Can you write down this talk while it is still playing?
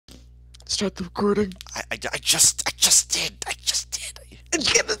Start the recording. I just did.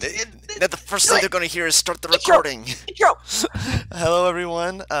 Now the first thing they're going to hear is start the recording. Hello,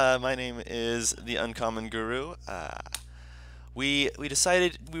 everyone. My name is the Uncommon Guru. We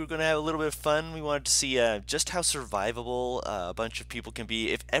decided we were going to have a little bit of fun. We wanted to see just how survivable a bunch of people can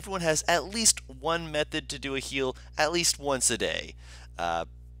be if everyone has at least one method to do a heal at least once a day.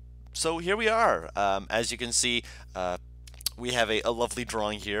 So here we are. As you can see, we have a lovely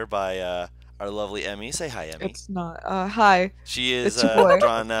drawing here by our lovely Emmy. Say hi, Emmy. It's not. Hi. She is It's your boy.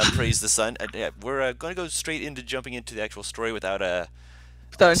 drawn Praise the Sun. Yeah, we're going to go straight into jumping into the actual story without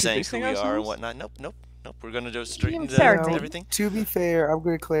Without saying who introducing we are and ourselves? whatnot. Nope. We're going to go straight into Sarah, everything. To be fair, I'm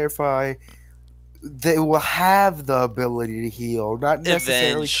going to clarify. They will have the ability to heal, not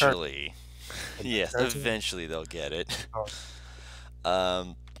necessarily. Eventually. Yes, eventually they'll get it.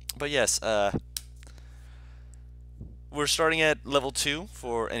 But yes, we're starting at level 2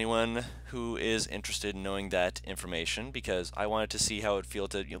 for anyone who is interested in knowing that information, because I wanted to see how it would feel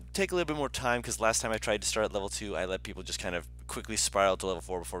to take a little bit more time, because last time I tried to start at level 2, I let people just kind of quickly spiral to level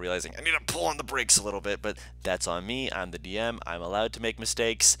 4 before realizing I need to pull on the brakes a little bit, but that's on me. I'm the DM. I'm allowed to make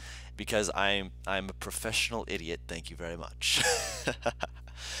mistakes because I'm a professional idiot. Thank you very much.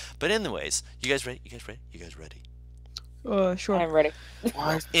 But anyways, you guys ready? You guys ready? Sure. I'm ready.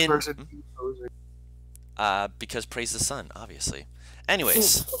 Why is this person posing? Because praise the sun, obviously.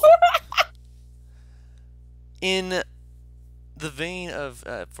 Anyways, in the vein of,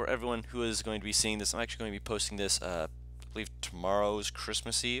 for everyone who is going to be seeing this, I'm actually going to be posting this, I believe tomorrow's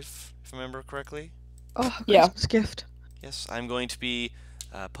Christmas Eve, if I remember correctly. Oh, Yeah. Christmas gift. Yes, I'm going to be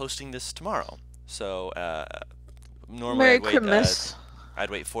posting this tomorrow. So, normally Merry I'd wait, Christmas. I'd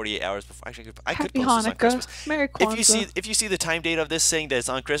wait 48 hours before. Actually, I could Happy post this on Christmas. Hanukkah. Merry Kwanzaa. If you see the time date of this saying that it's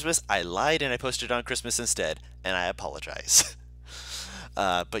on Christmas, I lied and I posted it on Christmas instead, and I apologize.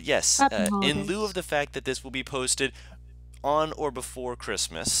 But yes, Happy in holidays. lieu of the fact that this will be posted on or before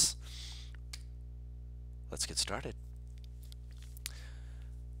Christmas, let's get started.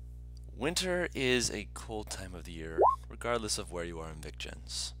 Winter is a cold time of the year, regardless of where you are in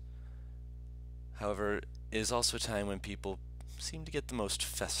Vicgens. However, it is also a time when people seem to get the most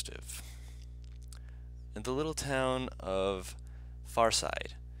festive. In the little town of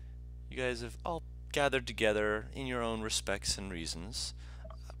Farside, you guys have all gathered together in your own respects and reasons,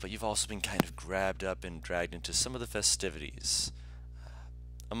 but you've also been kind of grabbed up and dragged into some of the festivities,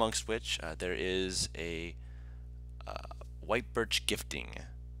 amongst which there is a white birch gifting,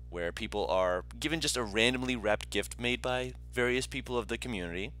 where people are given just a randomly wrapped gift made by various people of the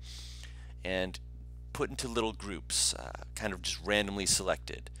community and put into little groups, kind of just randomly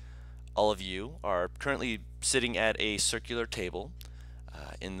selected. All of you are currently sitting at a circular table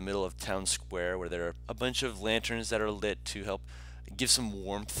in the middle of town square, where there are a bunch of lanterns that are lit to help give some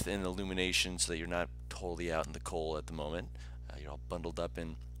warmth and illumination so that you're not totally out in the cold at the moment. You're all bundled up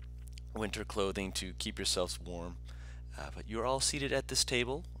in winter clothing to keep yourselves warm, but you're all seated at this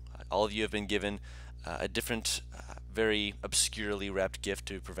table. All of you have been given a different, very obscurely wrapped gift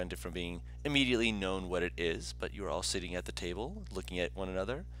to prevent it from being immediately known what it is, but you're all sitting at the table looking at one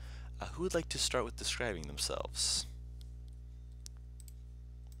another. Who would like to start with describing themselves?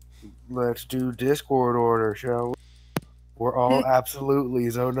 Let's do Discord order, shall we? We're all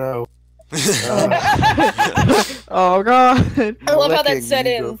absolutely's. Oh no. Oh god. I love how that Licking, set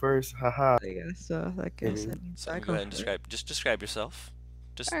you in. Go first. Haha. I guess that means So I go ahead and go first. describe yourself.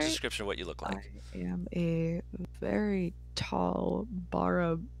 Just a Alright. description of what you look like. I am a very tall,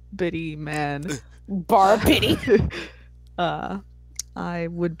 bara-bitty man. Bar pity. I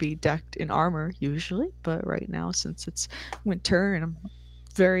would be decked in armor usually, but right now, since it's winter and I'm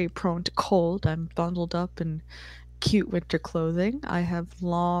very prone to cold, I'm bundled up in cute winter clothing. I have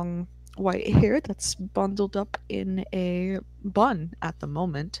long white hair that's bundled up in a bun at the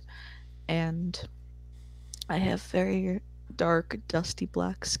moment, and I have very dark, dusty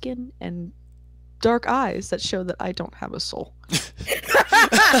black skin and dark eyes that show that I don't have a soul.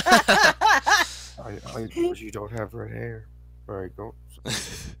 You don't have red hair. Alright, go.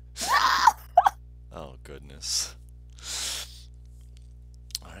 Oh goodness.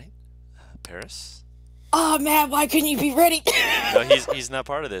 All right, Paris. Oh man, why couldn't you be ready? No, he's not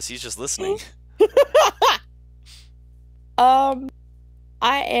part of this. He's just listening. I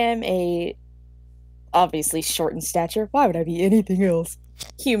am a obviously short in stature. Why would I be anything else?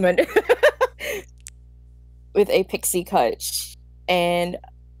 Human. With a pixie cut. And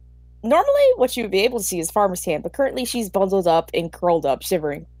normally what you would be able to see is Farmer's Tan, but currently she's bundled up and curled up,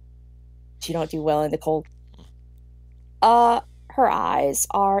 shivering. She don't do well in the cold. Her eyes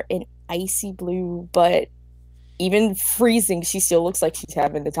are an icy blue, but even freezing, she still looks like she's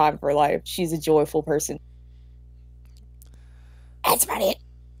having the time of her life. She's a joyful person. That's about it.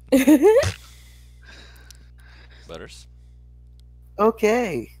 Butters?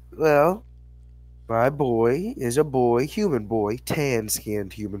 Okay, well, my boy is a boy, human boy,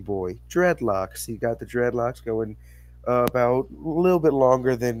 tan-skinned human boy, dreadlocks. He got the dreadlocks going about a little bit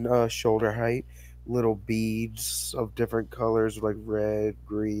longer than shoulder height. Little beads of different colors, like red,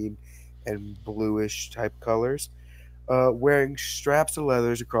 green, and bluish type colors. Wearing straps of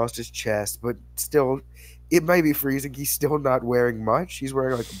leathers across his chest, but still, it may be freezing. He's still not wearing much. He's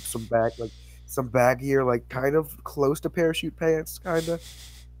wearing like some baggier, like kind of close to parachute pants, kind of,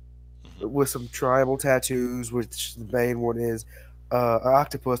 with some tribal tattoos. Which the main one is an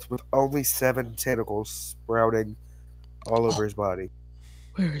octopus with only 7 tentacles sprouting all over his body.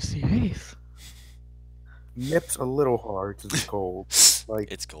 Where is the eighth? Nips a little hard because it's cold. Like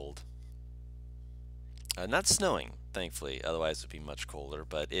It's cold. Not snowing, thankfully. Otherwise, it would be much colder,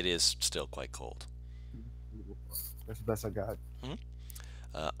 but it is still quite cold. that's the best I got.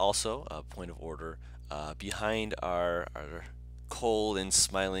 Also, a point of order, behind our cold and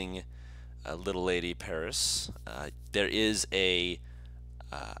smiling little lady Paris, there is a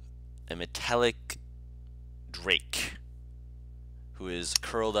metallic drake who is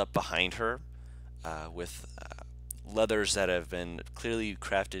curled up behind her with leathers that have been clearly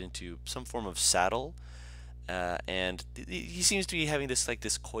crafted into some form of saddle. And he seems to be having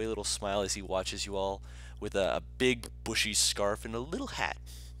this coy little smile as he watches you all with a big bushy scarf and a little hat.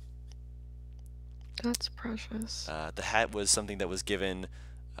 That's precious. The hat was something that was given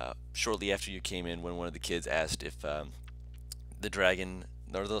shortly after you came in, when one of the kids asked if the dragon,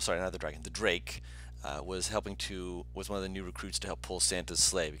 sorry, not the dragon, the drake, was one of the new recruits to help pull Santa's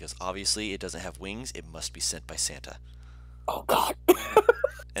sleigh, because obviously it doesn't have wings, it must be sent by Santa. Oh God.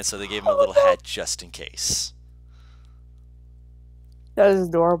 And so they gave him a little hat just in case. That is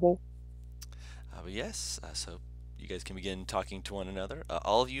adorable. But yes, so you guys can begin talking to one another.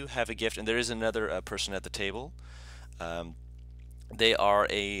 All of you have a gift, and there is another person at the table. They are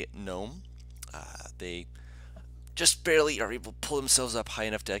a gnome. They just barely are able to pull themselves up high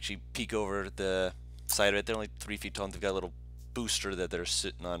enough to actually peek over the side of it. They're only 3 feet tall, and they've got a little booster that they're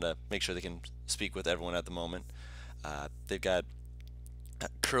sitting on to make sure they can speak with everyone at the moment. They've got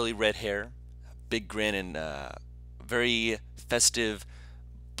curly red hair, big grin, and very festive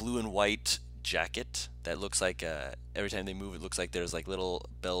blue and white jacket that looks like every time they move, it looks like there's like little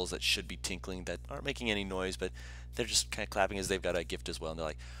bells that should be tinkling that aren't making any noise, but they're just kind of clapping as they've got a gift as well. And they're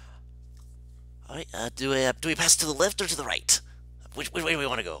like, "All right, do we pass to the left or to the right? Which way do we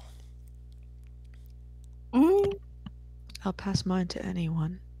want to go?" Mm. I'll pass mine to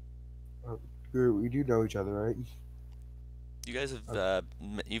anyone. We do know each other, right? You guys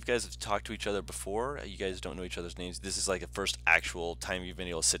have talked to each other before. You guys don't know each other's names. This is like the first actual time you've been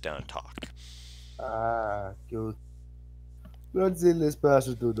able to sit down and talk. Good. Let's pass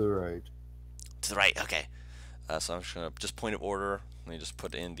it to the right. To the right, okay. So I'm just gonna point of order. Let me just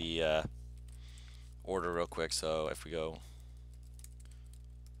put in the order real quick. So if we go,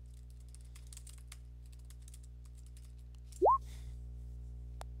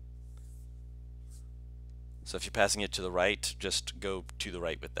 so if you're passing it to the right, just go to the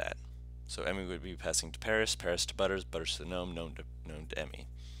right with that. So Emmy would be passing to Paris, Paris to Butters, Butters to Gnome, Gnome to Emmy.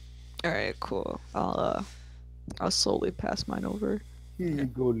 All right, cool. I'll slowly pass mine over. Here you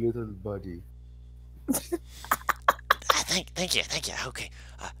go, little buddy. Thank you. Okay.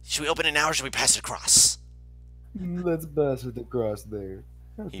 Should we open it now or should we pass it across? Let's pass it across there.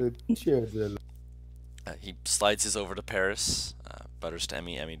 He slides his over to Paris, Butters to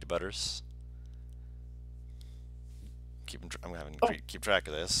Emmy, Emmy to Butters. I'm having to keep track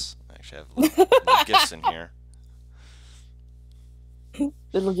of this. I actually have little gifts in here.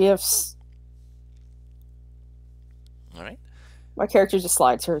 Little gifts. All right. My character just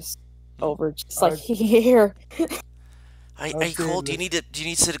slides hers over, just like here. Are you cold? Do you need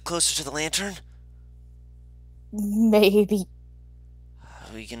to sit closer to the lantern? Maybe.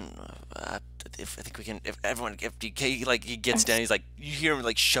 We can. I think we can. If he gets down, he's like, you hear him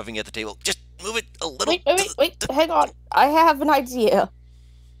like shoving at the table. Just move it a little. Wait, hang on. I have an idea.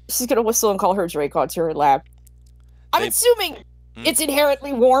 She's gonna whistle and call her Drake onto her lap. I'm assuming it's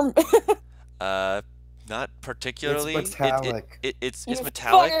inherently warm. Not particularly. It's metallic. It's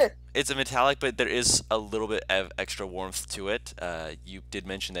metallic. Fire. It's a metallic, but there is a little bit of extra warmth to it. You did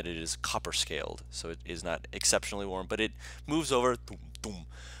mention that it is copper scaled, so it is not exceptionally warm, but it moves over,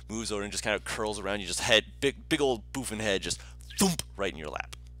 moves over and just kind of curls around you. Just head, big old boofing head, just thump right in your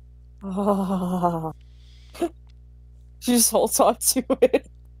lap. Oh. She just holds on to it.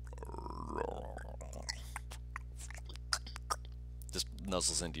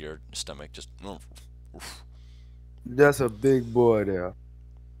 nuzzles into your stomach. Just That's a big boy there.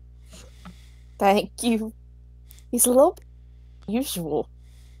 Thank you. He's a little bit unusual.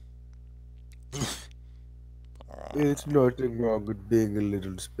 It's nothing wrong with being a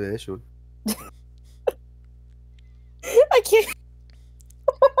little special. I can't.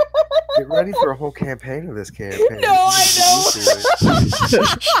 Get ready for a whole campaign of this campaign. No, I know.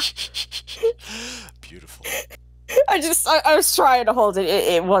 Beautiful. I was trying to hold it.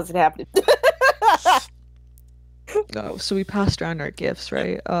 It wasn't happening. Oh, so we passed around our gifts,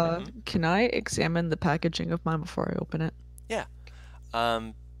 right? Mhm. Can I examine the packaging of mine before I open it? Yeah.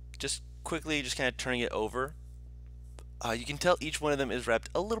 Just quickly, just kind of turning it over. You can tell each one of them is wrapped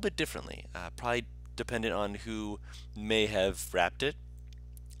a little bit differently, probably dependent on who may have wrapped it.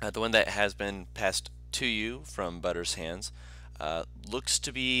 The one that has been passed to you from Butter's hands looks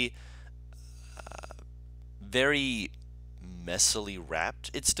to be very messily wrapped.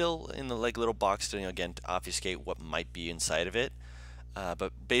 It's still in the little box, again, to obfuscate what might be inside of it.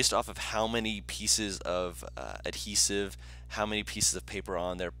 But based off of how many pieces of adhesive, how many pieces of paper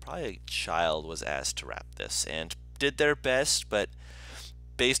on there, probably a child was asked to wrap this and did their best, but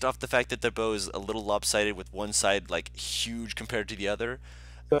based off the fact that their bow is a little lopsided with one side like huge compared to the other,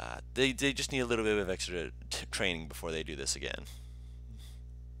 they just need a little bit of extra training before they do this again.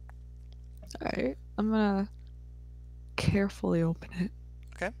 Alright, I'm gonna carefully open it.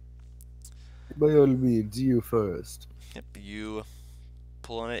 Okay. By all means, you first. Yep. You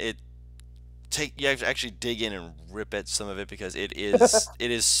pull on it. You have to actually dig in and rip at some of it because it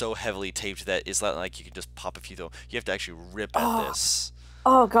is so heavily taped that it's not like you can just pop a few though. You have to actually rip at this.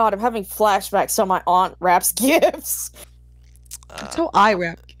 Oh god, I'm having flashbacks on my aunt wraps gifts. That's how I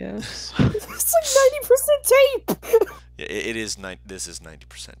wrap gifts. It's like 90% tape. Yeah, this is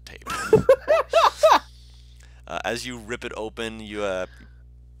 90% tape. As you rip it open, you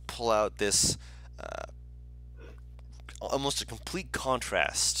pull out this almost a complete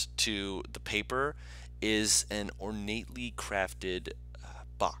contrast to the paper is an ornately crafted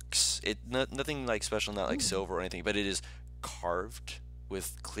box. Nothing like special, not like silver or anything, but it is carved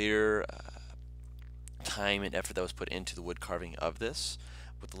with clear time and effort that was put into the wood carving of this,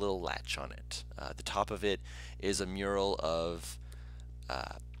 with a little latch on it. The top of it is a mural of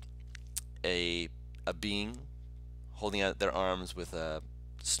a being holding out their arms with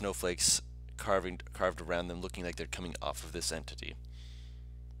snowflakes carved around them, looking like they're coming off of this entity.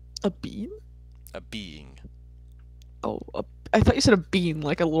 A bean? A being. Oh, I thought you said a bean,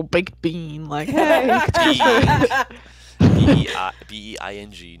 like a little baked bean. Like, hey.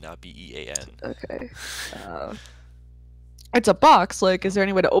 B-E-I-N-G, not B-E-A-N. Okay. It's a box. Like, is there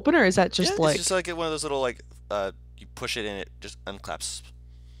any way to open it, or is that just Yeah, like... it's just like one of those little, like, you push it and it just unclaps.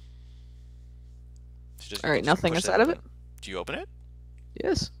 All right, nothing inside of it? Do you open it?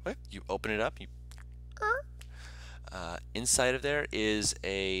 Yes. Okay. You open it up. Inside of there is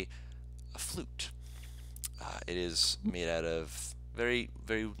a flute. It is made out of very,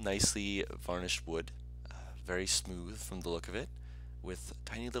 very nicely varnished wood, very smooth from the look of it, with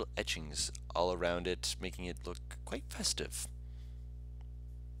tiny little etchings all around it, making it look quite festive.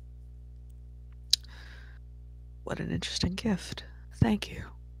 What an interesting gift. Thank you.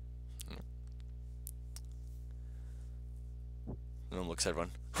 Everyone looks at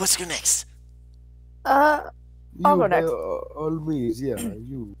everyone. What's your next? I'll go next. All means, yeah,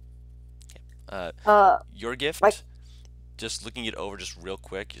 you. Your gift, like- just looking it over just real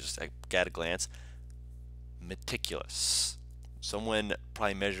quick, you just at a glance, meticulous. Someone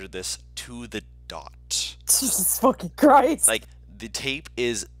probably measured this to the dot. Jesus fucking Christ. Like, the tape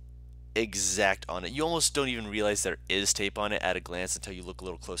is exact on it. You almost don't even realize there is tape on it at a glance until you look a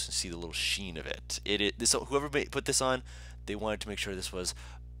little close and see the little sheen of it. So whoever put this on, they wanted to make sure this was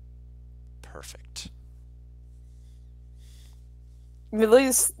perfect.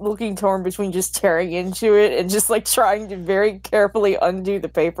 Millie's looking torn between just tearing into it and just like trying to very carefully undo the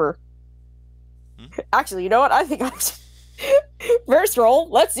paper. Actually, you know what? I think I'm first roll.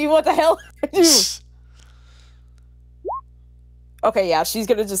 Let's see what the hell I do. Okay, yeah, she's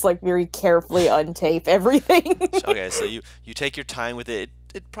gonna just like very carefully untape everything. Okay, so you take your time with it.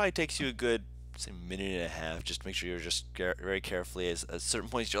 It probably takes you a good, say, minute and a half just to make sure you're just very carefully. At certain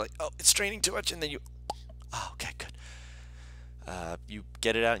points you're like, oh, it's straining too much, and then oh, okay, good. You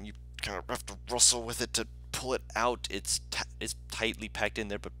get it out and you kind of have to wrestle with it to pull it out. It's tightly packed in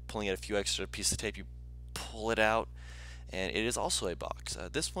there, but pulling out a few extra pieces of tape, you pull it out, and it is also a box.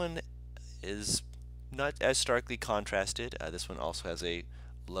 This one is not as starkly contrasted. This one also has a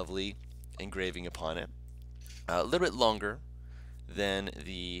lovely engraving upon it. A little bit longer than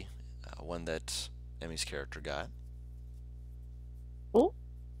the one that Emmy's character got. Oh,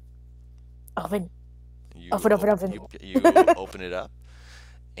 oven. You Open, open, open. you open it up,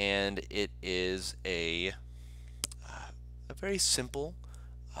 and it is a very simple,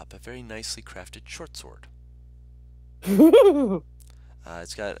 but very nicely crafted short sword.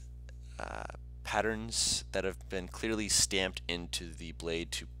 It's got patterns that have been clearly stamped into the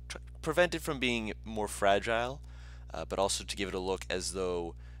blade to prevent it from being more fragile, but also to give it a look as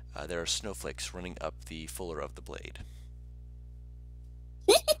though there are snowflakes running up the fuller of the blade.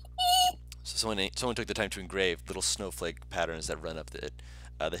 So someone took the time to engrave little snowflake patterns that run up it.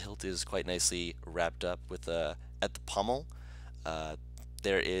 The hilt is quite nicely wrapped up with at the pommel.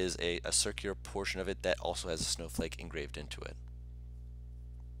 There is a circular portion of it that also has a snowflake engraved into it.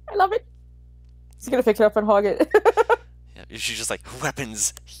 I love it. He's gonna pick it up and hog it. Yeah, she's just like,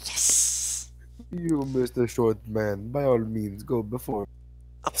 weapons, yes. You, Mr. Short Man, by all means, go before.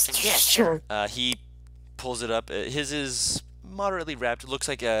 Oh, yeah, sure. He pulls it up. His is moderately wrapped. It looks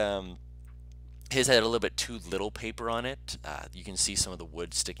like his had a little bit too little paper on it. You can see some of the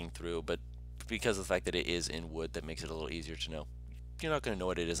wood sticking through, but because of the fact that it is in wood, that makes it a little easier to know. You're not going to know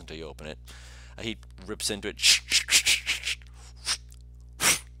what it is until you open it. He rips into it.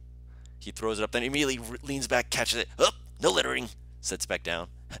 He throws it up, then immediately leans back, catches it. Oh, no littering. Sets back down.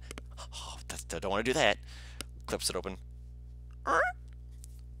 Oh, don't want to do that. Clips it open. Oh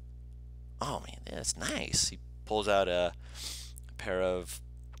man, that's nice. He pulls out a pair of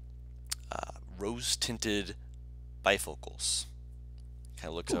rose-tinted bifocals. Kind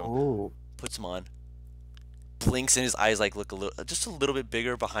of looks over, puts them on, blinks, and his eyes like look just a little bit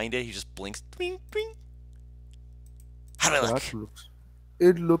bigger behind it. He just blinks. Bing, bing. How do I look?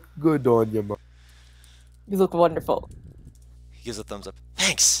 It looked good on you, man. You look wonderful. He gives a thumbs up.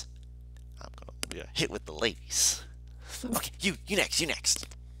 Thanks. I'm gonna be a hit with the ladies. Okay, you next.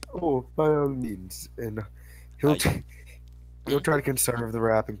 Oh, by all means, and he'll try to conserve the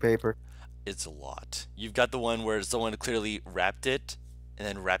wrapping paper. It's a lot. You've got the one where someone clearly wrapped it and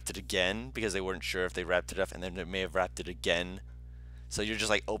then wrapped it again because they weren't sure if they wrapped it up, and then they may have wrapped it again. So you're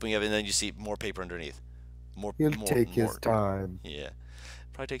just like opening it, and then you see more paper underneath. He'll take his time. Yeah.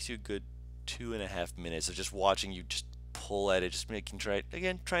 Probably takes you a good 2.5 minutes of just watching you just pull at it, just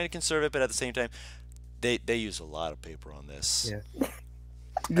trying to conserve it, but at the same time, they use a lot of paper on this. Yeah.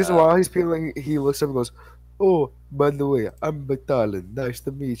 Just while he's peeling, he looks up and goes, "Oh, by the way, I'm Batalon. Nice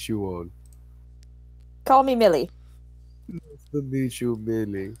to meet you all." Call me Millie. Nice to meet you,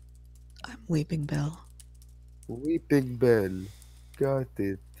 Millie. I'm Weeping Bell. Weeping Bell. Got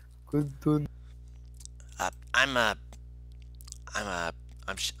it. Good to know.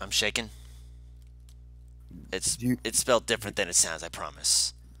 I'm shaken. It's spelled different than it sounds, I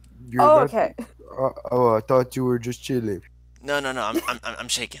promise. Okay. I thought you were just chilling. No. I'm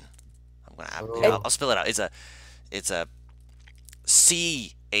shaken. I'll spell it out. It's a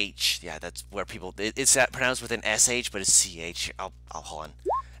CH. Yeah, that's where people. It's pronounced with an SH, but it's CH. I'll hold on.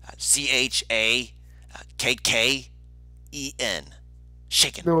 CHAKKEN.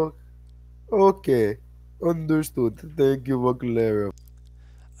 Shaken. No. Okay. Understood. Thank you for clarifying.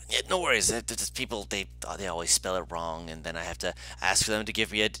 Yeah, no worries. People they always spell it wrong, and then I have to ask for them to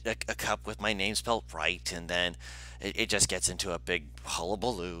give me a cup with my name spelled right, and then it just gets into a big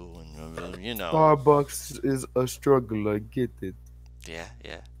hullabaloo, and you know. Starbucks is a struggle. I get it. Yeah.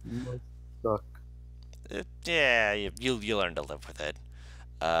 Must suck. Yeah, you learn to live with it.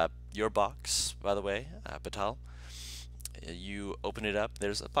 Your box, by the way, Batal. You open it up.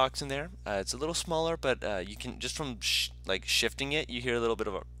 There's a box in there. It's a little smaller, but you can just from shifting it, you hear a little bit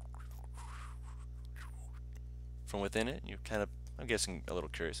of a from within it. You kind of, I'm guessing, a little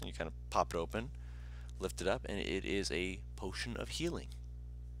curious, and you kind of pop it open, lift it up, and it is a potion of healing.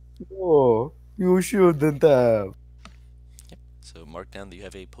 Oh, you shouldn't have. Yep. So mark down that you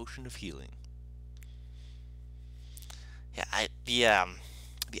have a potion of healing. Yeah,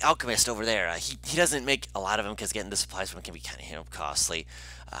 the alchemist over there, he doesn't make a lot of them because getting the supplies from him can be kind of costly.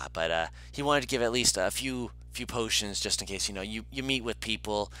 But he wanted to give at least a few potions just in case you meet with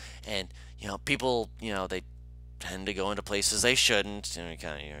people, and people they tend to go into places they shouldn't.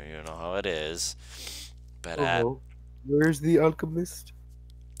 You know how it is. But where's the alchemist?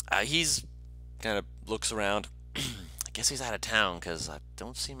 He's kind of looks around. I guess he's out of town because I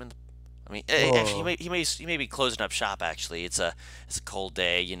don't see him in the. I mean, actually, he may be closing up shop. Actually, it's a cold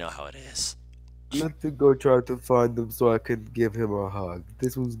day. You know how it is. Let me go try to find him so I can give him a hug.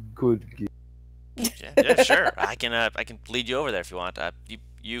 This was good. Yeah, sure. I can lead you over there if you want.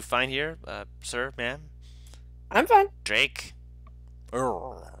 You fine here, sir, ma'am? I'm fine. Drake.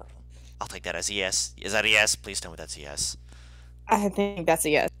 I'll take that as a yes. Is that a yes? Please tell me that's a yes. I think that's a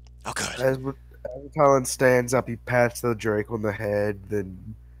yes. Oh, good. Colin stands up, he pats the Drake on the head,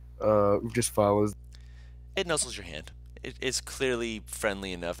 then just follows. It nuzzles your hand. It's clearly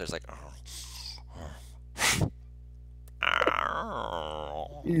friendly enough. There's like,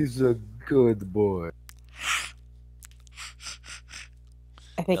 He's a good boy.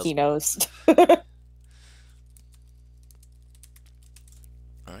 I think he knows. all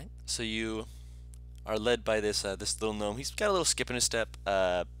right. So you are led by this little gnome. He's got a little skip in his step.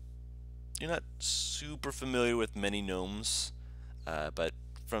 You're not super familiar with many gnomes, but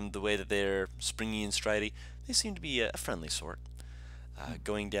from the way that they're springy and stridey, they seem to be a friendly sort.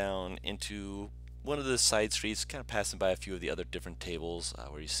 Going down into one of the side streets, kind of passing by a few of the other different tables,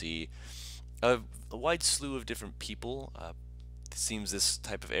 where you see a wide slew of different people. It seems this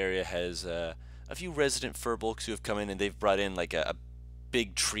type of area has a few resident furbolgs who have come in, and they've brought in like a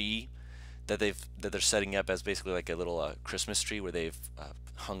big tree that they're setting up as basically like a little Christmas tree, where they've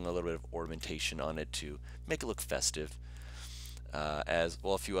hung a little bit of ornamentation on it to make it look festive. As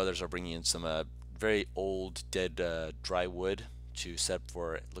well, a few others are bringing in some very old, dead dry wood to set up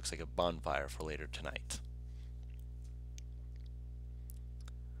for, it looks like, a bonfire for later tonight.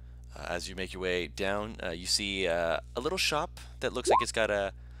 As you make your way down, you see a little shop that looks like it's got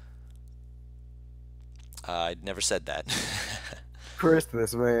a... I never said that.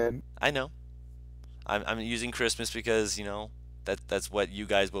 Christmas, man. I know. I'm using Christmas because, you know, that's what you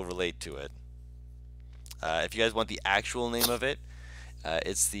guys will relate to it. If you guys want the actual name of it,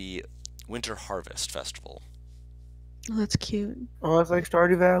 it's the Winter Harvest Festival. Oh, that's cute. Oh, it's like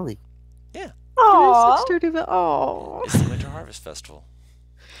Stardew Valley. Yeah, Aww. It's like Stardew Valley. Oh. it's the Winter Harvest Festival.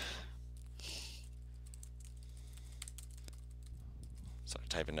 Sorry,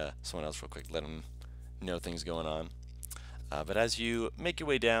 typing to someone else real quick, let them know things going on. But as you make your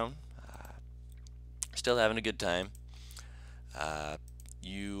way down, still having a good time,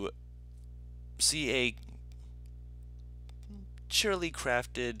 you see a cheerily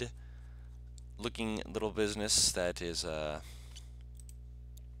crafted looking little business that is a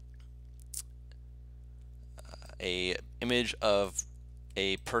image of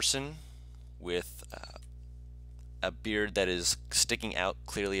a person with a beard that is sticking out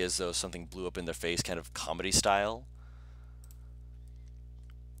clearly as though something blew up in their face, kind of comedy style,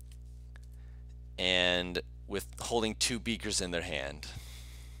 and with holding two beakers in their hand.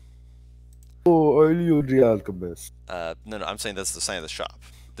 Oh, are you the alchemist? No, I'm saying that's the sign of the shop.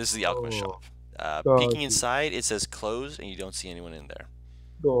 This is the alchemist shop. Got Peeking you. inside, it says closed, and you don't see anyone in there.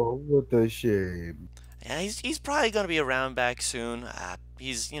 Oh, what a shame. Yeah, he's probably gonna be around back soon.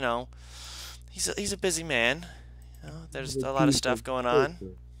 He's, you know, he's a busy man. You know, there's a lot of stuff going on.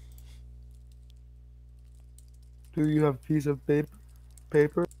 Do you have a piece of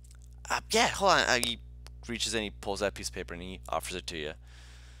paper? Yeah, hold on. He reaches in, he pulls that piece of paper, and he offers it to you.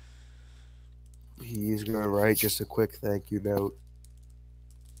 He's gonna write just a quick thank you note.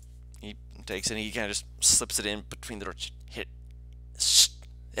 He takes it, and he kind of just slips it in between the doors. Hit.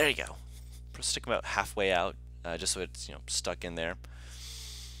 There you go. Stick about halfway out, just so it's, you know, stuck in there.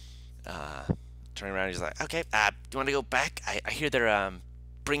 Turning around, he's like, "Okay, do you want to go back? I hear they're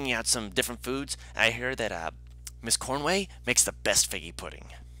bringing out some different foods. I hear that Miss Cornway makes the best figgy pudding."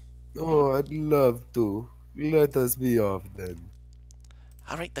 Oh, I'd love to. Let us be off then.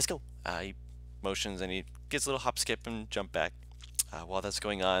 All right, let's go. He motions and he gets a little hop, skip, and jump back. While that's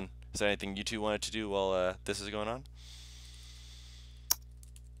going on, is there anything you two wanted to do while this is going on?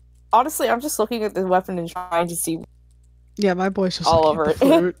 Honestly, I'm just looking at the weapon and trying to see Yeah, my boy's just all looking over at the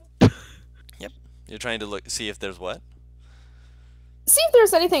it. fruit. Yep. You're trying to see if there's what? See if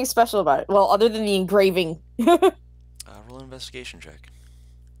there's anything special about it. Well, other than the engraving. Roll an investigation check.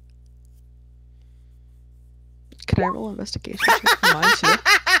 Can I roll an investigation check for mine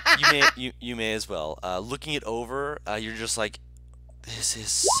too? You may as well. Looking it over, you're just like, this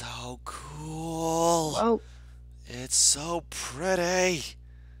is so cool. Oh, It's so pretty.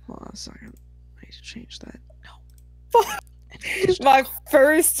 hold on a second. I need to change that. No. My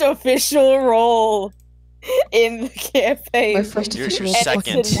first official role in the campaign. My first Your official second.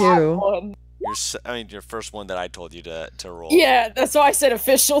 fucking two. One. Your first one that I told you to roll. Yeah, that's why I said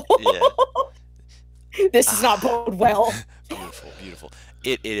official. Yeah. This does not bode well. Beautiful, beautiful.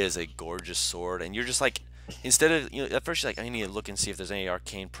 It is a gorgeous sword, and you're just like, instead of, you know, at first you're like, I need to look and see if there's any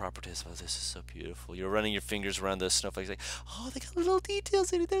arcane properties. Oh, this is so beautiful. You're running your fingers around the snowflakes, like, oh, they got little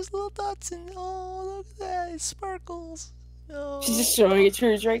details in it. There's little dots, and oh, look at that, it sparkles. Oh. She's just showing it to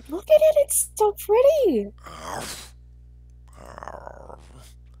her Drake. Look at it, it's so pretty.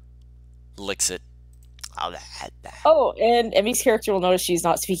 Licks it. Oh, and Emmy's character will notice she's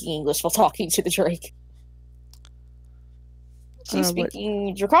not speaking English while talking to the Drake. She's What?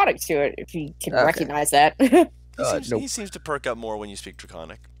 speaking Draconic to it, if you can Okay. recognize that. He seems to perk up more when you speak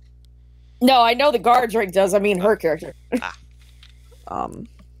Draconic. No, I know the guard drink does. I mean her character.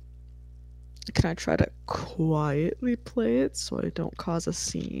 Can I try to quietly play it so I don't cause a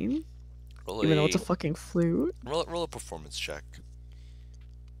scene? Even though it's a fucking flute? Roll a performance check.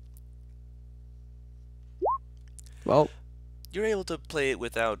 Well, You're able to play it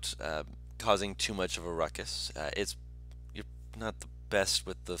without causing too much of a ruckus. You're not the best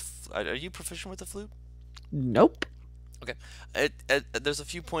with the. Are you proficient with the flute? nope. Okay. There's a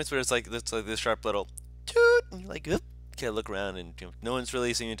few points where it's like this sharp little toot, and you're like, oop. Okay, look around, and no one's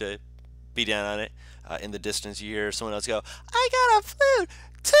really seeming to be down on it. In the distance, you hear someone else go, "I got a flute,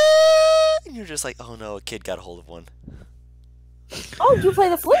 toot!" And you're just like, "Oh no, a kid got a hold of one." Oh, you play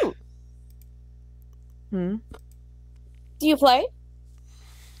the flute. Hmm? Do you play?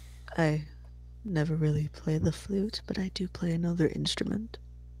 I never really play the flute, but I do play another instrument.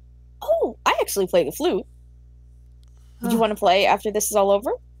 Oh, I actually play the flute. Would you Oh, want to play after this is all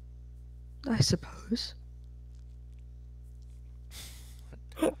over? I suppose.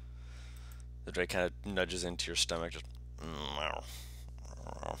 The Drake kind of nudges into your stomach, just.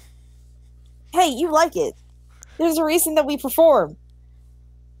 Hey, you like it. There's a reason that we perform.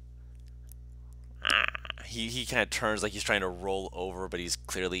 He kind of turns like he's trying to roll over, but he's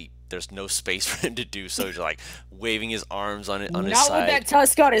clearly there's no space for him to do so. He's like waving his arms on his Not with side. that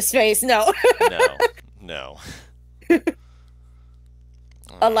tusk on his face, no. No.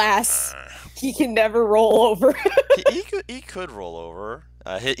 Alas, he can never roll over. he could roll over.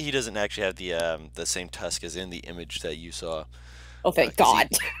 He doesn't actually have the same tusk as in the image that you saw. Oh, thank God.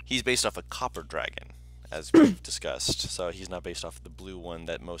 He's based off a copper dragon, as we've discussed. So he's not based off the blue one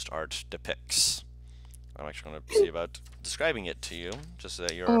that most art depicts. I'm actually going to see about describing it to you, just so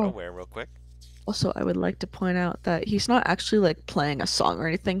that you're aware real quick. Also, I would like to point out that he's not actually like playing a song or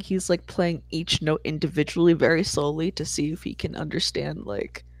anything. He's like playing each note individually very slowly to see if he can understand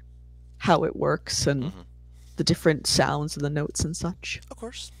like how it works and the different sounds of the notes and such. Of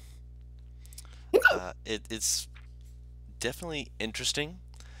course. It's definitely interesting.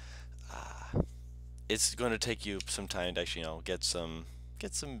 It's going to take you some time to actually, get some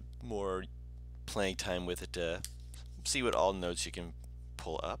more playing time with it to see what all notes you can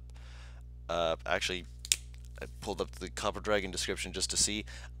pull up. Actually, I pulled up the Copper Dragon description just to see.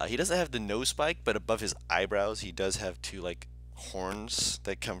 He doesn't have the nose spike, but above his eyebrows, he does have two like horns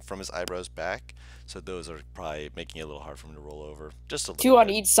that come from his eyebrows back. So those are probably making it a little hard for him to roll over. Just a little. Two on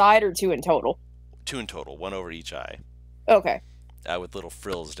bit. each side or two in total? Two in total, one over each eye. Okay. With little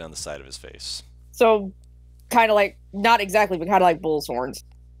frills down the side of his face. So, kind of like, not exactly, but kind of like bull's horns.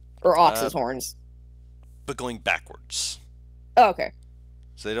 Or ox's horns. But going backwards. Oh, okay.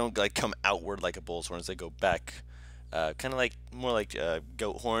 So they don't like come outward like a bull's horns. They go back, kind of like more like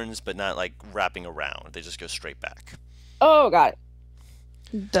goat horns, but not like wrapping around. They just go straight back. Oh, got it.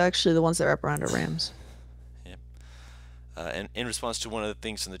 They're actually the ones that wrap around are rams. Yep. And in response to one of the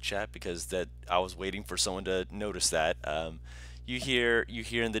things in the chat, because that I was waiting for someone to notice that, you hear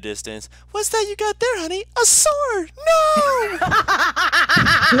in the distance, "What's that you got there, honey? A sword!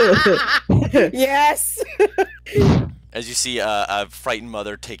 No!" Yes. As you see a frightened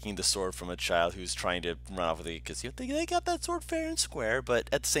mother taking the sword from a child who's trying to run off with it, because they got that sword fair and square, but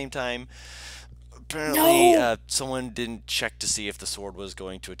at the same time, apparently someone didn't check to see if the sword was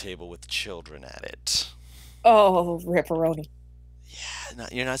going to a table with children at it. Oh, ripperoni. Yeah,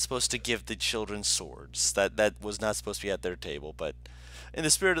 you're not supposed to give the children swords. That was not supposed to be at their table, but in the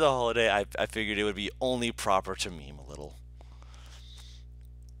spirit of the holiday, I figured it would be only proper to meme a little.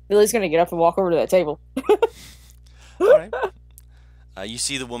 Billy's gonna get up and walk over to that table. Alright. You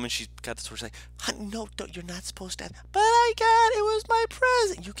see the woman, she's got the sword, she's like, "Honey, no, you're not supposed to have." "But I got it was my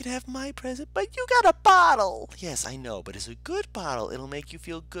present." "You can have my present, but you got a bottle." "Yes, I know, but it's a good bottle. It'll make you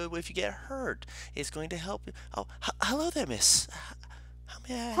feel good if you get hurt. It's going to help you." "Oh, hello there, miss. How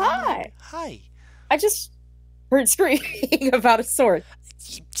may I?" Hi. Hi. I just heard screaming about a sword.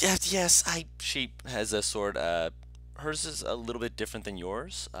 Yes, she has a sword. Hers is a little bit different than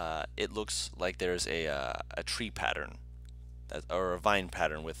yours. It looks like there's a tree pattern, or a vine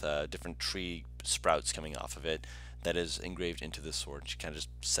pattern with different tree sprouts coming off of it that is engraved into this sword. She kind of just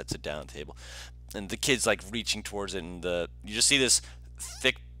sets it down on the table, and the kid's like reaching towards it, and you just see this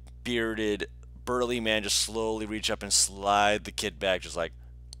thick bearded burly man just slowly reach up and slide the kid back, just like,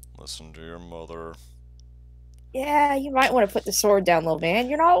 "Listen to your mother." Yeah, you might want to put the sword down, little man.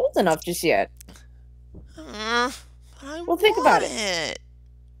 You're not old enough just yet. Well, think about it.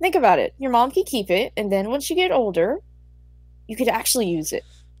 Think about it. Your mom could keep it, and then once you get older, you could actually use it.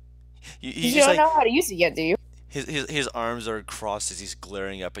 You don't know how to use it yet, do you? his arms are crossed as he's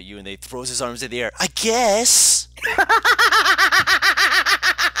glaring up at you, and they throws his arms in the air. I guess.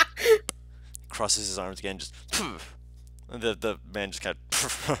 Crosses his arms again, just. And the man just kind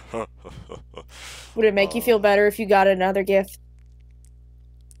of. Would it make you feel better if you got another gift?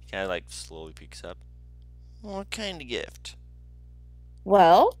 Kind of like slowly peeks up. What kind of gift?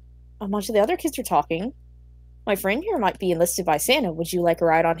 Well, a bunch of the other kids are talking. My friend here might be enlisted by Santa. Would you like a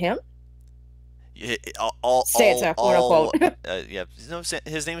ride on him? Yeah, Santa, quote unquote. Yeah, no,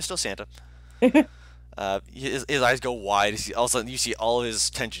 his name is still Santa. His eyes go wide. All of a sudden, you see all of his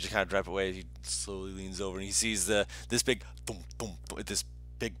tension just kind of drop away. He slowly leans over and he sees this big this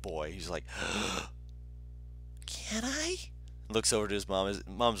big boy. He's like, "Can I?" Looks over to his mom. His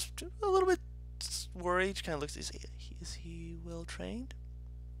mom's a little bit worried. She kind of looks. Is he well trained?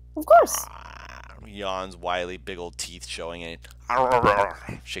 Of course. Yawns wily, big old teeth showing, and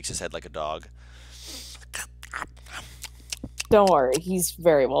shakes his head like a dog. Don't worry, he's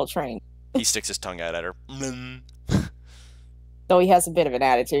very well trained. He sticks his tongue out at her. Though he has a bit of an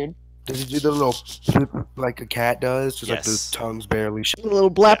attitude. Does he do the little flip like a cat does? Just like the tongue's barely A little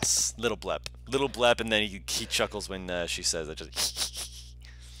blep. Yes, little blep, and then he chuckles when she says it. Just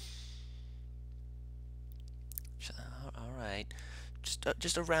all right,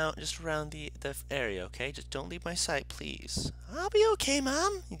 just around the area, okay? Just don't leave my sight, please. I'll be okay,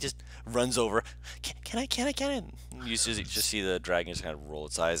 Mom. He just runs over. Can I? You just see the dragon just kind of roll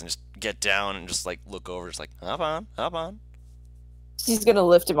its eyes and just get down and just like look over, just like hop on. She's gonna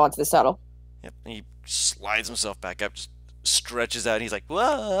lift him onto the saddle. Yep. And he slides himself back up, just stretches out, and he's like,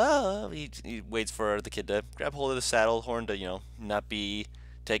 whoa. He waits for the kid to grab hold of the saddle horn to not be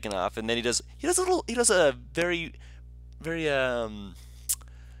taken off, and then he does a very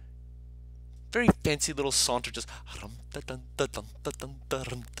fancy little saunter, just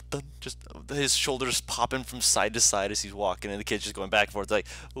his shoulders popping from side to side as he's walking, and the kid's just going back and forth like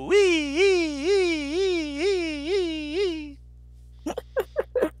wee.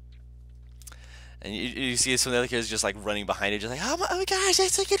 And you see some of the other kids just like running behind it, just like, oh my gosh,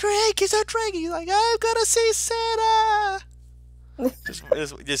 it's like a drake, he's a drake. He's like, I'm gonna see Santa.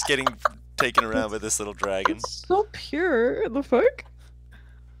 just getting taken around by this little dragon. It's so pure. The fuck?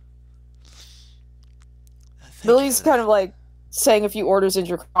 Billy's kind of like saying a few orders in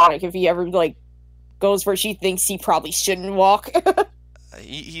Draconic if he ever like goes where she thinks he probably shouldn't walk.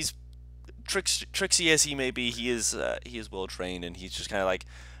 He's tricksy as he may be. He is well trained, and he's just kind of like,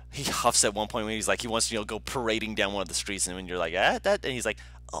 he huffs at one point when he's like, he wants to go parading down one of the streets, and when you're like, that, and he's like,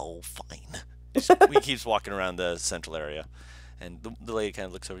 oh fine. He keeps walking around the central area, and the lady kind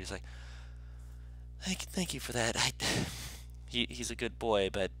of looks over. He's like, thank you for that. He's a good boy,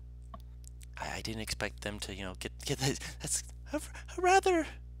 but I didn't expect them to get that. That's rather.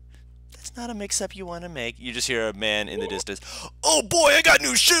 That's not a mix-up you want to make. You just hear a man in the distance. Oh boy, I got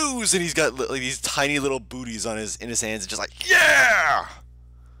new shoes, and he's got like these tiny little booties in his hands, and just like, yeah.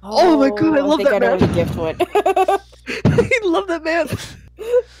 Oh my god, I love that man. I know what a gift would. I love that man.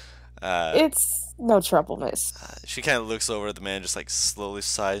 It's no trouble, miss. She kind of looks over at the man, just like slowly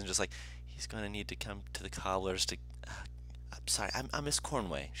sighs, and just like, he's gonna need to come to the cobbler's to. I'm sorry, I'm Miss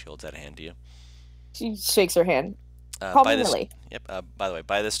Cornway. She holds out a hand to you. She shakes her hand. Call me Millie. Yep. By the way,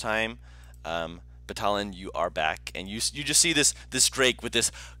 by this time, Batalon, you are back, and you just see this Drake with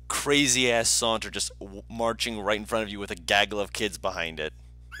this crazy ass saunter just marching right in front of you with a gaggle of kids behind it.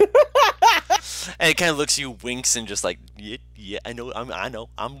 And it kind of looks at you, winks, and just like, yeah, I know,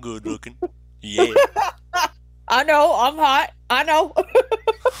 I'm good looking. Yeah. I know, I'm hot. I know.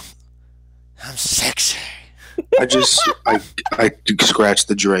 I'm sexy. I scratch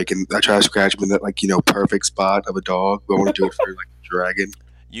the Drake, and I try to scratch him in that perfect spot of a dog. But I want to do it for like a dragon.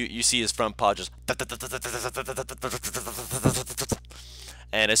 You see his front paw just,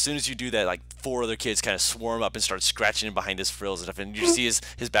 and as soon as you do that, like 4 other kids kind of swarm up and start scratching in behind his frills and stuff, and you see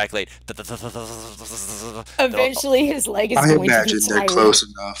his back leg. Eventually, his leg is going to be tired. I imagine they're close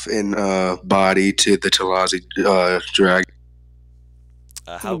enough in body to the Talazi dragon.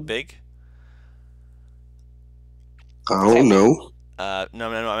 How big? I don't know. No,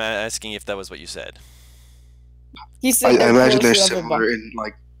 I'm asking if that was what you said. He said I imagine they're similar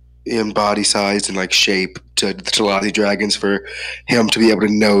in body size and like shape to the Talazi dragons for him to be able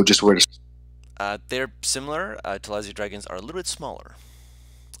to know just where to. They're similar. Talazi dragons are a little bit smaller,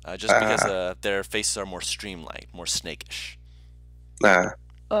 just because their faces are more streamlined, more snakish.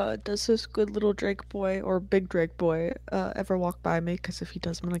 Does this good little Drake boy or big Drake boy ever walk by me? Because if he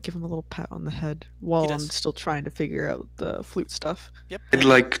does, I'm gonna give him a little pat on the head while I'm still trying to figure out the flute stuff. Yep. And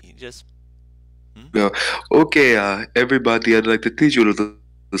like, he just. Okay, everybody, I'd like to teach you a little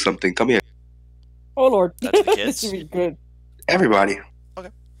something. Come here. Oh lord. To the This kids? would be good. Everybody.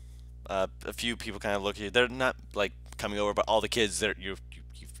 A few people kind of look at you. They're not like coming over, but all the kids, you've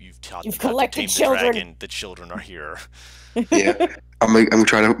taught You've them how to collected tame the children. dragon. The children are here. Yeah. I'm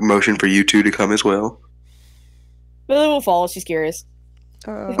trying to motion for you two to come as well. Billy will follow. She's curious.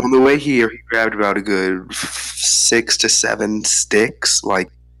 On the way here, he grabbed about a good 6 to 7 sticks,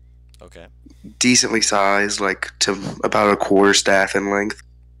 like Okay. decently sized, like to about a quarter staff in length.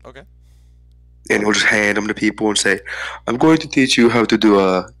 Okay. And he'll just hand them to people and say, "I'm going to teach you how to do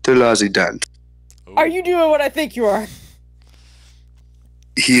a Tulazi dance." Ooh. Are you doing what I think you are?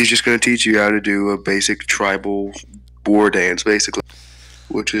 He is just going to teach you how to do a basic tribal war dance, basically,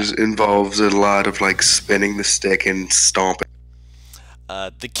 which involves a lot of like spinning the stick and stomping.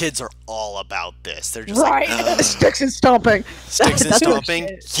 The kids are all about this. They're just Right. like, "Ugh." Sticks and stomping. Sticks and That's their stomping.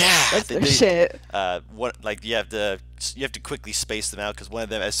 shit. Yeah. That's their they- shit. What like you have to quickly space them out because one of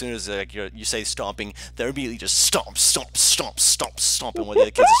them, as soon as like you say stomping, they're immediately just stomp, stomp, stomp, stomp, stomp, and one of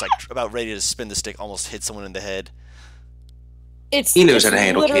the kids is like about ready to spin the stick, almost hit someone in the head. He knows it's how to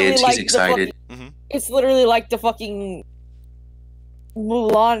handle literally kids. like He's excited. It's literally like the fucking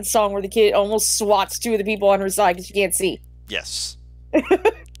Mulan song where the kid almost swats two of the people on her side because she can't see. Yes.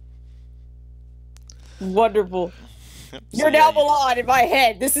 Wonderful. So, You're yeah, now Mulan in my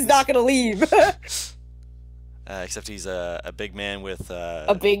head. This is not gonna leave. except he's a big man with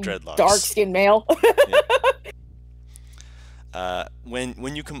A big dreadlocks. dark-skinned male.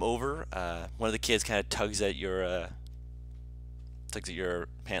 When you come over, one of the kids kind of tugs at your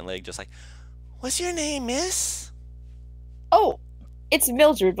pant leg, just like, "What's your name, miss?" Oh, it's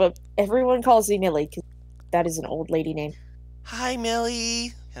Mildred, but everyone calls me Millie because that is an old lady name. "Hi,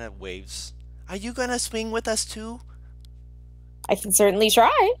 Millie." Kind of waves. "Are you gonna swing with us too?" I can certainly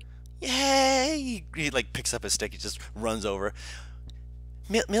try. Yay! He like picks up his stick. He just runs over.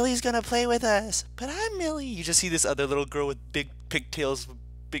 Millie's gonna play with us, but I'm Millie. You just see this other little girl with big pigtails,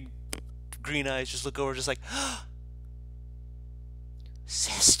 big green eyes, just look over, just like,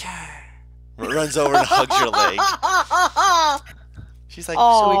 "Sister." Runs over and hugs your leg. She's like,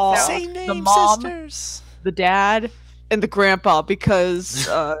 Aw. So "Same the name, mom- sisters." The dad and the grandpa, because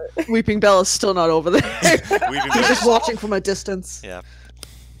Weeping Bell is still not over there. Weeping He's just Bell- watching from a distance. Yeah.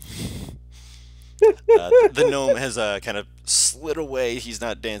 The gnome has kind of slid away. He's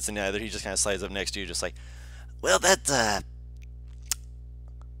not dancing either. He just kind of slides up next to you, just like, "Well, that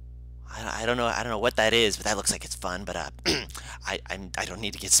I don't know what that is, but that looks like it's fun. But I don't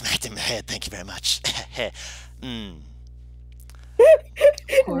need to get smacked in the head. Thank you very much."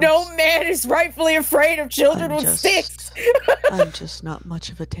 No man is rightfully afraid of children I'm with just- sticks. I'm just not much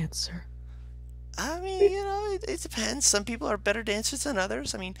of a dancer. I mean, it depends. Some people are better dancers than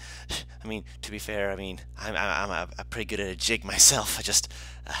others. I mean, to be fair, I'm pretty good at a jig myself. I just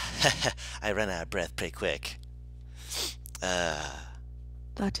I run out of breath pretty quick.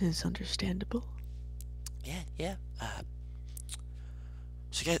 That is understandable. Yeah.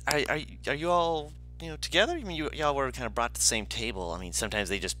 So you guys, are you all together? I mean, y'all were kind of brought to the same table. I mean, sometimes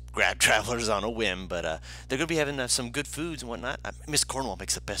they just grab travelers on a whim, but they're gonna be having some good foods and whatnot. Miss Cornwall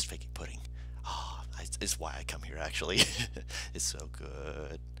makes the best figgy pudding. Oh, it's why I come here actually. It's so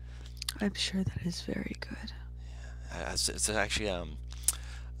good. I'm sure that is very good. It's actually a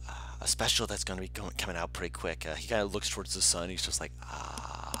special that's going to be coming out pretty quick. He kind of looks towards the sun. He's just like,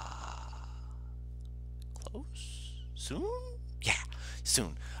 close? Soon? Yeah,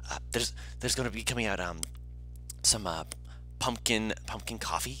 soon. There's going to be coming out some pumpkin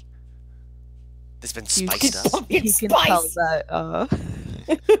coffee. That's been spiced up. Pumpkin You can tell spice. that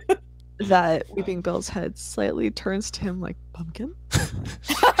that Weeping Bell's head slightly turns to him like, "Pumpkin?"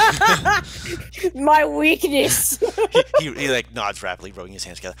 My weakness. he like nods rapidly, rubbing his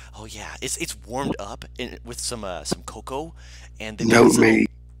hands together. Oh yeah, it's warmed up with some cocoa, and then Note maid.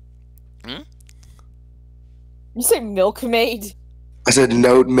 You say milkmaid? I said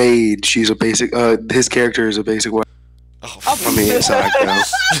note maid. She's a basic. His character is a basic one. Oh, On the inside, though.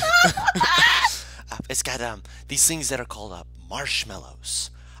 it's got these things that are called marshmallows.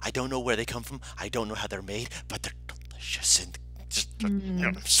 I don't know where they come from. I don't know how they're made, but they're delicious and just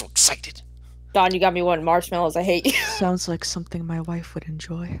I'm so excited. Don, you got me one marshmallows. I hate you. Sounds like something my wife would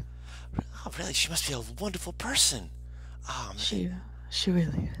enjoy. Oh, really? She must be a wonderful person. She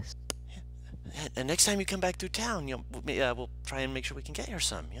really is. And next time you come back through town, we'll try and make sure we can get her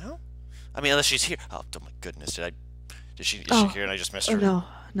some. I mean, unless she's here. Oh my goodness, is she here and I just missed her?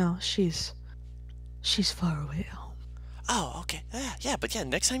 No, she's far away at home. Oh, okay. Yeah, but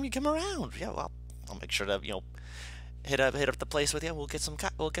next time you come around, I'll make sure to hit up the place with you. We'll get some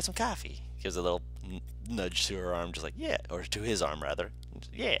coffee. Gives a little nudge to her arm, just like yeah, or to his arm rather.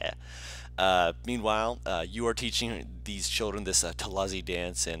 Yeah. Meanwhile, you are teaching these children this Talazi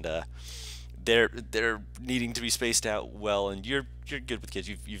dance, and they're needing to be spaced out well. And you're good with kids.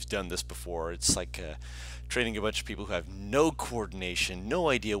 You've done this before. It's like training a bunch of people who have no coordination, no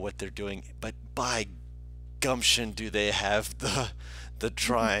idea what they're doing, but by gumption do they have the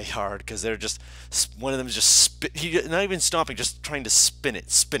try hard, because they're just one of them is just not even stomping, just trying to spin it.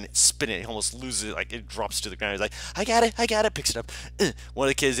 He almost loses it, like it drops to the ground. He's like, I got it, picks it up. One of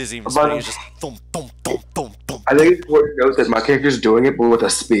the kids isn't even spinning, he's just thump thump thump thump thump. I think it's important to note that my character's doing it, but with a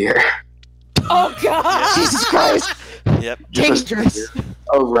spear. Oh God! Jesus Christ! Yep. Dangerous.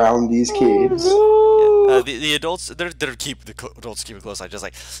 Around these kids. The adults, the adults keep it close. I just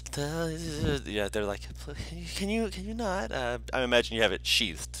like, yeah, they're like, can you not? I imagine you have it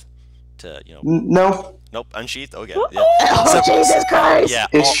sheathed, to No, nope, unsheathed. Okay, yeah. Oh, Jesus Christ! Yeah,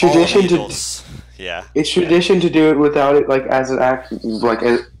 It's tradition to. adults. Yeah. It's tradition to do it without it, like as an act,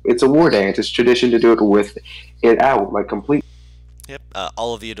 it's a war dance. It's tradition to do it with it out, like complete. Yep.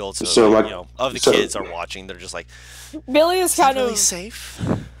 All of the adults, So, like, of the so- kids are watching. They're just like, Billy is is it kind really of safe?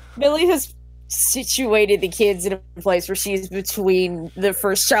 Billy has situated the kids in a place where she's between the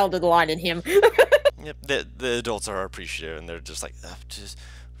first child of the line and him. Yep. The adults are appreciative, and they're just like, just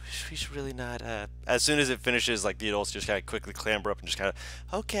we should really not. As soon as it finishes, like the adults just kind of quickly clamber up and just kind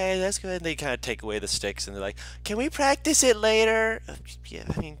of, okay, that's good. And they kind of take away the sticks, and they're like, can we practice it later? Yeah,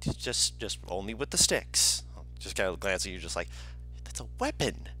 I mean, just only with the sticks. Just kind of glance at you, just like, that's a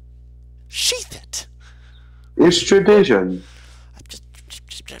weapon. Sheath it. It's tradition.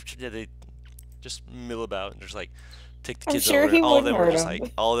 They just mill about and just like take the I'm kids sure over. he All of them wouldn't are hurt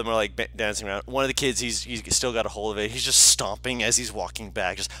just him. like dancing around. One of the kids, he's still got a hold of it. He's just stomping as he's walking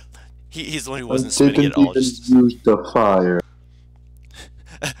back. Just he's the one who wasn't I spinning it didn't at all. even Just use the fire.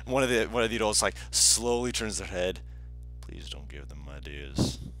 one of the adults like slowly turns their head. Please don't give them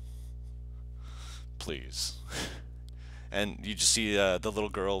ideas. Please. And you just see the little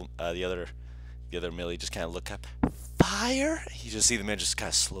girl, the other Millie, just kind of look up. Fire? You just see the man just kind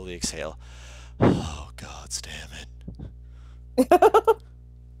of slowly exhale. Oh, God damn it.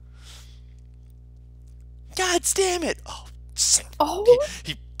 God damn it! Oh, sick. Oh,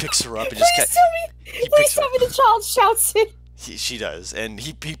 He picks her up and just please kind please tell me the child shouts it. she does, and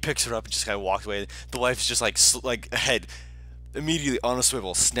he picks her up and just kind of walks away. The wife's just like head immediately on a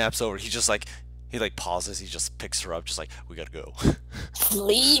swivel, snaps over. He just like pauses. He just picks her up, just like, we gotta go.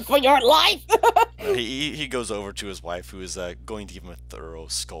 Flee for your life. He goes over to his wife, who is going to give him a thorough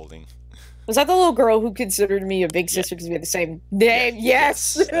scolding. Was that the little girl who considered me a big sister because we had the same name?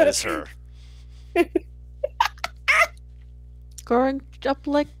 Yes. That is her. Growing up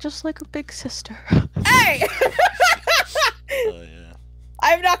just like a big sister. Hey! Yeah.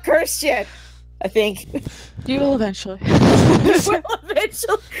 I'm not cursed yet. I think. You will eventually. Well,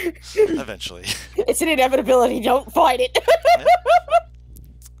 eventually. Eventually. It's an inevitability. Don't fight it. All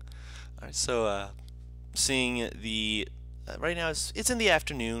right. So, seeing the right now it's in the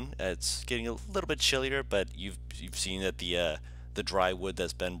afternoon. It's getting a little bit chillier, but you've seen that the dry wood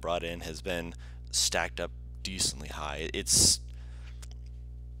that's been brought in has been stacked up decently high. It's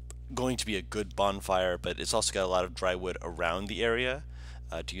going to be a good bonfire, but it's also got a lot of dry wood around the area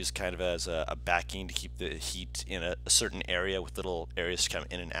to use kind of as a backing to keep the heat in a certain area, with little areas to come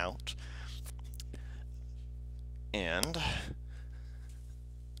in and out. And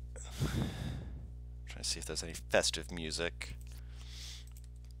trying to see if there's any festive music.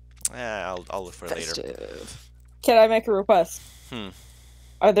 I'll look for it later. Can I make a request? Hmm.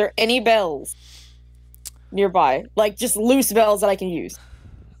 Are there any bells nearby? Like just loose bells that I can use?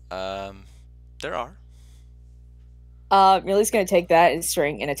 There are. Millie's gonna take that and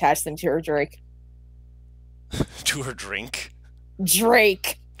string and attach them to her Drake. To her drink.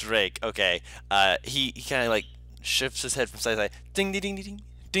 Drake. Okay. He kind of like shifts his head from side to side. Ding ding ding ding ding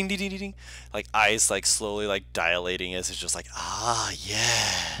ding ding ding ding. Like eyes like slowly like dilating as it's just like, ah,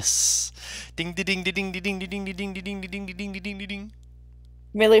 yes. Ding ding ding ding ding ding ding ding ding ding ding ding ding ding ding.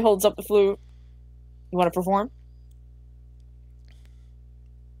 Millie holds up the flute. You want to perform?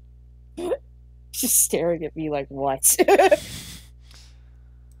 Just staring at me like, what?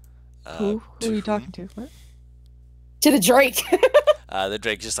 Who are you talking to? What? To the Drake. The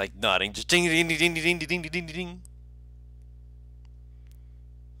Drake just like nodding, just ding ding ding ding ding ding ding ding ding.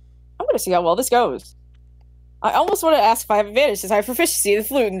 I'm gonna see how well this goes. I almost want to ask if I have advantage since I have proficiency in the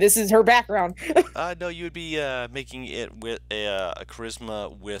flute and this is her background. No, you would be making it with a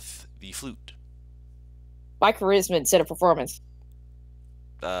charisma with the flute. My charisma instead of performance.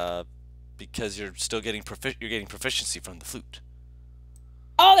 because you're still getting you're getting proficiency from the flute.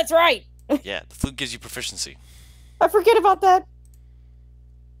 Oh, that's right. Yeah, the flute gives you proficiency. I forget about that.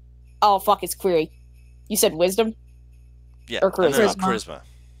 Oh, fuck, it's query. You said wisdom? Yeah, Or charisma. no, charisma.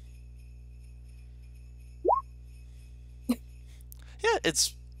 Yeah,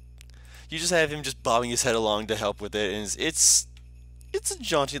 it's you just have him just bobbing his head along to help with it, and it's a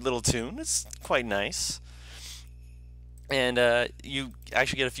jaunty little tune. It's quite nice, and you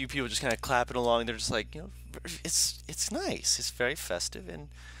actually get a few people just kind of clapping along. They're just like, it's nice. It's very festive, and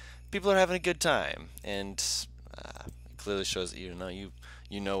people are having a good time, and it clearly shows that you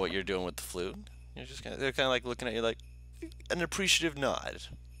know what you're doing with the flute. You're just they're kind of like looking at you like an appreciative nod.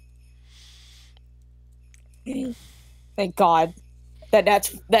 Thank God. That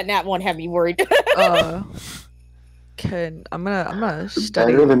nat one had me worried. I'm gonna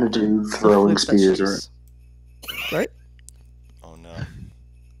study. Better than a dude the throwing flute that spears, right? she's- Right? Oh no.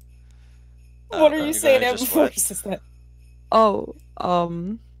 What are you you're saying gonna that just before what? he says that? Oh,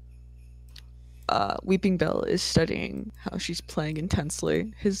 Weeping Bell is studying how she's playing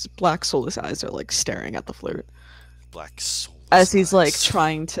intensely. His black soulless eyes are like staring at the flute Black soul. as he's like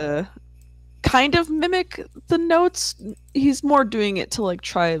trying to kind of mimic the notes. He's more doing it to like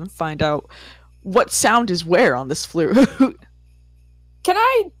try and find out what sound is where on this flute. Do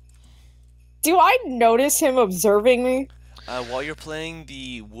I notice him observing me? While you're playing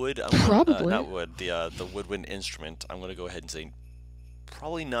the wood, Probably. not wood, the woodwind instrument, I'm gonna go ahead and say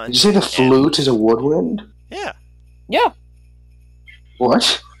probably not. Did you say the flute is a woodwind? Yeah, Yeah.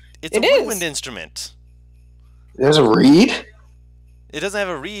 What? it's It a is. woodwind instrument. There's a reed? It doesn't have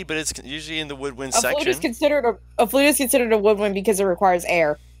a reed, but it's usually in the woodwind A flute section. is considered a woodwind because it requires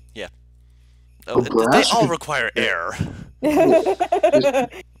air. Oh, A they brass? all require air.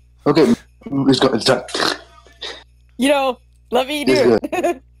 Okay, it's done. Let me do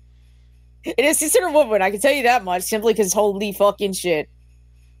it. It is considered woodwind, I can tell you that much, simply because holy fucking shit.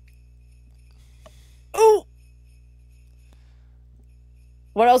 Ooh!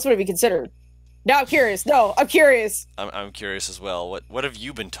 What else would it be considered? Now I'm curious. No, I'm curious. I'm curious as well. What have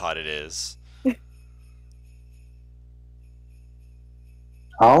you been taught it is?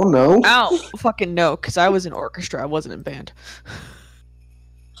 I don't know. I don't fucking know, because I was in orchestra, I wasn't in band.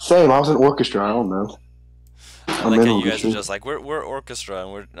 Same, I was in orchestra, I don't know. I I'm like in how you guys are orchestra. just like we're orchestra,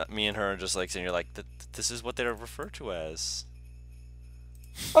 and me and her are just like sitting here like this is what they're referred to as.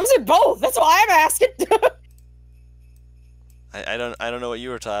 I was in both. That's why I'm asking. I don't know what you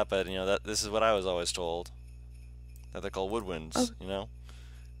were taught, but that this is what I was always told. That they're called woodwinds. Oh.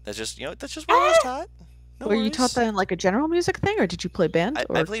 That's just what I was taught. No Were you taught worries. that in like a general music thing, or did you play band? I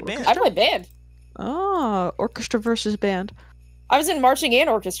played band. I played band. Oh, orchestra versus band. I was in marching and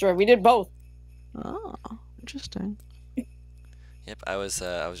orchestra. We did both. Oh, interesting. Yep, I was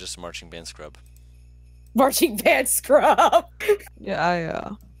just a marching band scrub. Marching band scrub. Yeah,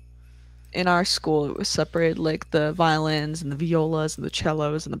 in our school it was separated, like the violins and the violas and the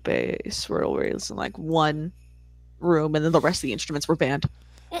cellos and the bass were always in like one room, and then the rest of the instruments were band.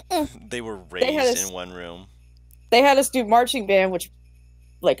 They were They had raised us- in one room. They had us do marching band, which,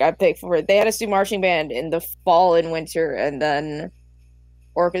 like, I paid for it. They had us do marching band in the fall and winter, and then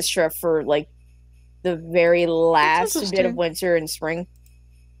orchestra for, like, the very last bit interesting. of winter and spring.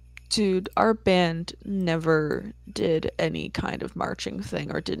 Dude, our band never did any kind of marching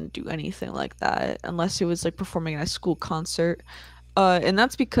thing or didn't do anything like that unless it was like performing at a school concert. And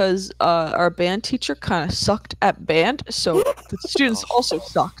that's because our band teacher kind of sucked at band, so the students also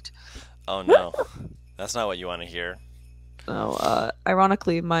sucked. Oh no, that's not what you want to hear. So,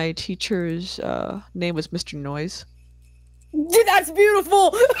 ironically, my teacher's name was Mr. Noise, Dude, that's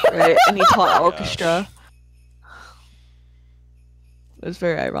beautiful! right? And he taught Oh my orchestra. It was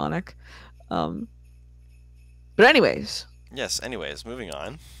very ironic. But anyways, Yes. Anyways, moving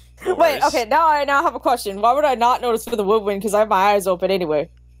on. No Wait, worries. okay, now I have a question. Why would I not notice for the woodwind? Because I have my eyes open anyway.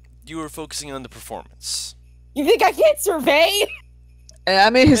 You were focusing on the performance. You think I can't survey? I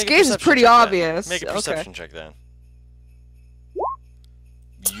mean, his Make a gaze is perception pretty check then. obvious. Make a Okay. perception check then.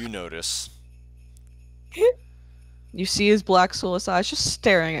 You notice. You see his black soulless eyes just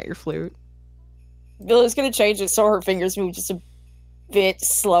staring at your flute. Billy's gonna change it so her fingers move just a bit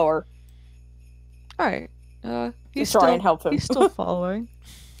slower. All right. He's To try still, and help him. He's still following.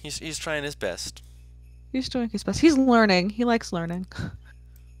 He's trying his best. He's doing his best. He's learning. He likes learning.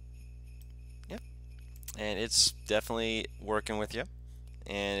 And it's definitely working with you,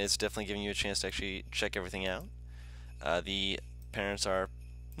 and it's definitely giving you a chance to actually check everything out. The parents are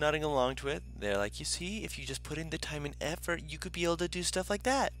nodding along to it. They're like, you see, if you just put in the time and effort, you could be able to do stuff like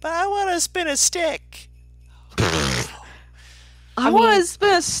that. But I want to spin a stick. I mean- want to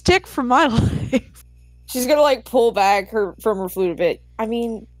spin a stick for my life. She's gonna like pull back from her flute a bit. I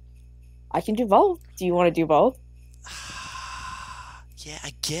mean, I can do both. Do you want to do both? Yeah,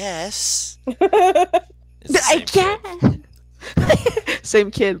 I guess. I It's the same kid.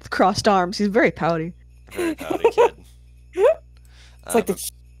 Same kid with crossed arms. He's very pouty. Very pouty kid. It's like But,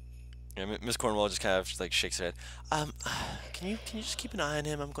 yeah, Miss Cornwall just kind of just, like shakes her head. Can you just keep an eye on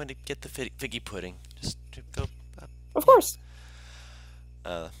him? I'm going to get the figgy pudding. Just go. Of course.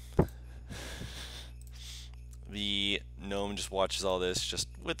 The gnome just watches all this just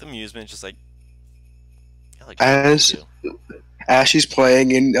with amusement, just like. Yeah, like As she's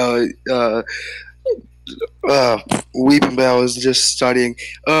playing and Weeping Bell is just studying.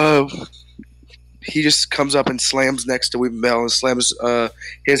 He just comes up and slams next to Weeping Bell and slams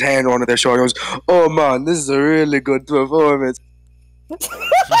his hand onto their shoulder and goes, "Oh man, this is a really good performance."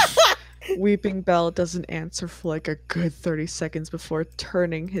 Weeping Bell doesn't answer for like a good 30 seconds before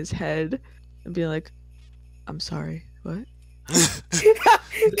turning his head and being like, "I'm sorry, what?"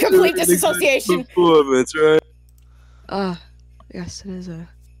 Complete disassociation. Performance, right? Yes, it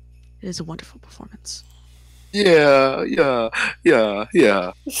is a wonderful performance. Yeah.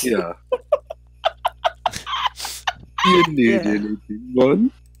 You need Yeah. anything,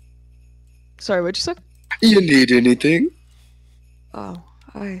 man? Sorry, what'd you say? You need anything? Oh,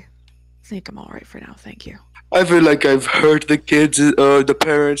 I think I'm alright for now, thank you. I feel like I've hurt the kids, the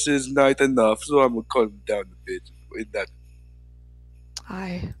parents is not enough, so I'm gonna calm down a bit with that.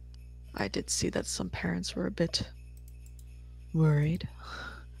 I did see that some parents were a bit worried.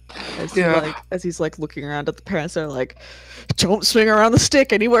 As he's like looking around at the parents, they're like, "Don't swing around the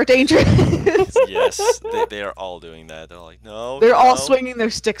stick anywhere dangerous." Yes, they are all doing that. They're like, no. They're all no." swinging their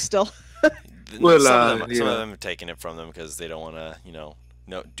stick still. Well, some of yeah. them have taken it from them because they don't want to,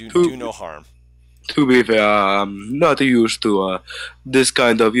 do Who- no harm. To be fair, I'm not used to this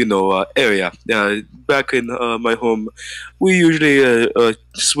kind of, area. Back in my home, we usually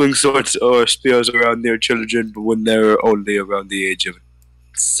swing swords or spears around near children when they're only around the age of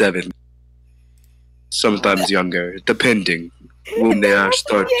 7. Sometimes younger, depending when they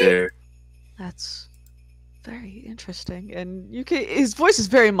start there. That's very interesting, and his voice is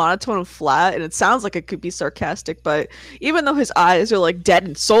very monotone and flat, and it sounds like it could be sarcastic, but even though his eyes are like dead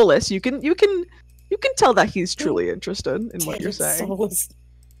and soulless, you can tell that he's truly interested in what you're saying.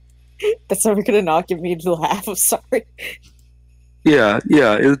 That's never gonna not give me to laugh. I'm sorry. Yeah,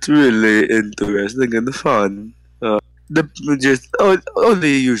 it's really interesting and fun.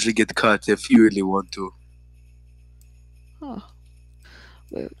 Only usually get cut if you really want to. Huh.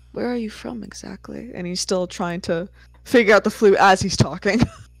 Where are you from exactly? And he's still trying to figure out the flute as he's talking.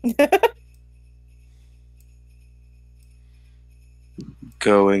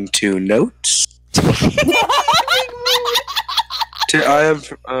 Going to notes. I'm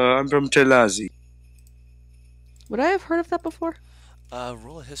from Telazi. Would I have heard of that before?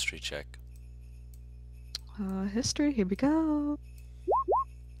 Roll a history check. History, here we go.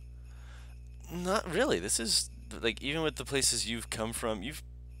 Not really. This is like even with the places you've come from, you've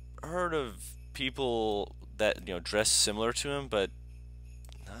heard of people that dress similar to him, but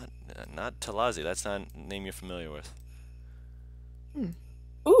not Talazi. That's not a name you're familiar with.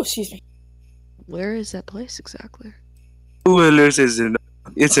 Ooh, excuse me. Where is that place exactly? Well,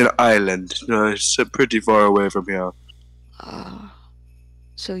 it's an island. It's pretty far away from here.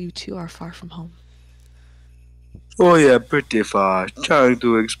 So you two are far from home. Oh yeah, pretty far. Trying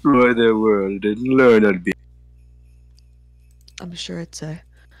to explore the world and learn a bit. I'm sure it's a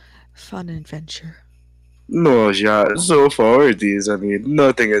fun adventure. No, yeah, so far it is. I mean,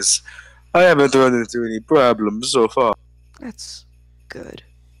 nothing is. I haven't run into any problems so far. That's good.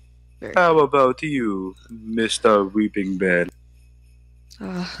 Very How good. about you, Mr. Weeping Bell?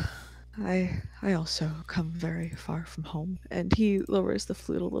 I also come very far from home, and he lowers the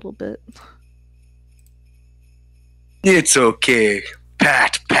flute a little bit. It's okay.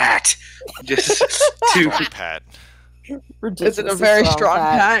 Pat. Just Strong to pat. Is it a Ridiculously very strong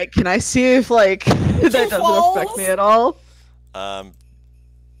pat? Can I see if that doesn't affect falls. me at all? I'll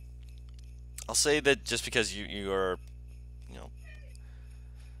say that just because you're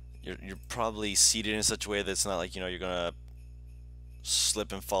you're probably seated in such a way that it's not like you're gonna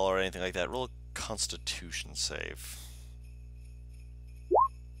slip and fall or anything like that. Roll a Constitution save.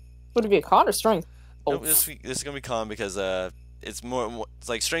 Would it be a con or strength? No, this is gonna be calm because it's it's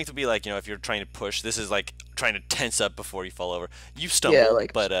like strength would be like if you're trying to push. This is like trying to tense up before you fall over. You stumble,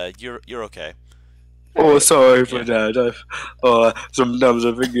 but you're okay. Oh, sorry for Yeah. that. Sometimes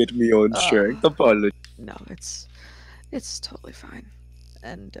I forget my own strength. Apologies. No, it's totally fine.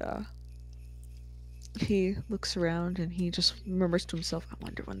 And He looks around and he just murmurs to himself, I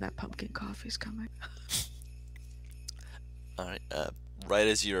wonder when that pumpkin coffee's coming. All right. Right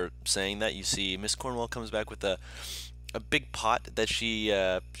as you're saying that, you see Miss Cornwall comes back with a big pot that she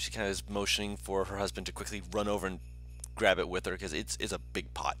kind of is motioning for her husband to quickly run over and grab it with her because it's a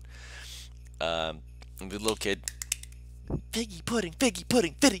big pot. And the little kid, figgy pudding,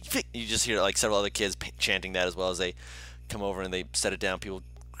 figgy. You just hear like several other kids chanting that as well as they come over and they set it down. People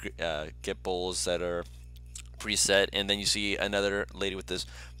get bowls that are preset, and then you see another lady with this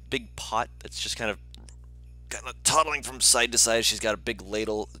big pot that's just kind of toddling from side to side. She's got a big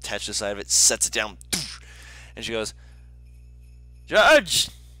ladle attached to the side of it, sets it down, and she goes, Judge,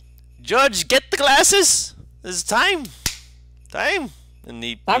 get the glasses. This is time. And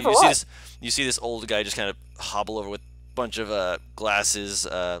Time for what? You see this old guy just kind of hobble over with a bunch of glasses,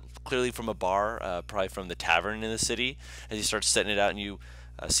 clearly from a bar, probably from the tavern in the city. As he starts setting it out, and you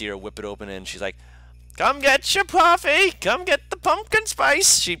see her whip it open, and she's like, "Come get your coffee. Come get the pumpkin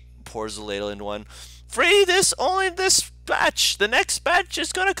spice." She pours the ladle into one. Free this, only this batch. The next batch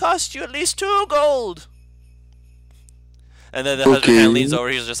is gonna cost you at least 2 gold. And then the husband kind of leans over.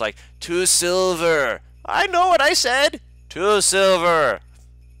 He's just like, 2 silver. I know what I said. 2 silver.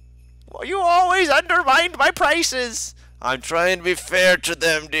 Well, you always undermined my prices. I'm trying to be fair to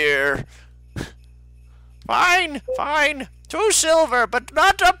them, dear. Fine. 2 silver, but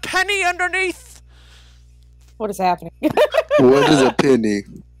not a penny underneath. What is happening? What is a penny?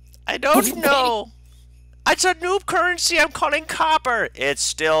 I don't know. It's a new currency I'm calling copper. It's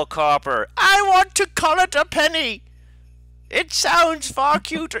still copper. I want to call it a penny. It sounds far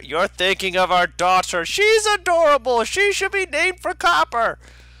cuter. You're thinking of our daughter. She's adorable. She should be named for Copper.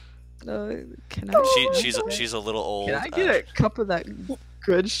 Can I? She's a little old. Can I get a cup of that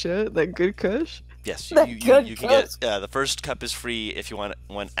good shit? That good kush? Yes, That you good can get. The first cup is free. If you want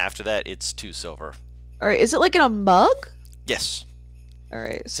one after that, it's 2 silver. All right. Is it like in a mug? Yes. All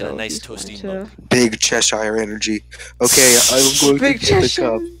right. It's So in a nice he's going toasty to- mug. Big Cheshire energy. Okay, I'm going Big to get the Cheshire.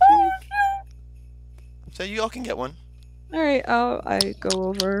 cup. So you all can get one. All right. I go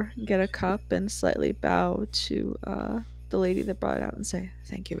over, get a cup, and slightly bow to the lady that brought it out and say,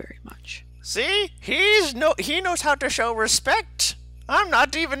 "Thank you very much." See, he knows how to show respect. I'm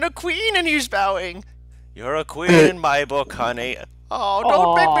not even a queen, and he's bowing. You're a queen in my book, honey. Oh,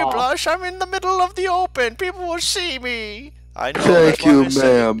 don't make me Aw. blush. I'm in the middle of the open. People will see me. I know. Thank that's why you, I say-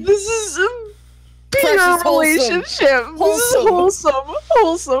 ma'am. This is a Precious, bigger wholesome. relationship. This is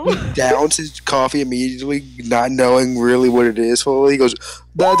wholesome. Downs his coffee immediately, not knowing really what it is fully. He goes,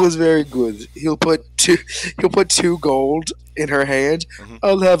 "That was very good." He'll put 2 gold in her hand. Mhm.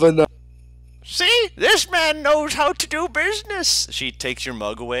 I'll have enough. See, this man knows how to do business. She takes your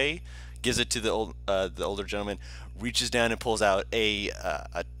mug away, gives it to the older gentleman, reaches down and pulls out a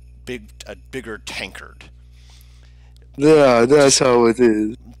bigger tankard. Yeah, that's how it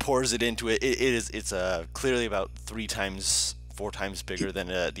is. Pours it into it. It's clearly about 4 times bigger than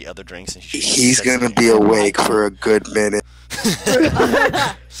the other drinks. And He's gonna be awake for a good minute.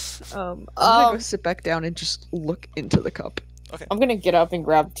 I'm gonna go sit back down and just look into the cup. I'm gonna get up and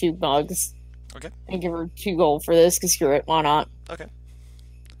grab 2 mugs. Okay. And give her 2 gold for this, because screw it, why not?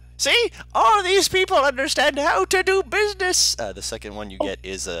 See, all these people understand how to do business. The second one you get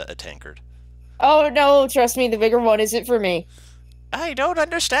is a tankard. Oh no, trust me, the bigger one isn't for me. I don't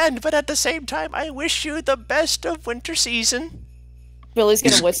understand, but at the same time, I wish you the best of winter season. Billy's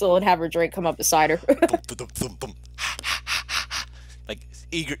gonna whistle and have her drink come up beside her. Thump. Like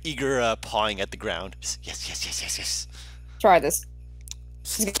eager pawing at the ground. Yes. Try this.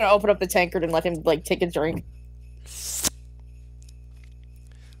 She's gonna open up the tankard and let him like take a drink.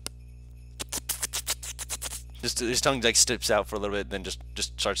 Just his tongue like steps out for a little bit, then just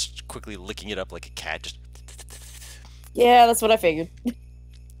starts quickly licking it up like a cat. Just Yeah, that's what I figured.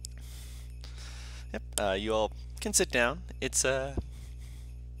 yep. You all can sit down. It's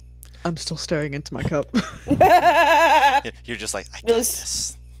I'm still staring into my cup. you're just like, I got Billy's-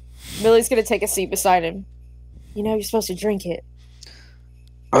 this. Millie's gonna take a seat beside him. You know you're supposed to drink it.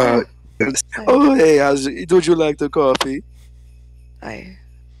 Oh, hey, would you like the coffee? I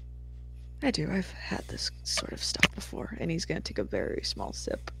do. I've had this sort of stuff before, and he's gonna take a very small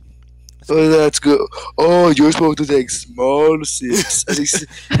sip. Oh, that's good. Oh, you're supposed to take small sips.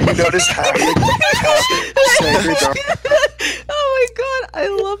 You notice how Oh my god, I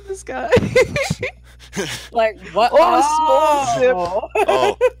love this guy. Like what? Oh, small sip.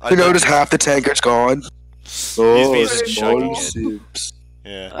 Oh, you notice half the tankard's gone. Oh, He's just chugging small it. sips.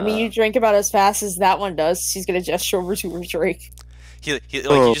 Yeah. I mean, you drink about as fast as that one does. She's gonna gesture over to her drink. Like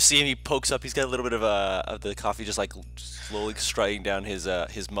Oh. you just see him. He pokes up. He's got a little bit of the coffee, just like slowly striding down his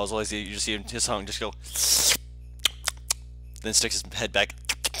muzzle. As you just see him, his tongue just go, then sticks his head back.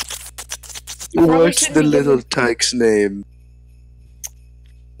 What's shouldn't the be little giving- tyke's name?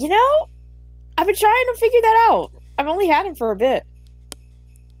 You know, I've been trying to figure that out. I've only had him for a bit.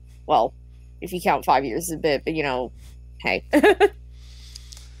 Well, if you count 5 years as a bit, but hey.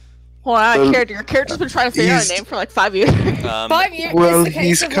 Hold on, Well, character. Your character's been trying to figure out a he's- name for like 5 years. 5 years. Well, it's a case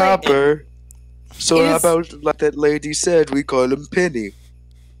he's of, like, copper. So it how is- about, like that lady said, we call him Penny?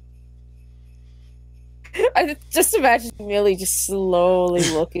 I just imagine Millie just slowly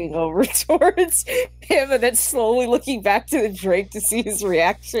looking over towards him and then slowly looking back to the drink to see his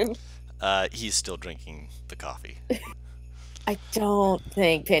reaction. He's still drinking the coffee. I don't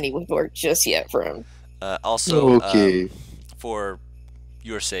think Penny would work just yet for him. Also, Okay. for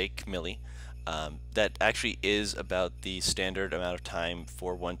your sake, Millie, that actually is about the standard amount of time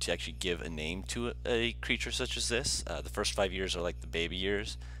for one to actually give a name to a creature such as this. The first 5 years are like the baby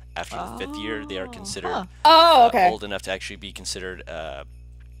years. After the 5th year, they are considered Huh. Oh, okay. old enough to actually be considered a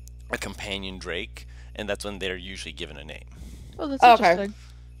companion drake, and that's when they're usually given a name. Oh, that's Okay. interesting.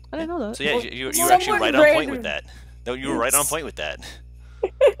 I didn't know that. So yeah, Well, you were someone actually right on point with random- that. No, you were right on point with that.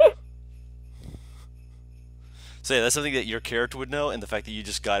 So yeah, that's something that your character would know, and the fact that you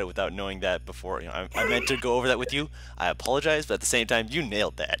just got it without knowing that before, I meant to go over that with you. I apologize, but at the same time, you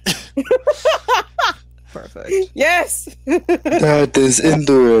nailed that. Perfect. Yes! That is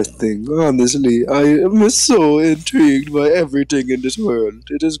interesting. Honestly, I am so intrigued by everything in this world.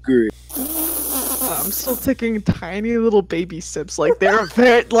 It is great. I'm still taking tiny little baby sips. Like they're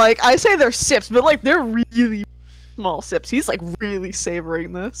very like I say they're sips, but like they're really small sips. He's like really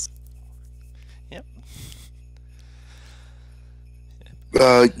savoring this. Yep.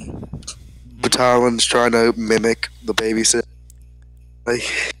 Batalion's trying to mimic the babysit. Like,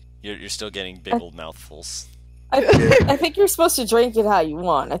 You're still getting big old mouthfuls. I think you're supposed to drink it how you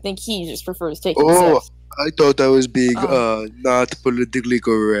want. I think he just prefers taking Oh. sips. I thought I was being Oh. not politically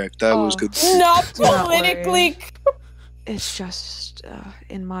correct. I was Oh. confused. Not Do not politically. It's just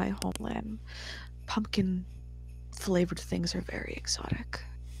in my homeland, pumpkin flavored things are very exotic.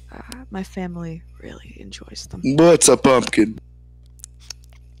 My family really enjoys them. What's a pumpkin?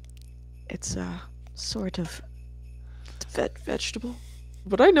 It's a sort of vegetable.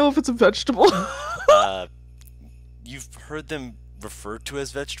 But I know if it's a vegetable. You've heard them referred to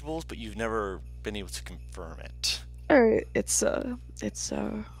as vegetables, but you've never been able to confirm it. Alright,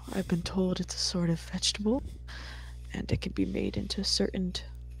 I've been told it's a sort of vegetable, and it can be made into certain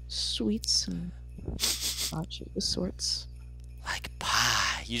sweets and such sorts. Like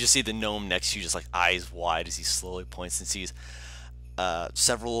pie. You just see the gnome next to you, just like eyes wide as he slowly points and sees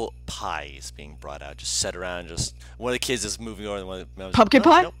several pies being brought out, just set around. Just one of the kids is moving over. And one of the Pumpkin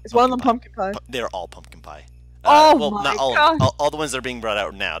pie? Is one of them pumpkin pie? They're all pumpkin pie. Oh well, my not all, God. all the ones that are being brought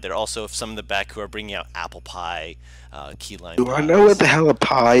out now. There are also some in the back who are bringing out apple pie, key lime Do pies. I know what the hell a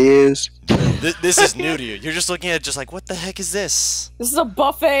pie is? This is new to you. You're just looking at it just like, what the heck is this? This is a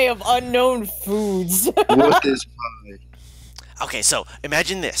buffet of unknown foods. What is pie? Okay, so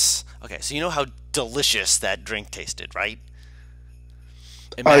imagine this. Okay, so you know how delicious that drink tasted, right?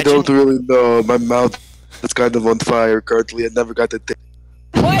 I don't really know. My mouth is kind of on fire currently. I never got to taste.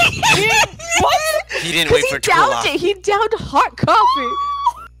 What? What? He didn't wait for it to cool downed off. it. He downed hot coffee.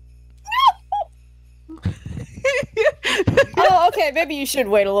 Oh, okay. Maybe you should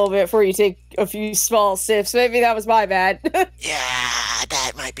wait a little bit before you take a few small sips. Maybe that was my bad. Yeah,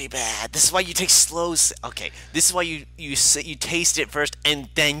 that might be bad. This is why you take slow. Okay, this is why you taste it first and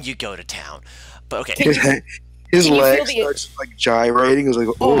then you go to town. But okay. His Can you leg feel the- starts like gyrating. I was like,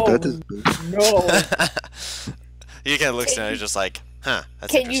 oh, that is. No. He kind of looks down and he's just like, huh,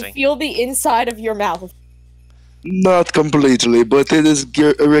 that's Can you interesting. feel the inside of your mouth? Not completely, but it is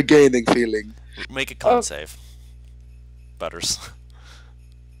a regaining feeling. Make a con Oh. save. Butters.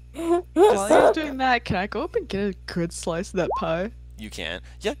 While you're doing that, can I go up and get a good slice of that pie? You can.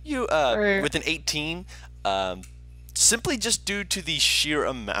 Yeah, you, Alright. with an 18, simply just due to the sheer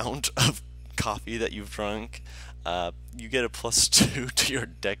amount of coffee that you've drunk, you get a +2 to your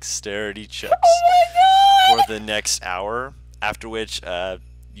dexterity checks for the next hour, after which,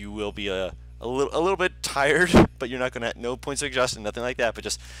 you will be a little bit tired, but you're not gonna, no points of exhaustion, nothing like that, but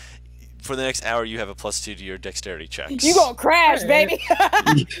just, for the next hour, you have a +2 to your dexterity checks. You gonna crash, baby?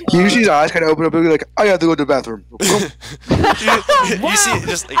 Usually his eyes kind of open up and be like, I have to go to the bathroom. you see it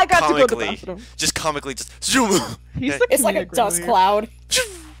just like, I got to go to the comically, bathroom. just comically, just zoom. He's Yeah. the It's like a comedic dust relief. cloud.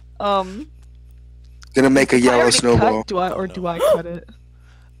 Gonna make a I yellow already snowball. cut, do I Oh, or no. do I cut it?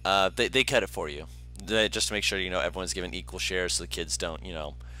 They cut it for you. just to make sure everyone's given equal shares, so the kids don't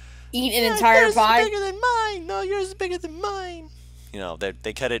Eat an entire pie. Yours is bigger than mine. No, yours is bigger than mine.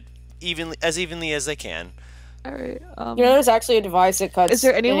 They cut it evenly as they can. All right. There's actually a device that cuts Is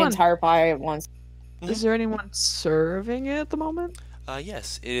there anyone- an entire pie at once. Is there anyone serving it at the moment?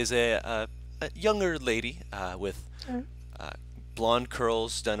 Yes, it is a younger lady with Alright. blonde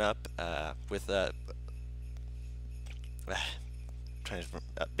curls done up with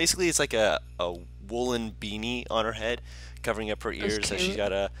basically it's like a woolen beanie on her head covering up her ears. That's And she's cute.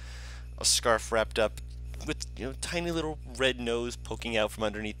 got a scarf wrapped up with tiny little red nose poking out from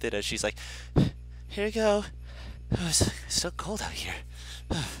underneath it as she's like, here you go. Oh, it's so cold out here.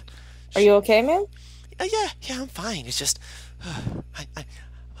 Are you okay, man? Yeah, I'm fine. It's just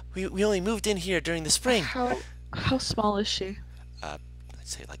we only moved in here during the spring. How small is she? I'd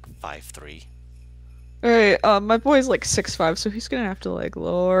say like 5'3". Alright, my boy's like 6'5", so he's gonna have to like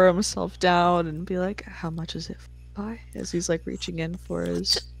lower himself down and be like, how much is it for pie? As he's like reaching in for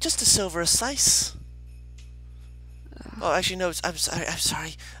his... Just a silver a slice. Oh, actually, no. I'm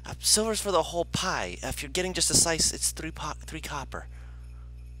sorry. Silver's for the whole pie. If you're getting just a slice, it's three copper.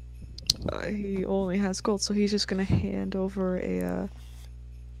 He only has gold, so he's just gonna hand over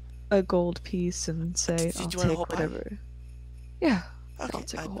a gold piece and say, Did I'll you want a take whole pie? whatever. Yeah, Okay. I'll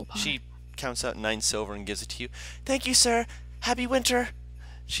take a whole pie. She counts out 9 silver and gives it to you. Thank you, sir. Happy winter.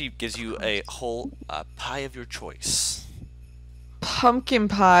 She gives you a whole pie of your choice. Pumpkin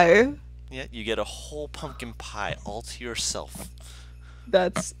pie. Yeah, you get a whole pumpkin pie all to yourself.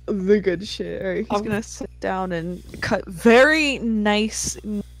 That's the good shit. Alright, he's gonna sit down and cut very nice,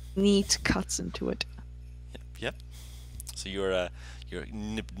 neat cuts into it. Yep. So you're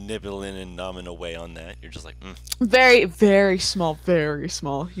nibbling and nomming away on that. You're just like, Very, very small, very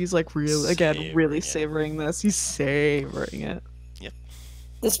small. He's like really Savoring it. savoring this. He's savoring it.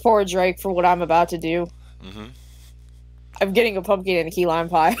 This poor Drake for what I'm about to do. mm-hmm. I'm getting a pumpkin and a key lime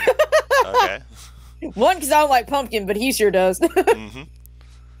pie. Okay. One, because I don't like pumpkin, but he sure does. mm-hmm.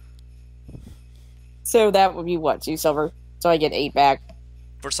 So that would be what, 2 silver? So I get 8 back.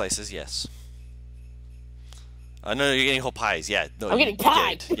 For slices, yes. No, you're getting whole pies. Yeah, no, I'm getting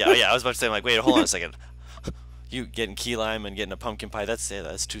pie. Yeah. I was about to say, like, wait, hold on a second. You getting key lime and getting a pumpkin pie? That's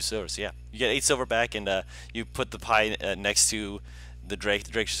 2 silver. So yeah, you get 8 silver back, and you put the pie next to the Drake.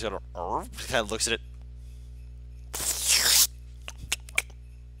 The Drake just kind of looks at it.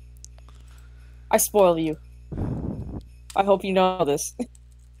 I spoil you. I hope you know this.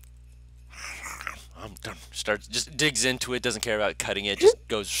 Just digs into it. Doesn't care about cutting it. Just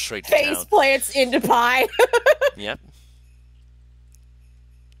goes straight to Face town. plants into pie. Yep.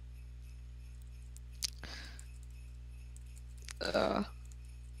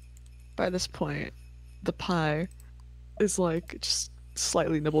 By this point, the pie is like just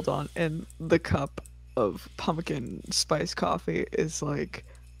slightly nibbled on, and the cup of pumpkin spice coffee is like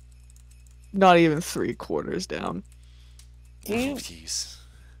not even 3/4 down. Do you, Jeez.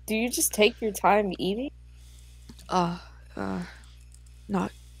 do you just take your time eating?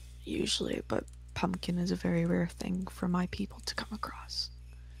 Not usually, but pumpkin is a very rare thing for my people to come across.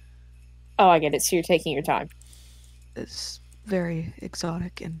 Oh, I get it. So you're taking your time. It's very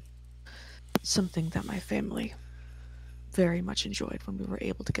exotic and something that my family very much enjoyed when we were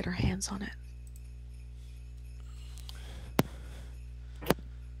able to get our hands on it.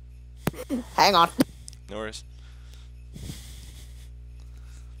 Hang on. No worries.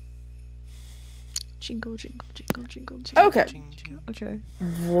 Jingle, jingle, jingle, jingle, jingle. Okay. Okay.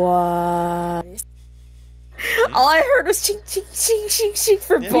 What? All I heard was ching, ching, ching, ching, ching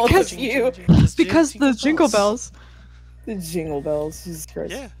for Yeah, both because of you. Because the jingle bells. The jingle bells. Jesus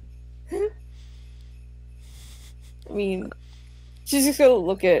Christ. Yeah. I mean, she's just gonna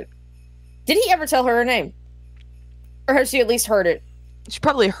look at. Did he ever tell her her name? Or has she at least heard it? She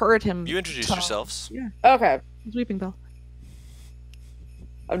probably heard him. You introduced tell- yourselves. Yeah, Okay. Weeping Bell.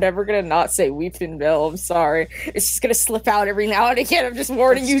 I'm never gonna not say Weeping Bell. I'm sorry. It's just gonna slip out every now and again. I'm just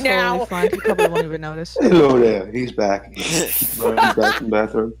warning That's you totally now. Fine. You probably won't even notice. Hello there. He's back. He's back in the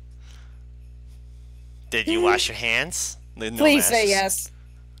bathroom. Did you wash your hands? No Please say masks? yes.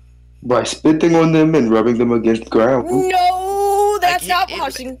 By spitting on them and rubbing them against the ground. No, that's Like, not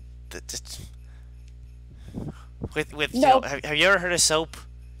washing. With No. have you ever heard of soap?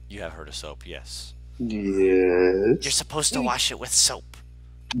 You have heard of soap, yes. Yes. You're supposed to wash it with soap.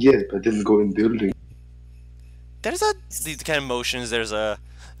 Yeah, but didn't go in building. There's these kind of motions. There's a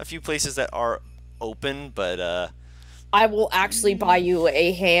few places that are open, but I will actually buy you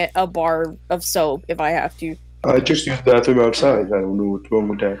a bar of soap if I have to. I just used the bathroom outside. I don't know what's wrong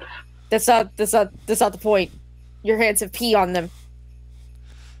with that. That's not the point. Your hands have pee on them.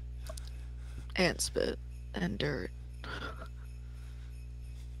 And spit. And dirt.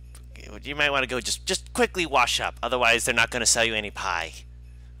 You might want to go just quickly wash up. Otherwise, they're not going to sell you any pie.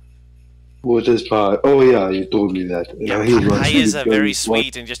 What is pie? Oh yeah, you told me that. And Yeah, he pie wants me is to go very watch-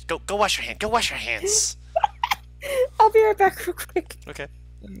 sweet, and just go wash your hand. Go wash your hands. I'll be right back real quick. Okay.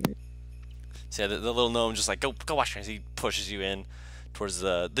 So yeah, the little gnome just like go wash your hands. He pushes you in towards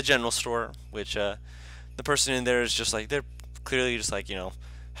the general store, which the person in there is just like they're clearly just like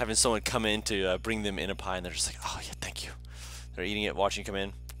having someone come in to bring them in a pie, and they're just like, oh yeah, thank you. They're eating it, watching you come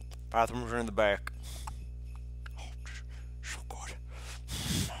in. Bathrooms are in the back. Oh, so good.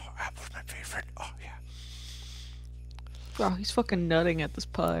 Oh, apple's my favorite. Oh yeah. Wow, he's fucking nutting at this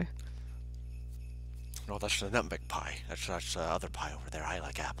pie. No, that's the nutmeg pie. That's the other pie over there. I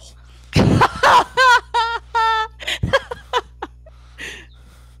like apple.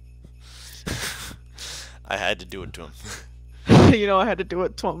 I had to do it to him. I had to do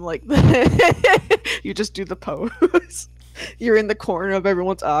it to him like that. You just do the pose. You're in the corner of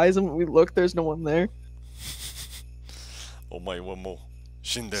everyone's eyes, and when we look, there's no one there. Oh my one more.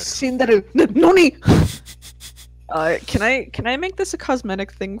 Shinderu. Shinderu, noni. Can I make this a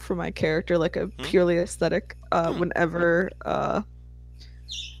cosmetic thing for my character, like a purely aesthetic? Whenever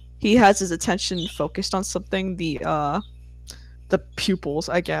he has his attention focused on something, the pupils,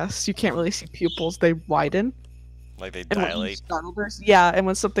 I guess you can't really see pupils; they widen. Like they And when dilate. startled, yeah, and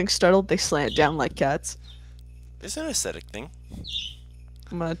when something's startled, they slant down like cats. It's an aesthetic thing.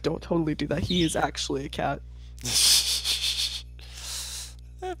 I'm gonna don't totally do that. He is actually a cat.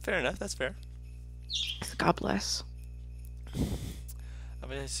 Fair enough. That's fair. God bless. I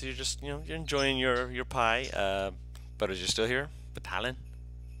mean, so you're just you're enjoying your pie. But you're still here, Batalon.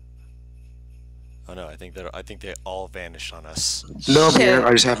 Oh no, I think they all vanished on us. No, I'm here.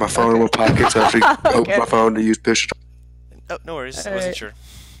 I just have my phone in my pocket, so I have to open my phone to use picture. Oh, no worries. I wasn't sure.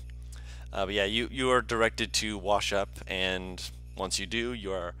 But yeah, you are directed to wash up, and once you do,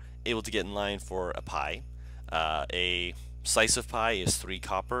 you are able to get in line for a pie. A slice of pie is 3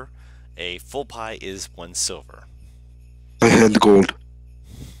 copper. A full pie is 1 silver. I hand the gold.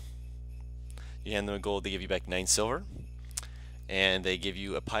 You hand them a gold, they give you back 9 silver. And they give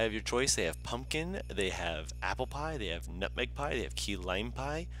you a pie of your choice. They have pumpkin, they have apple pie, they have nutmeg pie, they have key lime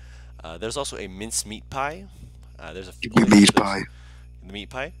pie. There's also a mincemeat pie. There's a Give me meat pie. The meat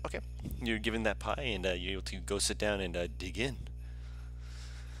pie? Okay. You're given that pie, and you're able to go sit down and dig in.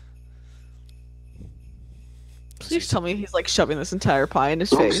 Please tell me he's like shoving this entire pie in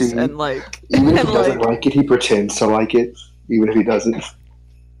his Oh, face see, and like Even if and he doesn't like like it, he pretends to like it. Even if he doesn't.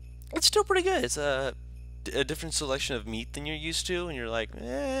 It's still pretty good. It's a different selection of meat than you're used to, and you're like,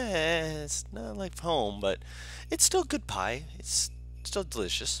 it's not like home, but it's still good pie. It's still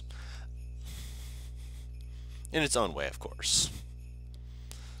delicious. In its own way, of course.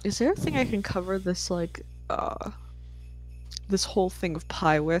 is there a thing I can cover this like this whole thing of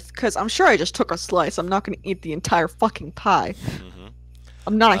pie with? Because I'm sure I just took a slice. I'm not gonna eat the entire fucking pie. Mm-hmm.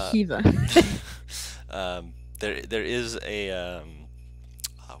 I'm not a heathen. There is a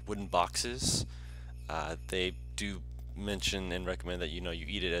wooden boxes. They do mention and recommend that you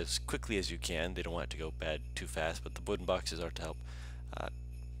eat it as quickly as you can. They don't want it to go bad too fast, but the wooden boxes are to help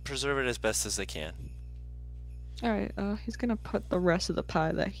preserve it as best as they can. Alright, he's gonna put the rest of the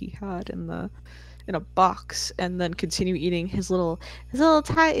pie that he had in a box and then continue eating his little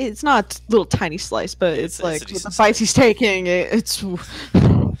tiny, it's not a little tiny slice, but it's like with the bites he's taking, it's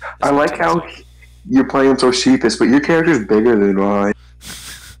I like how you're playing so sheepish, but your character's bigger than mine.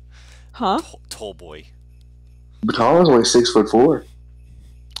 huh? Tall boy. Batalon's only 6'4".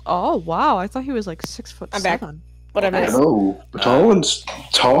 Oh wow, I thought he was like 6'7". I'm back. What I missed. No, Batalon's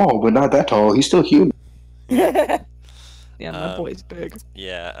tall, but not that tall. He's still human. Yeah, my boy's big.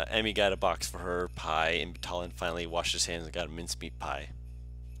 Yeah, Emmy got a box for her pie, and Talon finally washed his hands and got a mincemeat pie.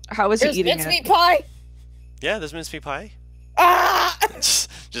 How is he There's eating mincemeat it? pie. Yeah, there's mincemeat pie. Ah!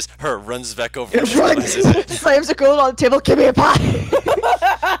 Just her runs back over and Run! realizes it. Slams a gold on the table. Give me a pie.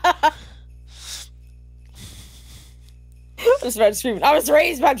 I was about to scream. I was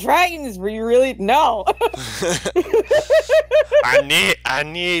raised by dragons. Were you really? No. I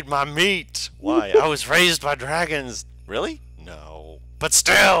need my meat. Why? I was raised by dragons. Really? No. But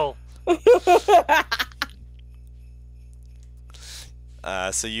still.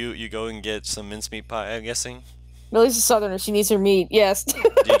 So you go and get some mincemeat pie, I'm guessing? Millie's a southerner. She needs her meat. Yes. Do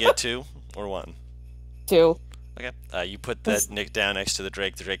you get 2 or 1? 2. Okay. You put that Nick down next to the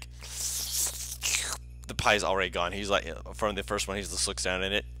Drake. The Drake. The pie's already gone. He's like, from the first one, he just looks down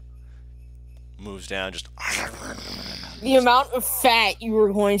at it, moves down, just. The amount of fat you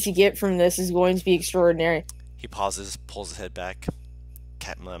are going to get from this is going to be extraordinary. He pauses, pulls his head back.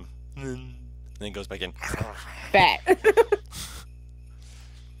 Cat and Lem. then goes back in. Fat.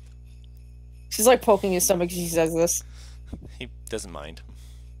 She's like poking his stomach as she says this. He doesn't mind.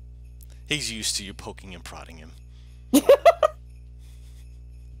 He's used to you poking and prodding him.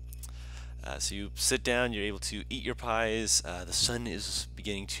 So you sit down, you're able to eat your pies. The sun is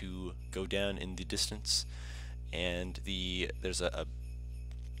beginning to go down in the distance, and there's a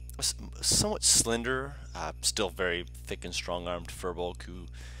somewhat slender, still very thick and strong-armed Furbolg who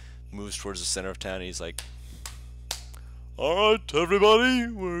moves towards the center of town. He's like, "Alright, everybody,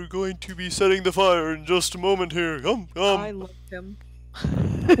 we're going to be setting the fire in just a moment here. Come. I love him.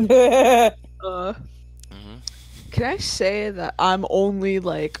 Can I say that I'm only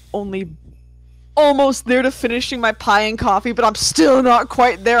almost there to finishing my pie and coffee, but I'm still not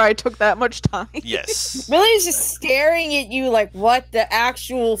quite there. I took that much time. Yes. Millie's just staring at you like, what the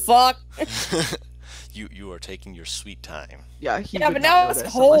actual fuck? You are taking your sweet time. Yeah, he Yeah, would but not now it's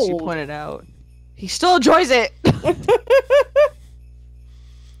notice unless you cold. pointed out. He still enjoys it.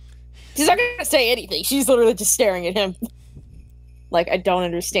 She's not gonna say anything. She's literally just staring at him. Like, I don't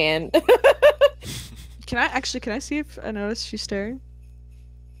understand. Can I see if I notice she's staring?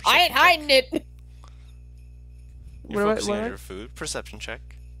 I ain't hiding it. You're What focusing do I- on your food. Perception check.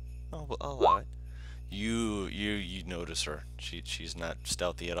 I'll allow it. You notice her. She's not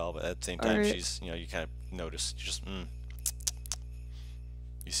stealthy at all, but at the same time, Alright. she's you kind of notice. You just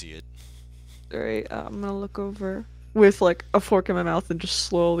you see it. Alright, I'm gonna look over with like a fork in my mouth and just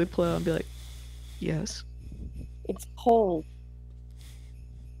slowly pull it out and be like, yes, It's cold.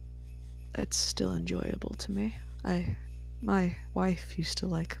 it's still enjoyable to me. My wife used to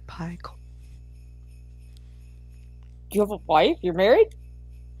like pie. Do you have a wife? You're married?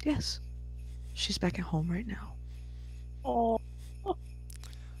 Yes, she's back at home right now. Oh.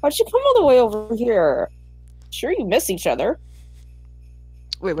 Why'd you come all the way over here? Sure, you miss each other.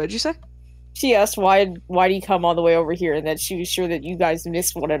 Wait, what did you say? She asked why do you come all the way over here, and that she was sure that you guys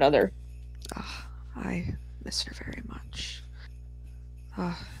miss one another. I miss her very much.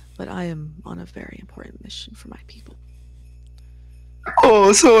 But I am on a very important mission for my people.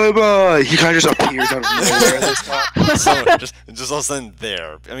 Oh, so am I. He kind of just appears out of nowhere this time. So just all of a sudden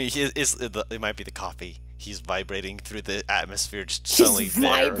there. I mean, it might be the coffee. He's vibrating through the atmosphere, just suddenly She's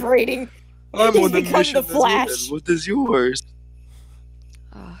there. vibrating. I'm He's on the become mission the as well. Flash. What is yours?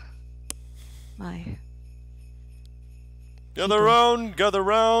 My Gather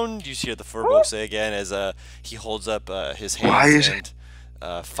round. You hear the Furbolg say again as he holds up his Why hands is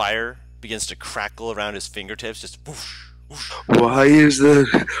and fire begins to crackle around his fingertips. Just whoosh, whoosh. Why is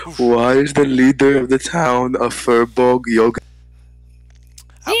the leader of the town a Furbolg yoga?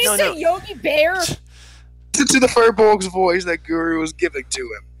 Did you No, say no. Yogi Bear? To the Furbolg's voice that Guru was giving to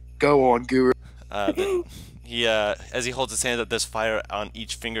him. Go on, Guru. He as he holds his hands up, there's fire on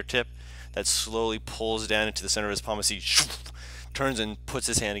each fingertip that slowly pulls down into the center of his palm as he turns and puts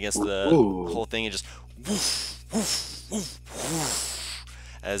his hand against the Ooh. whole thing and just woof, woof, woof, woof,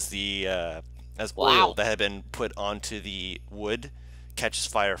 as the as Wow. oil that had been put onto the wood catches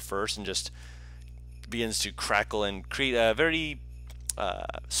fire first and just begins to crackle and create a very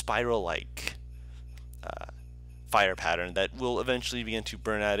spiral-like fire pattern that will eventually begin to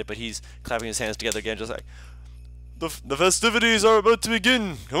burn at it. But he's clapping his hands together again, just like, the festivities are about to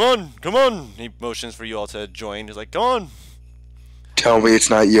begin. Come on. He motions for you all to join. He's like, come on. Tell me it's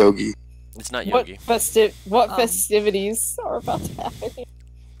not Yogi. It's not What Yogi. festivities are about to happen?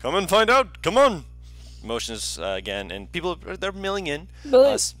 Come and find out. Come on. Motions again, and people they're milling in.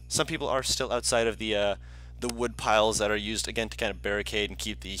 Millie- Some people are still outside of the wood piles that are used again to kind of barricade and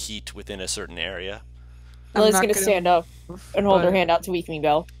keep the heat within a certain area. I'm Millie's not gonna stand up and hold her but hand out to Weakening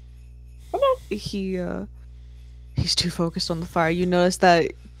Bell. Come on. He's too focused on the fire. You notice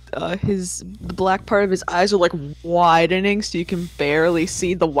that the black part of his eyes are like widening, so you can barely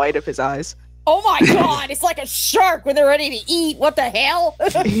see the white of his eyes. Oh my god, it's like a shark when they're ready to eat. What the hell?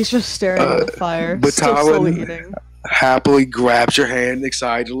 He's just staring at the fire, but still slowly Talon- eating. Happily grabs your hand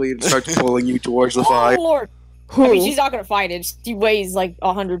excitedly and starts pulling you towards the Oh fire. lord. I mean, she's not gonna fight it. She weighs like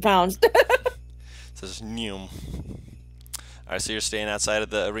 100 pounds. So it's neum. Alright, so you're staying outside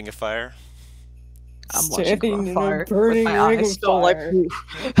of the ring of fire. I'm watching Standing in a fire. burning with my ring eyes of still like.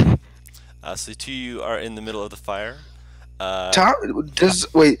 fire. So the two of you are in the middle of the fire.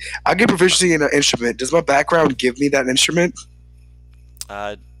 Wait, I get proficiency in an instrument. Does my background give me that instrument?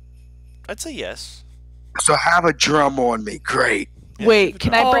 I'd say yes. So have a drum on me. Great. Yeah, Wait,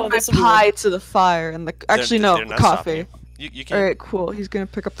 can I Oh, bring my this'll be pie to the fire and the? Actually, They're no, not stopping coffee. You can. All right, cool. He's gonna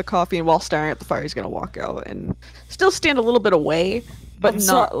pick up the coffee, and while staring at the fire, he's gonna walk out and still stand a little bit away, but I'm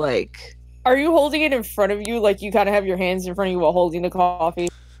not sorry. like. Are you holding it in front of you, like you kind of have your hands in front of you while holding the coffee?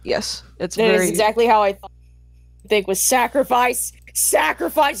 Yes, it's That is very. exactly how I think was sacrifice.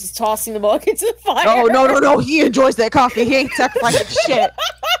 Sacrifice is tossing the mug into the fire. Oh no! He enjoys that coffee. He ain't sacrificing shit.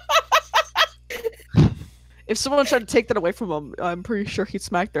 If someone tried to take that away from him, I'm pretty sure he'd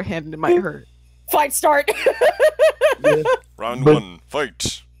smack their hand and it might hurt. Fight start. Round But- 1,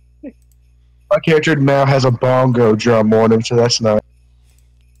 fight. My character now has a bongo drum on him, so that's nice.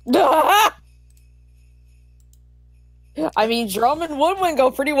 I mean, drum and woodwind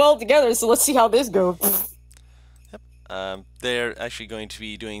go pretty well together, so let's see how this goes. They're actually going to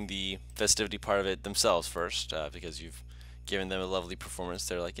be doing the festivity part of it themselves first, because you've given them a lovely performance.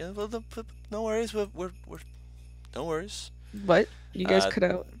 They're like, yeah, well, no worries, we're no worries. What? You guys cut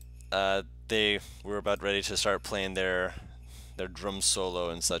out? They were about ready to start playing their drum solo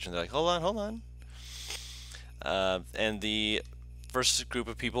and such, and they're like, hold on. And the first group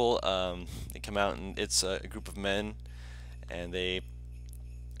of people, they come out, and it's a group of men, and they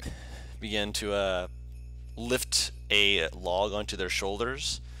begin to lift a log onto their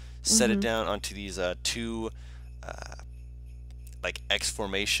shoulders, set it down onto these two like X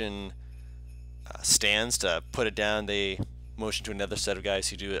formation stands to put it down. They motion to another set of guys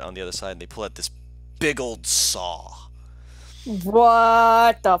who do it on the other side, and they pull out this big old saw.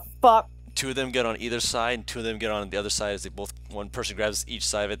 What the fuck? Two of them get on either side, and two of them get on the other side. As one person grabs each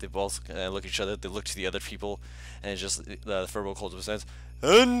side of it. They both look at each other. They look to the other people, and it's just the furbolg holds up his hands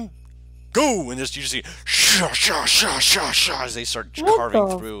and go, and just you just see as they start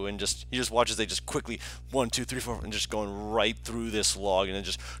carving through, and you just watch as they just quickly 1, 2, 3, 4, and just going right through this log, and then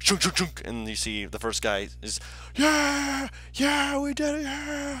just chunk, chunk, chunk, and you see the first guy is yeah, we did it,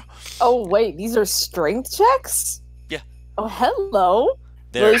 yeah. Oh wait, these are strength checks? Yeah. Oh hello.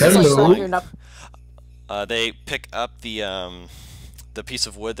 They're Hello. They pick up the piece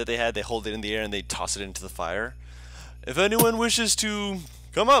of wood that they had, they hold it in the air, and they toss it into the fire. If anyone wishes to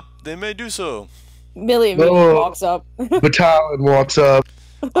come up, they may do so. Millie Whoa. walks up. Battalion walks up.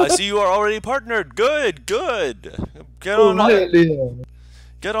 I see you are already partnered. Good. Get Oh, on,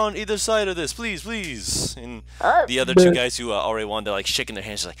 get on either side of this, please. And the other two guys who already won, they're like shaking their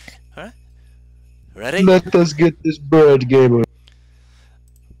hands, like, huh? Ready? Let us get this bird game on.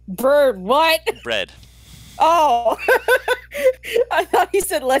 Bird, what? Bread. Oh, I thought he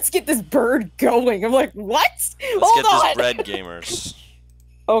said, "Let's get this bird going." I'm like, "What?" Let's Hold get on. this bread, gamers.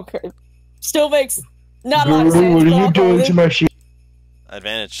 Okay, still makes not a lot of What sense. are but you I'll go doing with to it. my sheep?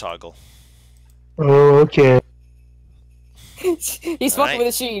 Advantage toggle. Oh, okay. He's fucking Alright. with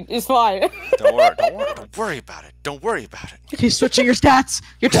a sheet. It's fine. Don't worry about it. Don't worry about it. He's switching your stats.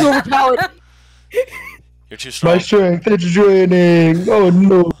 You're too overpowered. You're too strong. My strength is draining. Oh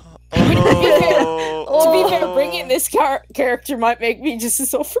no. Oh, To be fair, bringing this character might make me just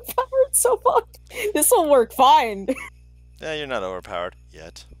as overpowered. So fuck. This will work fine. Yeah, you're not overpowered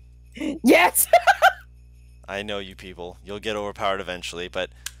yet. Yes. I know you people. You'll get overpowered eventually, but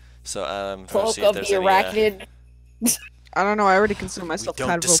so let's Cloak see if of the there's any. arachnid. I don't know. I already consumed We myself. don't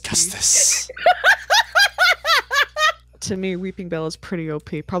kind of discuss OP. this. To me, Weeping Bell is pretty OP.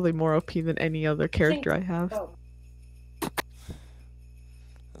 Probably more OP than any other character I have.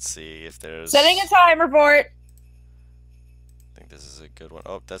 Let's see if there's. Setting a time report. I think this is a good one.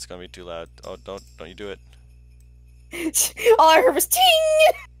 Oh, that's gonna be too loud. Oh, don't you do it. All I heard was ting.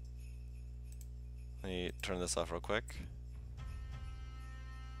 Let me turn this off real quick.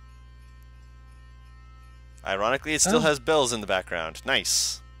 Ironically, it still has bells in the background.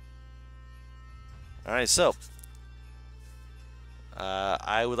 Nice. Alright, so.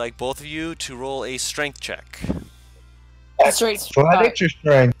 I would like both of you to roll a strength check. Straight. Athletics or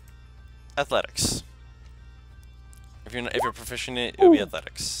strength? Athletics. If you're proficient in it, it would be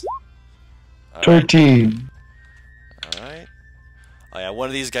athletics. Alright. 13. Alright. Oh yeah, one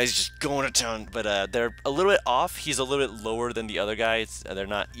of these guys is just going to town, but they're a little bit off. He's a little bit lower than the other guy. They're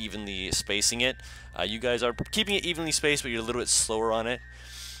not evenly spacing it. You guys are keeping it evenly spaced, but you're a little bit slower on it.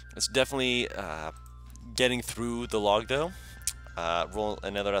 It's definitely getting through the log, though. Roll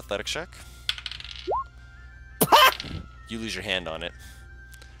another athletics check. You lose your hand on it.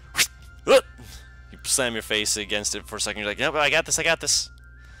 You slam your face against it for a second. You're like, "Nope, I got this."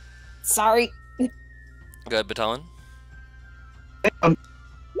 Sorry. Go ahead, Batalon.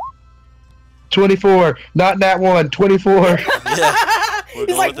 24. Not that one. 24. Yeah. We're He's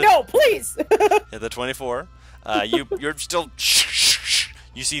going like, with it. no, please. Yeah, the 24. You're still.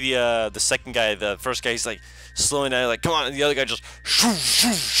 You see the second guy, the first guy. He's like slowing down, like come on. And the other guy just.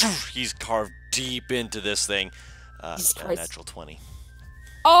 He's carved deep into this thing. Jesus Got a Christ. natural 20.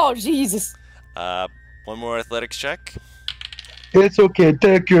 Oh Jesus. One more athletics check. It's okay.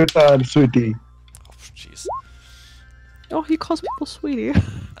 Take your time, sweetie. Oh, jeez. Oh, he calls people sweetie.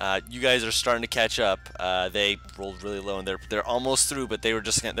 You guys are starting to catch up. They rolled really low, and they're almost through, but they're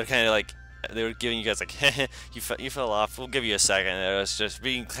kind of like they were giving you guys like, you fell off. We'll give you a second. It was just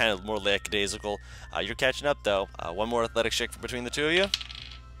being kind of more lackadaisical. You're catching up though. One more athletic check between the two of you.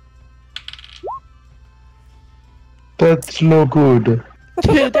 That's no good.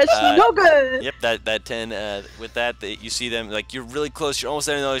 That's no good. Yep, that 10. With that, you see them like you're really close. You're almost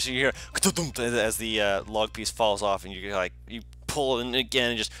there, and you hear as the log piece falls off, and you like you pull it again,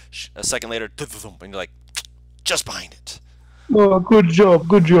 and just a second later, and you're like just behind it. Oh, good job,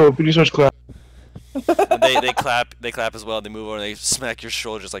 good job. And you start clapping. And they clap as well. They move over, and they smack your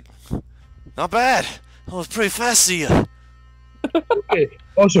shoulder, just like, not bad. That was pretty fast of you. Okay.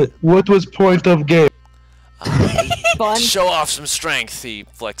 Also, what was point of game? Fun. Show off some strength. He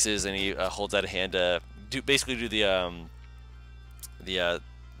flexes and he holds out a hand to basically do the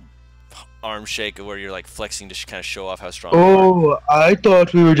arm shake where you're like flexing to kind of show off how strong you are. Oh, I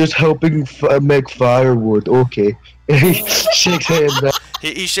thought we were just helping make firewood. Okay. He shakes hands.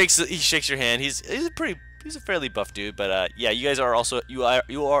 He shakes your hand. He's a fairly buff dude, but yeah, you guys are also you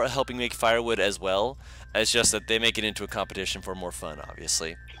are helping make firewood as well. It's just that they make it into a competition for more fun,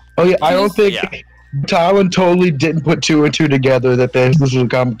 obviously. Oh yeah, I don't think Yeah. Talon totally didn't put two and two together that this was a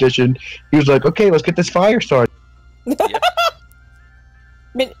competition. He was like, okay, let's get this fire started. Yep.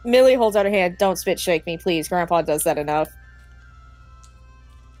 Millie holds out her hand. Don't spit shake me, please. Grandpa does that enough.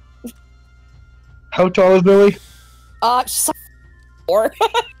 How tall is Millie? She's like 4.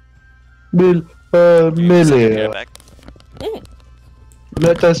 Give me a second to Millie. get back.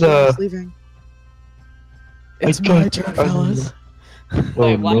 Let us He's leaving. It's my turn, fellas. Oh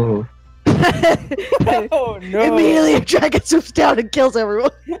Wait, what? no. Oh no! Immediately, a dragon swoops down and kills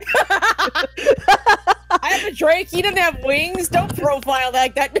everyone. I have a Drake. He doesn't have wings. Don't profile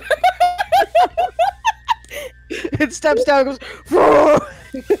like that. It steps down and goes, roar!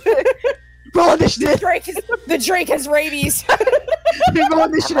 Roll initiative! The Drake has rabies. Roll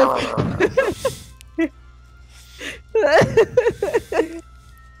initiative!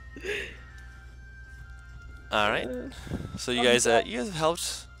 All right. So you guys have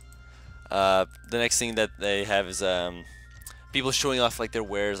helped. The next thing that they have is people showing off like their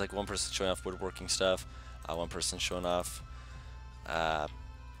wares. Like one person showing off woodworking stuff, one person showing off.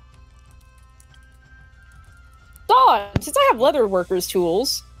 Dawn, since I have leather workers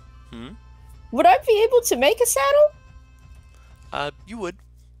tools, would I be able to make a saddle? You would.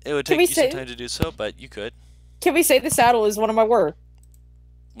 It would Can take we you some say- time to do so, but you could. Can we say the saddle is one of my work?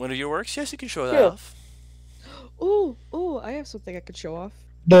 One of your works? Yes, you can show that Yeah. off. Ooh, I have something I could show off.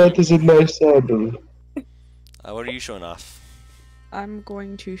 That is a nice saddle. What are you showing off? I'm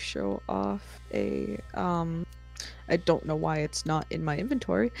going to show off a, I don't know why it's not in my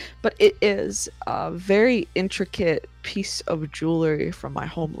inventory, but it is a very intricate piece of jewelry from my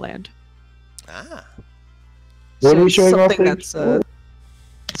homeland. Ah. What are you it's showing off something again?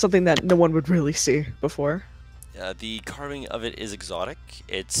 that's something that no one would really see before. The carving of it is exotic.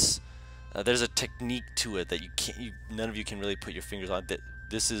 It's there's a technique to it that none of you can really put your fingers on.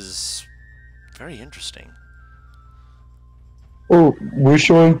 This is very interesting. Oh, we're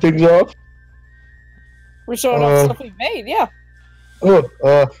showing things off? We're showing off stuff we made, yeah. Oh,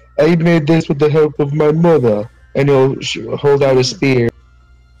 I made this with the help of my mother. And he'll hold out a spear.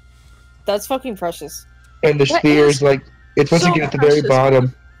 That's fucking precious. And the That spear is is like, it's supposed to so get at the very precious.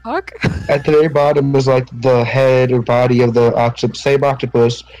 bottom. Fuck. At the very bottom is like the head or body of the same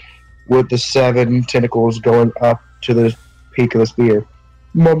octopus with the 7 tentacles going up to the peak of the spear.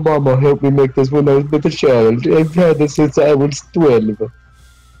 My mama helped me make this when I was but a child. I've had this since I was 12.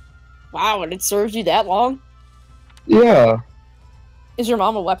 Wow, and it served you that long? Yeah. Is your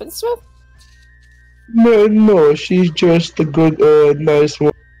mom a weaponsmith? No, she's just a good, nice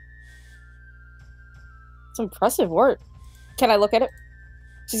one. It's impressive work. Can I look at it?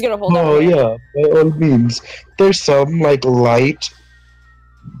 She's gonna hold Oh out her hand. yeah, by all means. There's some like light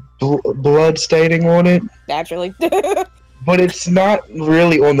blood staining on it, Naturally. but it's not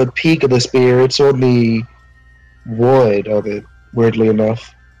really on the peak of the spear. It's on the wood of it. Weirdly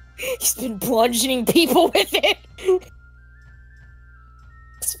enough. He's been bludgeoning people with it.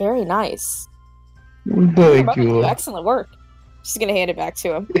 It's very nice. Thank Mother, you. excellent work. She's gonna hand it back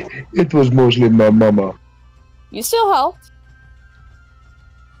to him. It was mostly my mama. You still helped.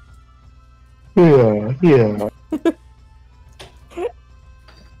 Yeah.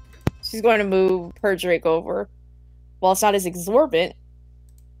 She's going to move her Drake over. While it's not as exorbitant,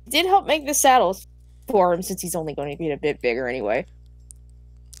 it did help make the saddles for him since he's only going to be a bit bigger anyway.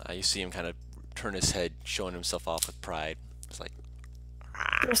 You see him kind of turn his head, showing himself off with pride. It's like,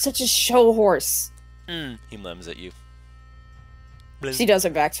 You're such a show horse. he mlems at you. She does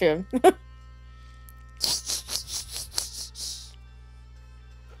it back to him.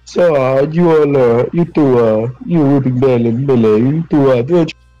 So, you two, you Whipping Bell and Miller, you two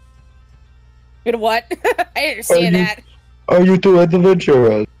adventurers. You know what? I understand that. Are you two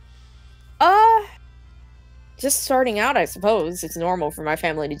adventurers? Uh, just starting out, I suppose. It's normal for my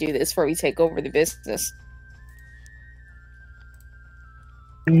family to do this before we take over the business.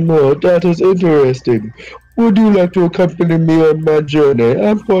 No, that is interesting. Would you like to accompany me on my journey?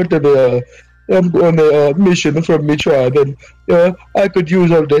 I'm on a mission from my tribe, and I could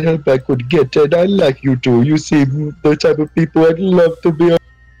use all the help I could get. And I like you two. You seem the type of people I'd love to be.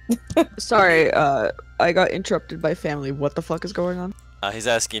 Sorry, I got interrupted by family. What the fuck is going on? He's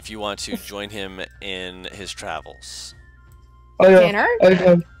asking if you want to join him in his travels. Tanner? I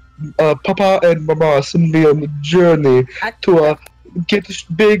have Papa and Mama send me on a journey to get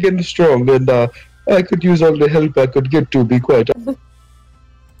big and strong, and I could use all the help I could get to be quite.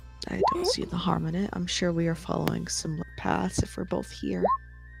 I don't see the harm in it. I'm sure we are following similar paths if we're both here.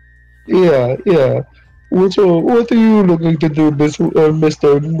 Yeah. What are you looking to do,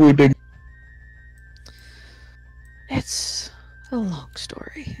 Mr. Weeping? It's a long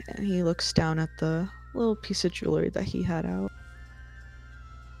story. And he looks down at the little piece of jewelry that he had out.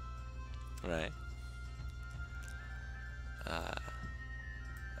 Right.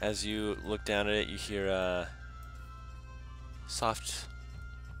 As you look down at it, you hear a soft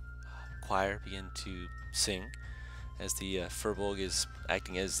choir begin to sing as the Furbolg is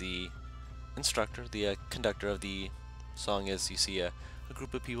acting as the instructor, the conductor of the song, as you see a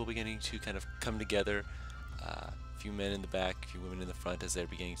group of people beginning to kind of come together. A few men in the back, a few women in the front, as they're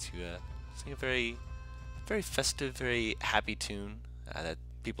beginning to sing a very, very festive, very happy tune that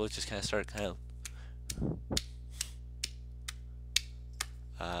people just kind of start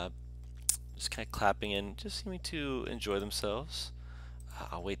just kind of clapping and just seeming to enjoy themselves.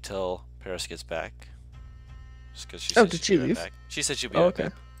 I'll wait till Paris gets back. Just because she said did she'd she be right leave? back. She said she'd be Oh, right okay.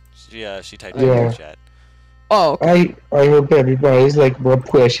 back. She typed it in the chat. Oh, okay. I hope everybody's like my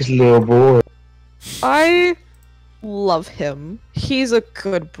precious little boy. I love him. He's a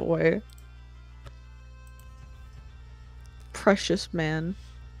good boy. Precious man.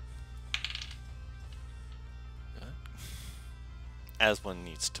 As one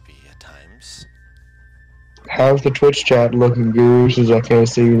needs to be at times. How's the Twitch chat looking, Guru? Since I can't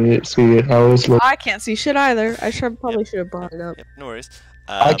see it. How is it? I can't see shit either. I probably should have brought it up. Yep, no worries.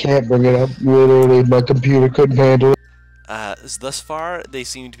 I can't bring it up. Literally, my computer couldn't handle it. Thus far, they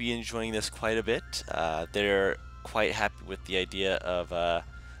seem to be enjoying this quite a bit. They're quite happy with the idea of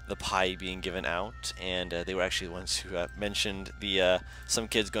the pie being given out, and they were actually the ones who mentioned the some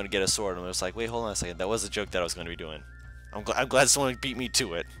kids going to get a sword, and I was like, wait, hold on a second, that was a joke that I was going to be doing. I'm glad someone beat me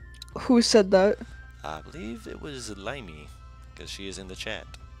to it. Who said that? I believe it was Limey, because she is in the chat.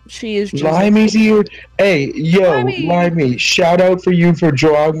 She is just Limey's here. Hey, yo, Limey! Limey, shout out for you for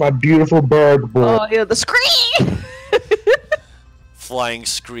drawing my beautiful bird boy. Oh yeah, the scream! Flying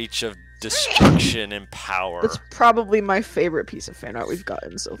screech of destruction and power. That's probably my favorite piece of fan art we've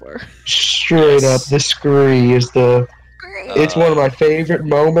gotten so far. Straight up, the scree is the. It's one of my favorite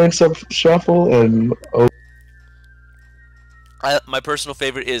moments of Shuffle, and my personal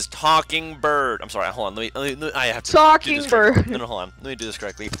favorite is Talking Bird. I'm sorry, hold on. Let me I have to Talking do this correctly. bird. No, hold on. Let me do this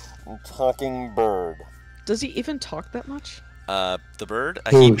correctly. Talking Bird. Does he even talk that much? The bird?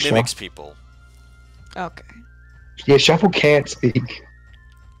 Ooh, He mimics people. Okay. yeah, Shuffle can't speak.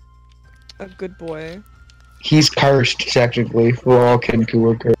 A good boy. He's cursed, technically. We're all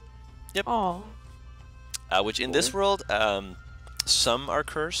Kenku are cursed. Oh. Which in this world, some are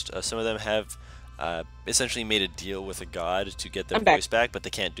cursed. Some of them have essentially made a deal with a god to get their voice back, but they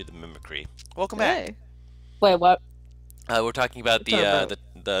can't do the mimicry. Welcome back. Wait, what? We're talking about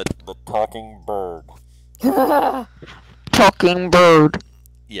the talking bird. Talking bird.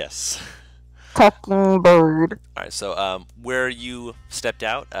 Yes. Talking bird. All right. So where you stepped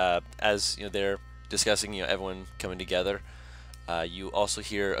out, as you know, they're discussing, everyone coming together. You also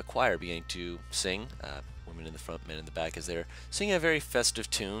hear a choir beginning to sing. Women in the front, men in the back, as they're singing a very festive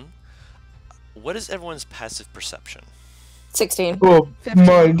tune. What is everyone's passive perception? 16. Oh, 15.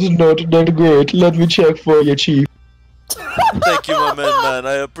 mine's not that great. Let me check for you, Chief. Thank you, my man.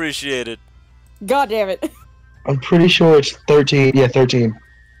 I appreciate it. God damn it. I'm pretty sure it's 13. Yeah, 13.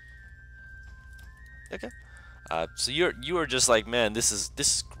 Okay. So you are just like, man, this is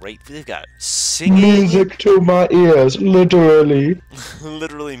great. They've got singing, Music to my ears, literally.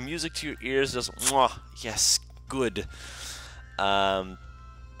 literally music to your ears. Just mwah, yes, good.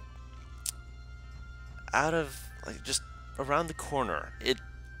 Out of just around the corner, it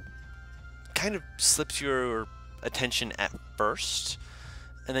kind of slips your attention at first,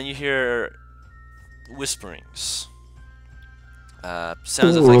 and then you hear whisperings.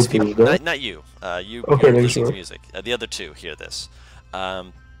 Sounds of like people. Not you. You're listening to music. The other two hear this. You're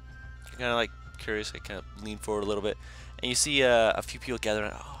kind of like curious. Kind of lean forward a little bit, and you see a few people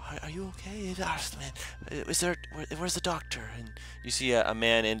gathering. Oh, are you okay? Man, is there? Where's the doctor? And you see a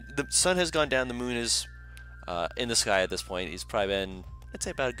man, and the sun has gone down. The moon is in the sky at this point. He's probably been, I'd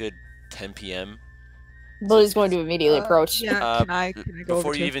say, about a good 10 p.m. Lily's going to immediately approach. Yeah, can I go before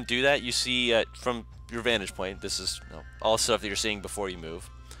over you to even do that, you see from your vantage point, this is all stuff that you're seeing before you move.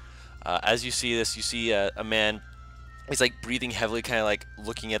 As you see this, you see a man. He's like breathing heavily, kind of like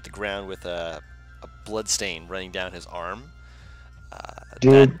looking at the ground with a blood stain running down his arm.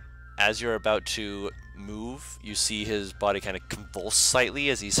 That, as you're about to move, you see his body kind of convulse slightly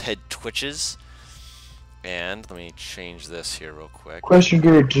as his head twitches. And let me change this here real quick. Question,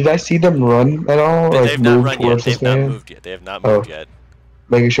 Guru, did I see them run at all? They've not run yet. They've not moved yet. They have not moved yet.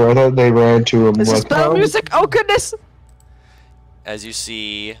 Making sure. I thought they ran to him. This is bad music. Oh goodness! As you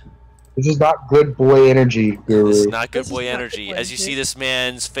see, this is not good boy energy, Guru. This is not good boy energy. As you see this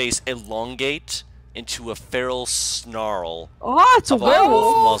man's face elongate into a feral snarl. Oh, it's a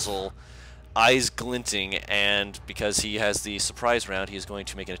werewolf muzzle, eyes glinting, and because he has the surprise round, he is going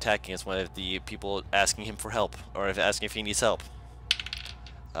to make an attack against one of the people asking him for help, or asking if he needs help.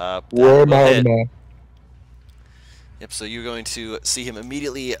 Where am I? Yep, so you're going to see him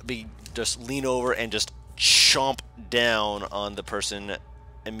immediately just lean over and just chomp down on the person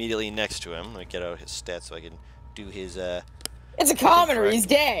immediately next to him. Let me get out his stats so I can do his, It's a commoner, he's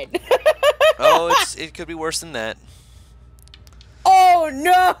dead! Oh, it could be worse than that. Oh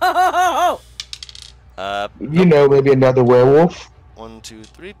no! You know, maybe another werewolf. 1, 2,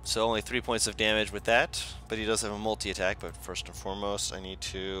 3. So only 3 points of damage with that. But he does have a multi-attack. But first and foremost, I need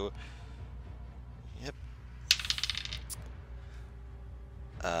to... Yep.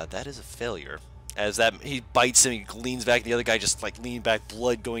 That is a failure. As that he bites him, he leans back. The other guy just like leaned back,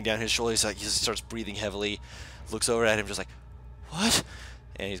 blood going down his shoulders. Like, he just starts breathing heavily. Looks over at him, just like, what?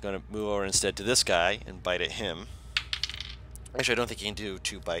 And he's going to move over instead to this guy and bite at him. Actually, I don't think he can do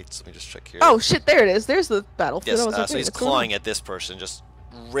 2 bites. Let me just check here. Oh shit! There it is. There's the battlefield. Yes, so he's clawing at this person, just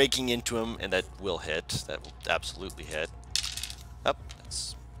raking into him, and that will hit. That will absolutely hit. Up.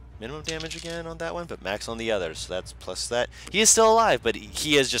 That's minimum damage again on that one, but max on the other. So that's plus that. He is still alive, but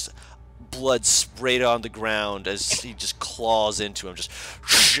he has just blood sprayed on the ground as he just claws into him. Just,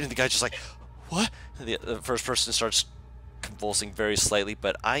 and the guy's just like, what? And the first person starts convulsing very slightly,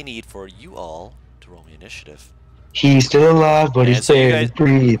 but I need for you all to roll me initiative. He's still alive, but he's still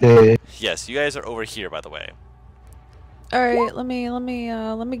breathing. Yes, you guys are over here, by the way. All right, let me.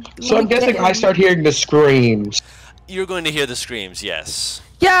 So I'm guessing I start hearing the screams. You're going to hear the screams, yes.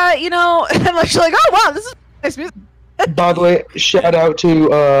 Yeah, you know, I'm actually like, oh wow, this is nice music. By the way, shout out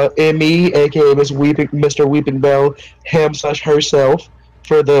to Emmy, aka Mr. Weeping Bell, him/herself,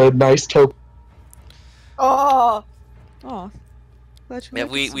 for the nice token. Oh. Oh. Yeah,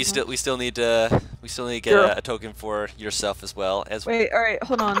 we still need to get a token for yourself as well as. Wait, all right,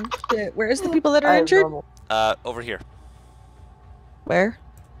 hold on. Where's the people that are injured? Over here. Where?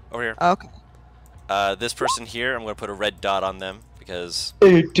 Over here. Oh, okay. This person here, I'm gonna put a red dot on them because.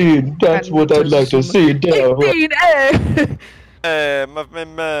 18. That's what I'd like to see. 18, hey! Hey, my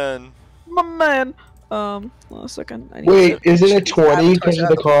man. My man. Hold on a second. Wait, is it a 20 because of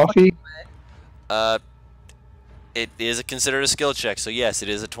the coffee? It is considered a skill check, so yes, it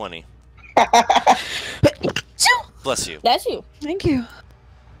is a 20. Bless you. That's you. Thank you.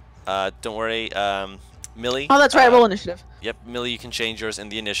 Don't worry, Millie. Oh, that's right. Roll initiative. Yep, Millie, you can change yours in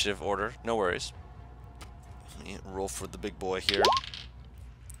the initiative order. No worries. Let me roll for the big boy here.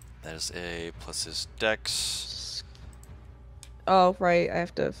 That is a plus his dex. Oh, right. I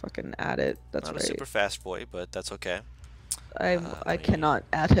have to fucking add it. That's Not right. a super fast boy, but that's okay. I cannot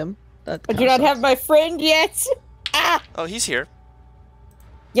add him. That I do not have my friend yet. Ah! Oh, he's here.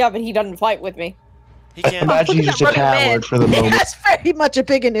 Yeah, but he doesn't fight with me. He can. Imagine he's just a coward for the moment. That's very much a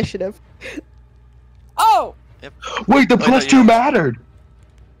big initiative. Oh! Yep. Wait, the +2 mattered!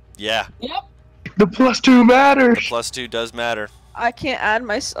 Yeah. Yep. The +2 matters! +2 does matter. I can't add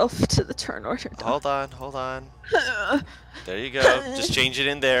myself to the turn order. Hold on. There you go. Just change it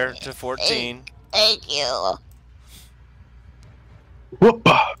in there to 14. Thank you.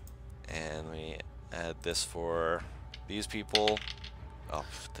 Whoopa! And we add this for these people. Oh,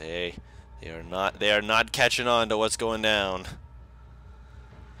 they are not catching on to what's going down.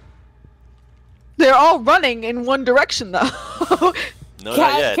 They're all running in one direction, though. No,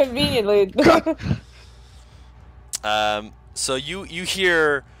 not yet. Conveniently. So you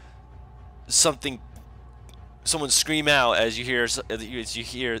hear something someone scream out as you hear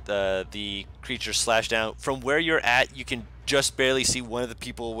the creature slash down. From where you're at, you can just barely see one of the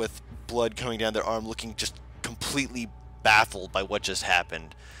people with blood coming down their arm, looking just completely baffled by what just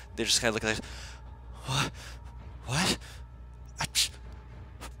happened. They're just kind of looking like, what? What? I feel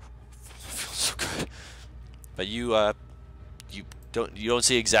so good. But you don't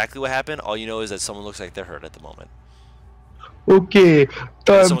see exactly what happened. All you know is that someone looks like they're hurt at the moment. Okay, time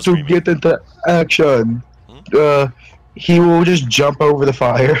Someone's to screaming. get into action. He will just jump over the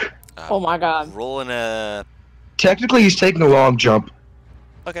fire. Oh my god. Roll in a Technically, he's taking a long jump.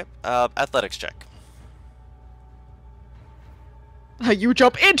 okay. Athletics check. You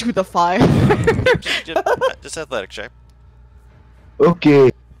jump into the fire. Just athletics check.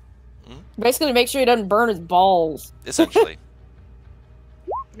 Okay. Basically, make sure he doesn't burn his balls. Essentially.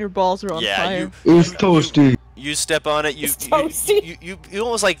 Your balls are on Yeah, fire. It's toasty. You step on it. It's toasty. You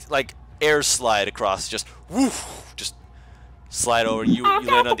almost like air slide across. Just woof. Just slide over. You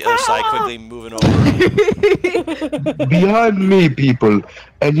land on the other side quickly, moving over. Behind me, people.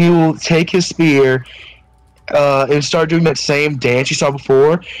 And you will take his spear and start doing that same dance you saw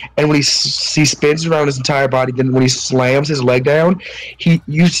before. And when he spins around his entire body, then when he slams his leg down, you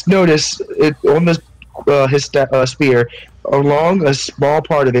notice it on his spear, along a small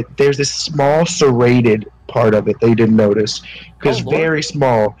part of it, there's this small serrated part of it that you didn't notice. Because very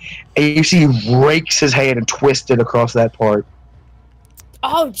small. And you see he rakes his hand and twists it across that part.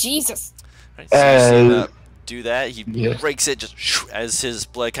 Oh, Jesus. Right, so you see him do that. He Yeah. breaks it just as his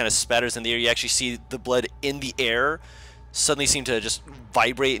blood kind of spatters in the air. You actually see the blood in the air suddenly seem to just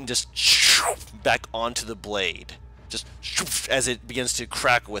vibrate and just back onto the blade. Just as it begins to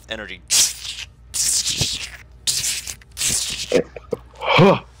crackle with energy.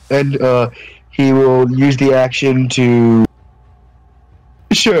 And he will use the action to.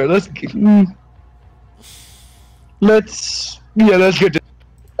 Sure, let's get to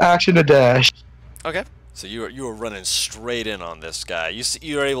action to dash. Okay. So you are running straight in on this guy.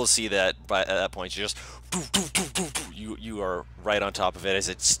 You are able to see that at that point. You just you are right on top of it as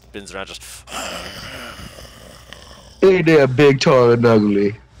it spins around. Just Hey there, big, tall, and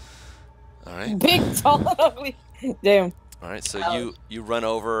ugly. all right. Big, tall, and ugly. Damn. All right. So you run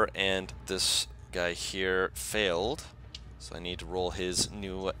over, and this guy here failed. So I need to roll his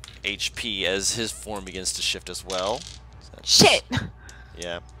new HP as his form begins to shift as well. So Shit.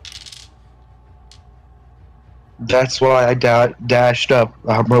 yeah. That's why I dashed up.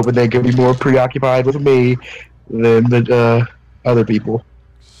 I'm hoping they could be more preoccupied with me than the other people.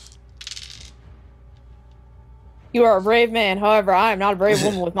 You are a brave man. However, I am not a brave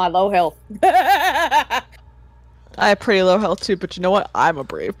woman with my low health. I have pretty low health too, but you know what? I'm a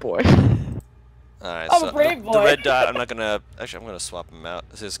brave boy. All right. I'm so a brave the boy. red dot. I'm gonna swap him out.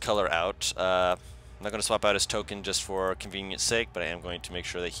 His color out. I'm not going to swap out his token just for convenience sake, but I am going to make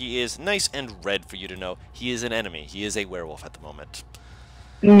sure that he is nice and red for you to know he is an enemy. He is a werewolf at the moment.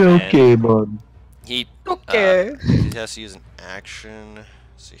 Okay, bud. He Okay. he has to use an action.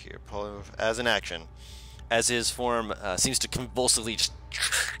 Let's see here, as an action, as his form seems to convulsively just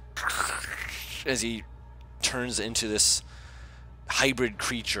as he turns into this hybrid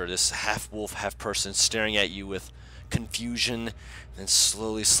creature, this half wolf, half person, staring at you with confusion, and then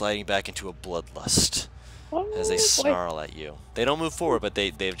slowly sliding back into a bloodlust as they snarl at you. They don't move forward, but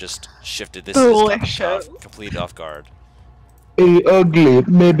they've just shifted. This is complete off guard. Hey, ugly,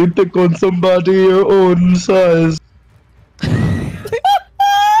 maybe pick on somebody your own size.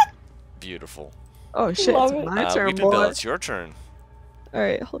 Beautiful. Oh shit, Love it's it. my turn, Weeping Bell, boy. it's your turn.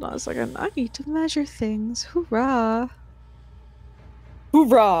 Alright, hold on a second. I need to measure things. Hoorah.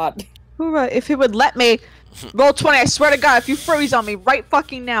 Hoorah! Hoorah. If it would let me. Roll 20, I swear to God, if you freeze on me right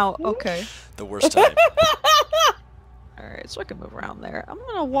fucking now. Okay. The worst time. Alright, so I can move around there. I'm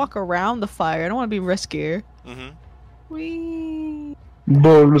gonna walk around the fire. I don't want to be riskier. Mm-hmm. Whee.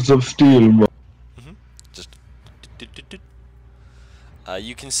 Balls of steel, man. Just.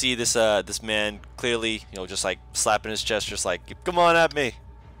 You can see this man clearly, just like slapping his chest, just like, come on at me,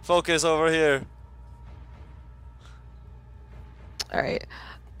 focus over here. Alright.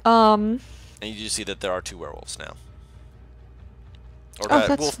 And you do see that there are two werewolves now, or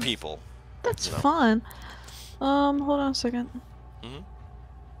that's wolf people. That's No. fun. Hold on a second. Mm-hmm.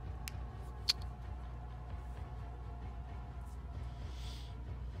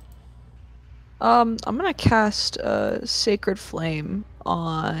 I'm gonna cast Sacred Flame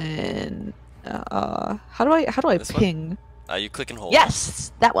on. How do I This one? ping? You click and hold.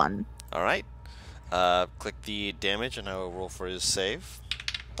 Yes, that one. All right. Click the damage, and I will roll for his save.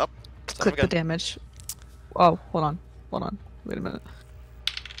 Up. Click the damage. Oh, hold on. Wait a minute.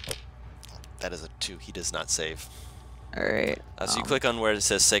 That is a 2. He does not save. Alright. So you click on where it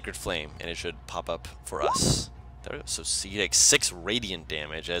says Sacred Flame, and it should pop up for us. There we go. So you take 6 radiant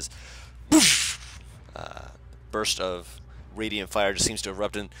damage as burst of radiant fire just seems to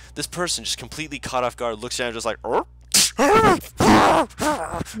erupt, and this person just completely caught off guard looks down just like,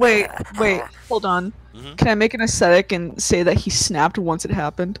 Wait, hold on. Mhm. Can I make an aesthetic and say that he snapped once it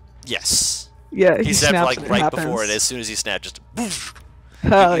happened? Yes. Yeah, He snapped snaps like when right happens. before it. As soon as he snapped, just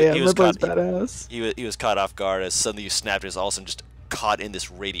Hell yeah, he was Libo's caught- badass. he was caught off guard as suddenly you snapped. It was all of a sudden just caught in this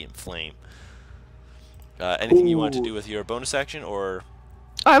radiant flame. Anything you want to do with your bonus action, or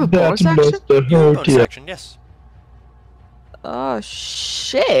I have a That bonus action? must have you have a hurt bonus you. action? Yes. Oh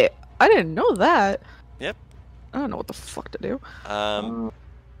shit! I didn't know that. Yep. I don't know what the fuck to do.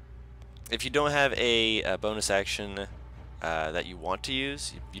 If you don't have a bonus action that you want to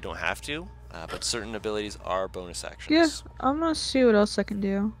use, you don't have to. But certain abilities are bonus actions. Yeah, I'm gonna see what else I can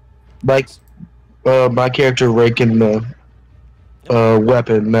do. Like, my character raking the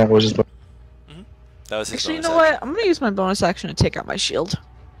weapon. That was just. That was his Actually, you bonus know what? action. I'm gonna use my bonus action to take out my shield.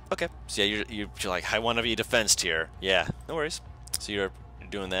 Okay. So yeah, you're like, I want to be defense tier. Yeah, no worries. So you're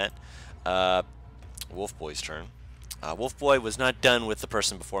doing that. Wolf Boy's turn. Wolf Boy was not done with the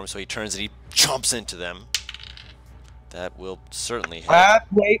person before him, so he turns and he chomps into them. That will certainly hit.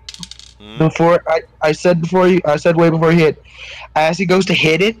 Wait. Hmm? Before I said way before he hit. As he goes to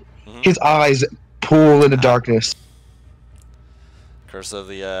hit it, Mhm. his eyes pool into darkness. Curse of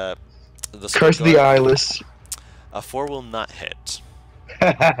the Curse of the eyeless. A 4 will not hit.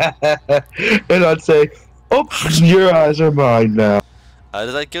 And I'd say, "Oh, your eyes are mine now."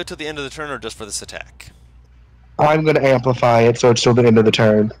 Does that go to the end of the turn or just for this attack? I'm gonna amplify it so it's till the end of the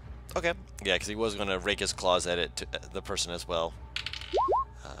turn. Okay. Yeah, because he was going to rake his claws at it, to the person as well.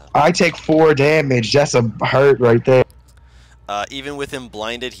 I take 4 damage. That's a hurt right there. Even with him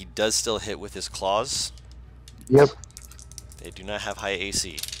blinded, he does still hit with his claws. Yep. They do not have high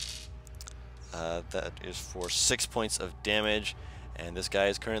AC. That is for 6 points of damage, and this guy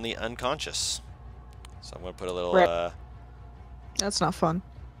is currently unconscious. So I'm going to put a little... Rip. That's not fun.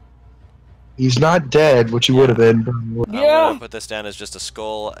 He's not dead, which he would have been. I'm Yeah. going to put this down as just a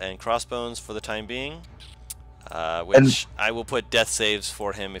skull and crossbones for the time being. Which I will put death saves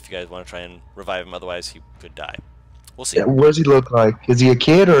for him if you guys want to try and revive him, otherwise he could die. We'll see. Yeah, what does he look like? Is he a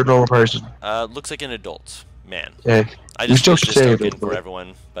kid or a normal person? Looks like an adult man. Yeah. I We just still pushed this save token it, for but-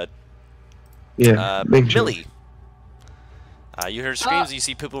 everyone, but Yeah. make sure. Millie. You heard screams, you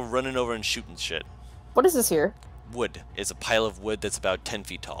see people running over and shooting shit. What is this here? Wood. It's a pile of wood that's about 10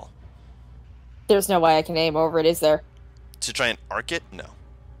 feet tall. There's no way I can aim over it, is there? To try and arc it? No.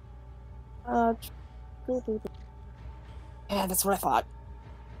 Yeah, that's what I thought.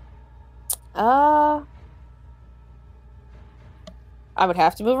 I would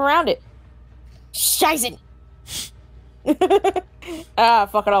have to move around it. Shizen! Fuck it,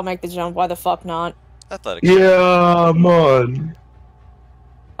 I'll make the jump. Why the fuck not? Athletics. Yeah, man.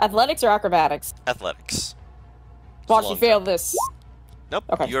 Athletics or acrobatics? Athletics. Watch Long you fail jump. this. Nope.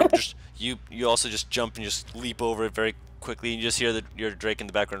 Okay. You're just you also just jump and just leap over it very quickly. And you just hear your Drake in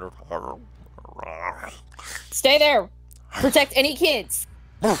the background. Stay there! Protect any kids!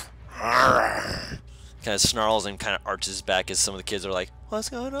 Kind of snarls and kind of arches back as some of the kids are like, "What's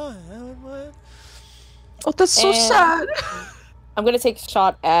going on? What?" Oh, that's so And- sad. I'm gonna take a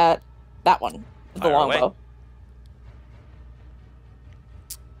shot at that one. The Fire away. longbow.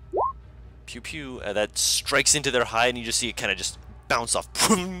 Pew pew. That strikes into their hide, and you just see it kind of just bounce off.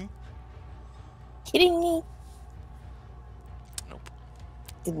 Kidding me? Nope.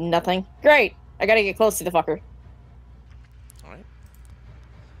 Did nothing. Great! I gotta get close to the fucker. Alright.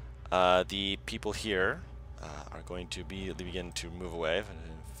 The people here are going to begin to move away.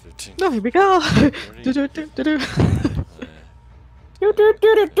 15, No, here we go. 30, Do-do-do-do-do.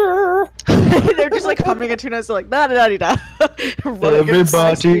 Do-do-do-do-do. They're just like humming a tune as they're like da da da da.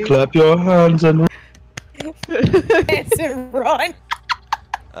 Everybody clap your hands and Dance and run.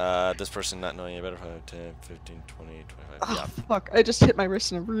 This person not knowing any better. 5, 10, 15, 20, 25. Oh, Yeah. fuck, I just hit my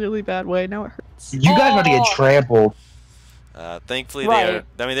wrist in a really bad way. Now it hurts. you guys about to get Oh. trampled. Thankfully, Right.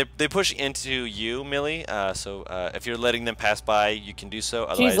 they push into you, Millie. So if you're letting them pass by, you can do so.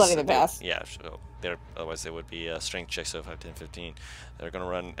 Otherwise, She's letting them pass. Yeah. So otherwise, they would be strength checks. So 5, 10, 15. They're gonna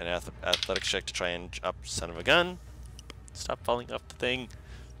run an athletics check to try and up son of a gun. Stop falling off the thing.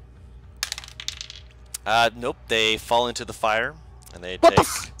 Nope. They fall into the fire, and they What take.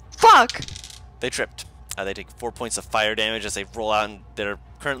 the fuck? They tripped. They take 4 points of fire damage as they roll out, and they're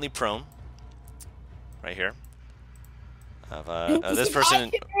currently prone. Right here. This person. I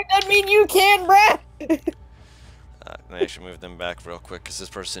can, that mean you can, bruh. I actually move them back real quick because this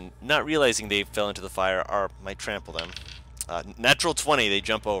person, not realizing they fell into the fire, might trample them. Natural 20, they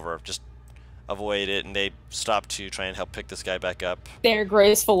jump over, just avoid it, and they stop to try and help pick this guy back up. They're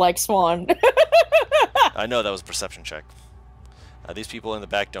graceful like swan. I know that was a perception check. These people in the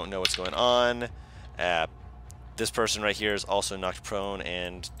back don't know what's going on. This person right here is also knocked prone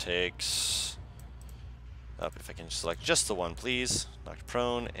and takes... if I can select just the one, please. Knocked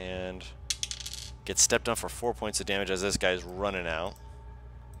prone and gets stepped on for 4 points of damage as this guy's running out.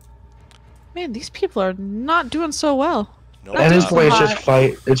 Man, these people are not doing so well. No, At this point, it's hot. just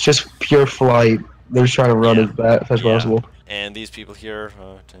fight. It's just pure flight. They're just trying to run as fast as possible. And these people here,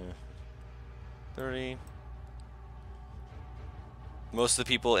 30. Most of the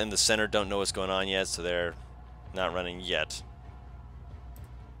people in the center don't know what's going on yet, so they're not running yet.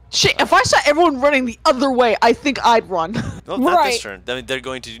 Shit, if I saw everyone running the other way, I think I'd run. No, not Right. this turn. I mean, they're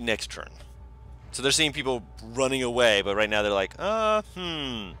going to do next turn. So they're seeing people running away, but right now they're like,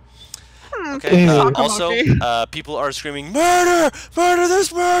 Okay. Mm. Also, people are screaming, "Murder! Murder!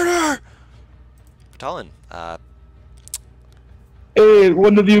 There's murder!" Talon, Hey,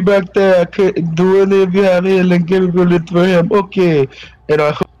 one of you back there, do any of you have healing capability for him? Okay. And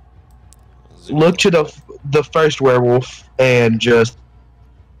I look to the first werewolf and just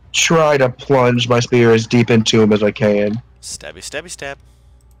try to plunge my spear as deep into him as I can. stabby, stabby, stab.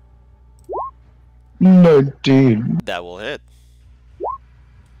 19. That will hit.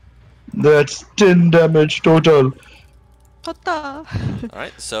 That's 10 damage total. Ta-ta.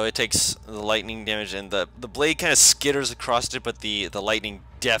 Alright, so it takes the lightning damage, and the blade kind of skitters across it, but the lightning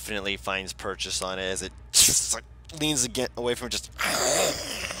definitely finds purchase on it as it just like leans again away from it, just...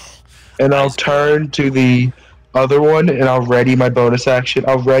 And I'll Nice. turn to the other one and I'll ready my bonus action.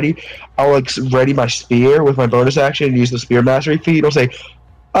 I'll ready my spear with my bonus action and use the spear mastery feat. I'll say,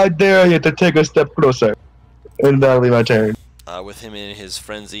 I dare you to take a step closer. And that'll be my turn. With him in his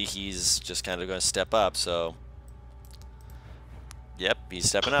frenzy, he's just kind of going to step up, so... Yep, he's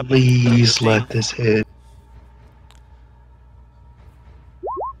stepping up. Please 15. let this hit.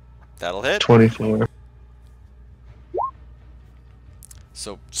 That'll hit. 24.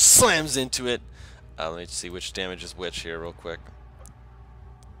 So slams into it. Let me see which damage is which here real quick.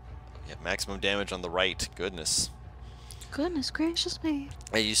 Yeah, maximum damage on the right. Goodness. Goodness gracious me.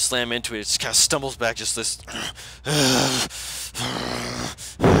 And you slam into it, it kind of stumbles back just this...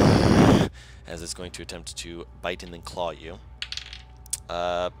 as it's going to attempt to bite and then claw you.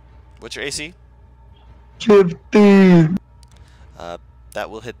 What's your AC? 15. That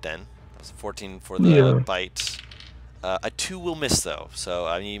will hit then. That was a 14 for the Yeah. bite. A 2 will miss though, so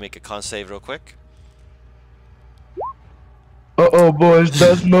I need to make a con save real quick. Uh-oh, boys,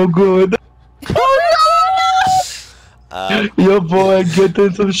 that's no good. Your boy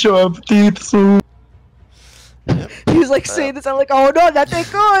getting some sharp teeth soon. He's like saying this, I'm like, oh no, that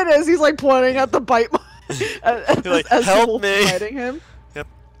ain't good, as he's like pointing at the bite as, You're like, as the "Help wolf me." biting him.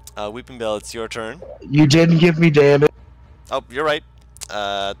 Weeping Bell, it's your turn. You didn't give me damage. Oh, you're right.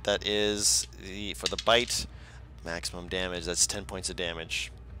 That is for the bite, maximum damage. That's 10 points of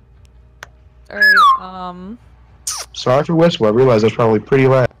damage. Alright, Sorry for Westwood. I realized that's probably pretty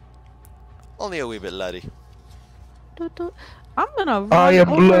loud. Only a wee bit, laddie. I'm gonna run I am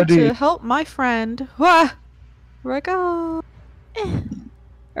over bloody. to help my friend. Wah! Here I go.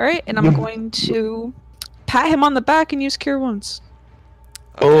 Alright, and I'm You- going to pat him on the back and use Cure Wounds.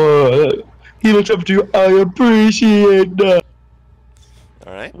 Oh, he looks up to you. I appreciate that.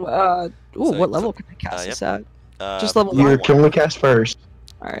 All right. Ooh, So what level can I cast yep. this at? Uh, Just level You one? can only cast first.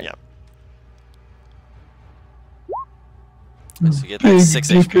 Alright. Yeah. So you get that 6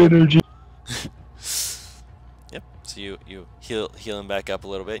 Big HP. energy. Yep. So you heal him back up a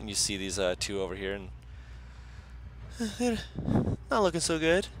little bit, and you see these 2 over here, and they're not looking so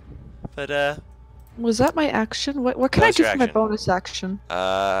good. But Was that my action? What can That I was do your for my action. bonus action?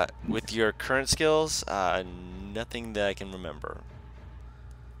 with your current skills, nothing that I can remember.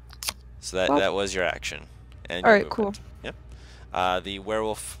 So Well- that was your action. And your Alright, movement. Yep. The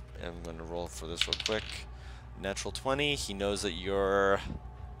werewolf. I'm going to roll for this real quick. Natural 20. He knows that you're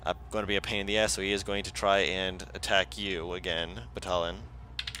going to be a pain in the ass, so he is going to try and attack you again, Batalon.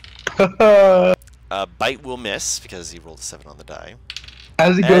 Bite will miss because he rolled a 7 on the die.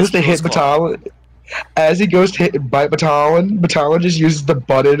 As he As goes to will hit his claw. Batalon, as he goes to hit bite Batalon, Batalon just uses the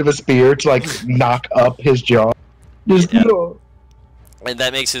butt-end of a spear to like knock up his jaw. Just Yeah. no. And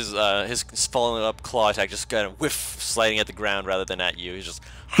that makes his following up claw attack just kind of whiff, sliding at the ground rather than at you. He's just...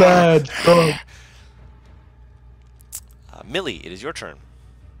 Bad dog. Millie, it is your turn.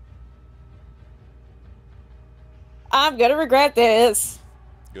 I'm gonna regret this.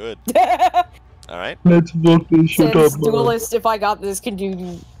 Good. All right. Let's book this shit Since up. duelist, if I got this, can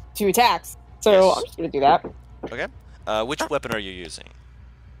do 2 attacks. So Yes. I'm just gonna do that. Okay. Which weapon are you using?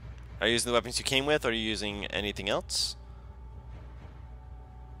 Are you using the weapons you came with, or are you using anything else?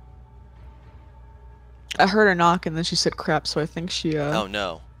 I heard her knock and then she said crap, so I think she Oh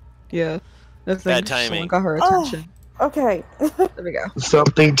no. yeah. I think Bad someone timing. got her Oh. attention. Okay. There we go.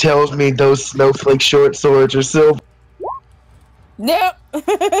 Something tells me those snowflake short swords are silver. Nope.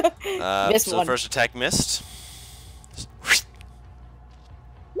 Missed So one. the first attack missed.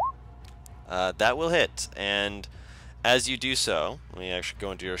 That will hit, and as you do so, let me actually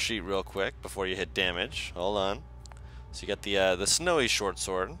go into your sheet real quick before you hit damage. Hold on. So you got the snowy short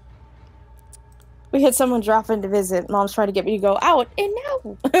sword. We had someone drop in to visit. Mom's trying to get me to go out, and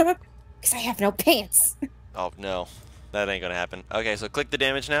no, because I have no pants. Oh no, that ain't gonna happen. Okay, so click the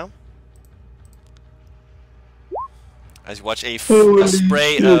damage now. As you watch a Holy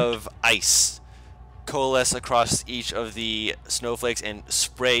spray shit. of ice coalesce across each of the snowflakes and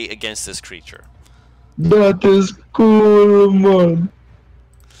spray against this creature. That is cool, man.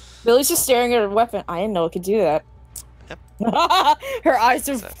 Billy's just staring at her weapon. I didn't know it could do that. Yep. Her eyes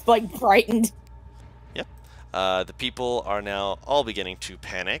are So- like brightened. The people are now all beginning to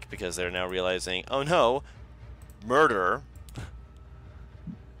panic because they're now realizing, oh no, murder.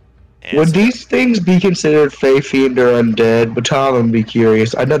 And Would so- these things be considered Fey Fiend or undead? But Tom would be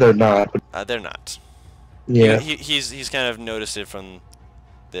curious. I know they're not. But they're not. yeah. He's kind of noticed it from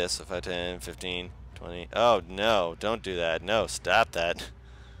this. So 5, 10, 15, 20. Oh no, don't do that. No, stop that.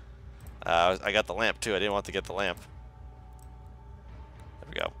 I got the lamp too. I didn't want to get the lamp. There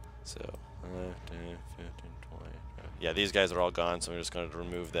we go. So 5, 10, 15, 20. Yeah, these guys are all gone, so we're just going to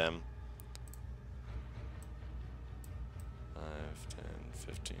remove them. 5, 10,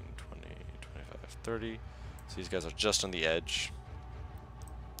 15, 20, 25, 30. So these guys are just on the edge.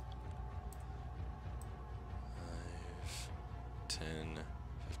 5, 10,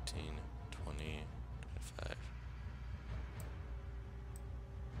 15, 20, 25.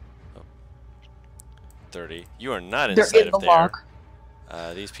 Oh. 30. You are not They're inside in the of there. lock.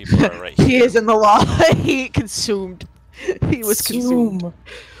 These people are right here. He is in the lock. He consumed. He was consumed. Zoom.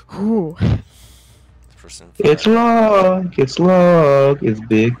 Ooh. This person It's locked. It's locked. It's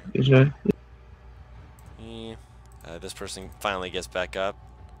big. It's right. This person finally gets back up.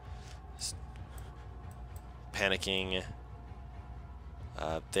 Panicking.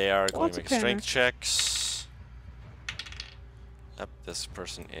 They are going Lots to of make strength panic. checks. Yep, this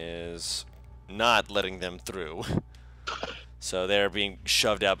person is not letting them through. So they're being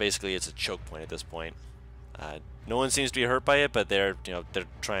shoved out. Basically, it's a choke point at this point. No one seems to be hurt by it, but they're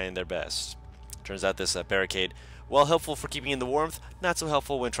trying their best. Turns out this barricade, while helpful for keeping in the warmth, not so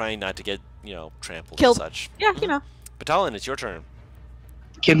helpful when trying not to get trampled Killed. and such. Yeah, you know. Batalon, it's your turn.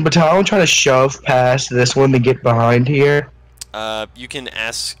 Can Batalon try to shove past this one to get behind here? You can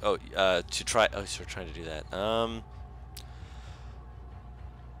ask. To try. Oh, so we're trying to do that.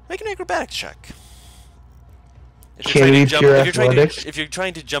 Make an acrobatics check. If you're Can trying we to jump, pure if you're trying athletics? to, if you're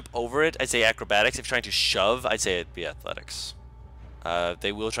trying to jump over it, I'd say acrobatics. If you're trying to shove, I'd say it'd be athletics.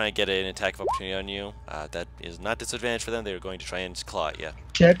 They will try and get an attack of opportunity on you. That is not disadvantage for them. They're going to try and claw at you.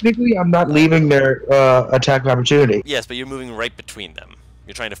 Technically, I'm not leaving their attack of opportunity. Yes, but you're moving right between them.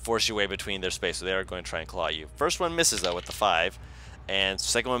 You're trying to force your way between their space, so they are going to try and claw you. First one misses though with the 5, and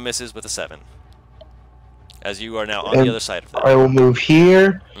second one misses with a 7. As you are now on And the other side of them. I will move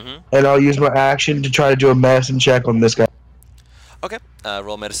here, Mm-hmm. and I'll use my action to try to do a medicine check on this guy. Okay,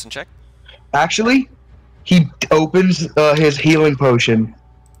 roll medicine check. Actually, he opens his healing potion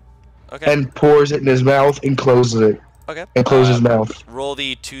Okay. and pours it in his mouth and closes it. Okay. And closes his mouth. Roll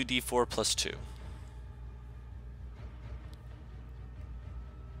the 2d4 plus 2.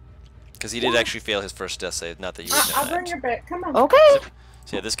 Because he did actually fail his first death save, not that you would know I'll that. bring your bed. Come on. Okay.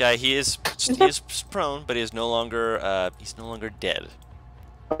 So yeah, this guy, he is prone, but he is no longer dead.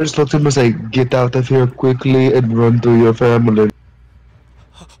 I just looked at him and say, "Get out of here quickly and run to your family."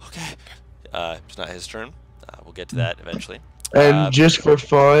 Okay. It's not his turn. We'll get to that eventually. And just for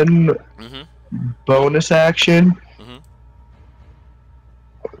fun, Mm-hmm. bonus action.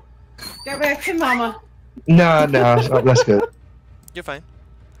 Go back to mama. No, that's good. You're fine.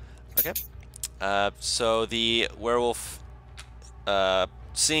 Okay. So the werewolf,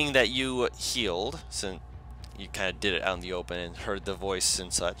 seeing that you healed, since you kind of did it out in the open and heard the voice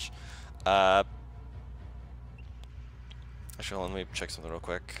and such. Actually, hold on, let me check something real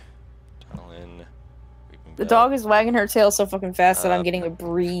quick. Talon, Weeping The Bell. dog is wagging her tail so fucking fast that I'm Uh, getting a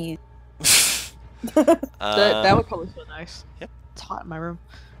breeze. That would probably feel nice. Yep. It's hot in my room.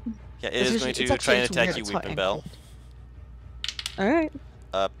 Yeah, it It's is usually- going it's to actually try and into attack winter, you, it's hot Weeping and Bell. cold. Alright.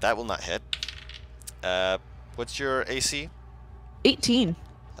 That will not hit. What's your AC? 18.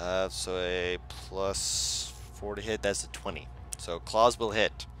 So a plus 4 to hit. That's a 20. So claws will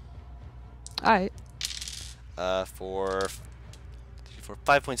hit. All right. For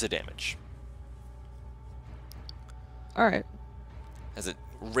 5 points of damage All right. as it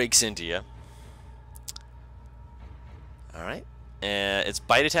rakes into you. All right. Its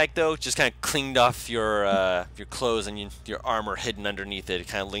bite attack though just kind of clinged off your clothes and your armor hidden underneath it. It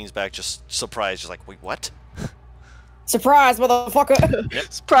kind of leans back, just surprised, just like, wait, what? Surprise, motherfucker!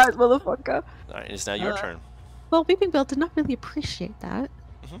 Yep. Surprise, motherfucker. All right, it's now your turn. Well, Weeping Bell did not really appreciate that.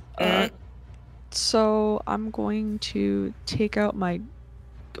 So I'm going to take out my.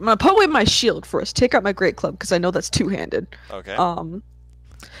 I'm gonna put away my shield first. Take out my great club because I know that's two-handed. Okay. And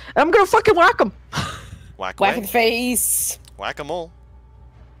I'm gonna fucking whack him. Whack Whack in away. the face. Whack-a-mole.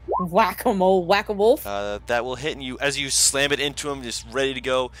 Whack-a-mole, whack-a-wolf. That will hit, and you as you slam it into him, just ready to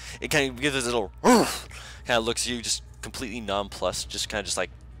go. It kind of gives this little kind of looks at you, just completely nonplussed, just kind of just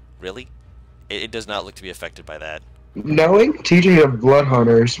like, really? It does not look to be affected by that. Knowing teaching of blood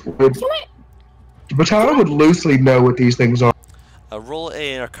hunters would. Battalion would loosely know what these things are. Roll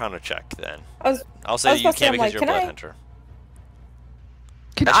an Arcana check then. I I'll say was you about to say, can't I'm because like, you're a can blood I- hunter.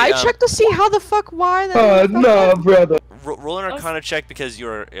 Can Actually, I check to see how the fuck why that? No, brother. Roll an I was- Arcana check because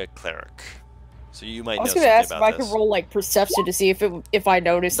you're a cleric, so you might I know was something gonna ask if about I this. could roll like perception to see if I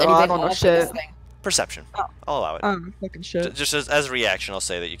noticed No, I anything don't know off with shit. this thing. Perception. Oh. I'll allow it. Fucking shit. Just as a reaction, I'll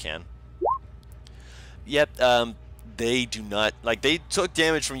say that you can. Yep. They do not like. They took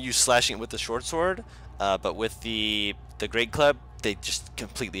damage from you slashing it with the short sword, but with the great club, they just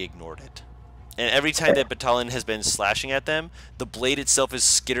completely ignored it. And every time that Batalon has been slashing at them, the blade itself is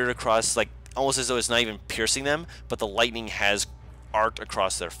skittered across, like almost as though it's not even piercing them, but the lightning has arced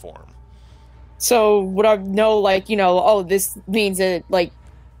across their form. So would I know, like, oh, this means that like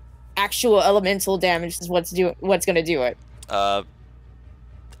actual elemental damage is what's gonna do it?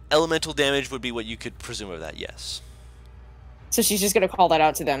 Elemental damage would be what you could presume of that. Yes. So she's just gonna call that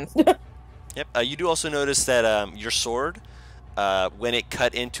out to them. Yep. You do also notice that your sword, when it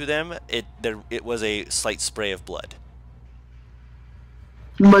cut into them, it was a slight spray of blood.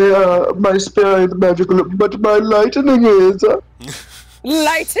 My spare is magical, but my lightning is.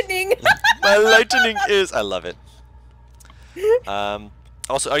 Lightning. My lightning is. I love it.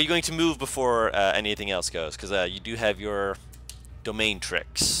 Also, are you going to move before anything else goes? Because you do have your domain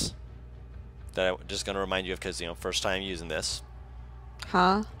tricks that I'm just going to remind you of because, first time using this.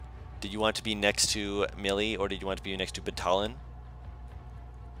 Huh? Did you want to be next to Millie or did you want to be next to Batalon?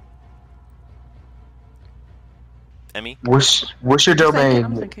 Emmy? What's your I'm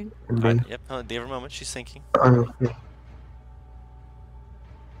domain? thinking. Alright, yep, give her a moment. She's thinking. Yeah.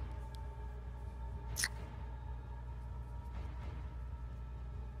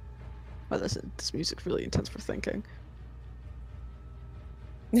 Well, this music's really intense for thinking.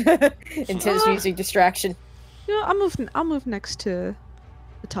 Intense music distraction. Yeah, I'll move next to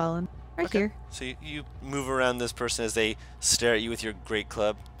the Talon. Right Okay. here. So you move around this person as they stare at you with your great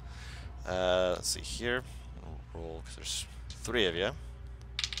club. Let's see here. Roll, because there's 3 of you.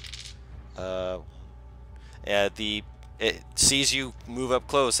 It sees you move up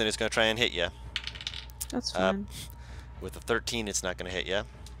close and it's going to try and hit you. That's fine. With a 13, it's not going to hit you.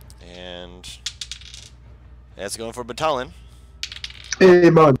 And it's going for Batalon. Hey,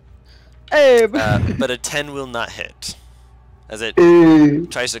 man. Hey, But a 10 will not hit. As it Hey.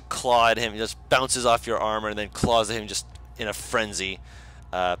 tries to claw at him, it just bounces off your armor and then claws at him just in a frenzy.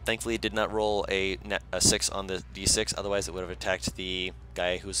 Thankfully, it did not roll a 6 on the d6, otherwise it would have attacked the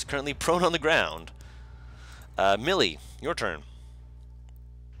guy who's currently prone on the ground. Millie, your turn.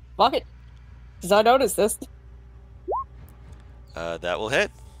 Fuck it. Cause I noticed this. That will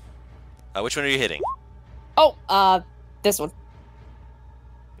hit. Which one are you hitting? Oh, this one.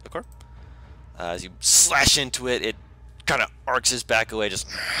 Of course. As you slash into it, it kind of arcs his back away, just...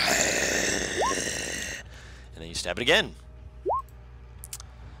 And then you stab it again.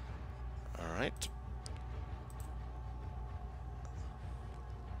 Alright.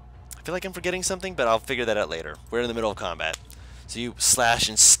 I feel like I'm forgetting something, but I'll figure that out later. We're in the middle of combat. So you slash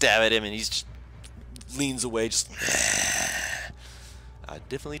and stab at him, and he just leans away, just... I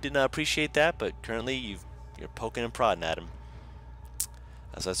definitely did not appreciate that, but currently you're poking and prodding at him.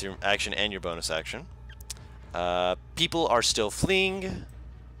 So that's your action and your bonus action. People are still fleeing.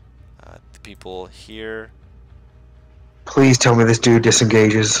 The people here... Please tell me this dude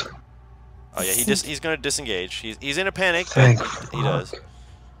disengages. Oh yeah, he's going to disengage. He's in a panic, Thank but he does.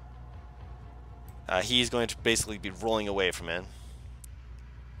 He's going to basically be rolling away from it.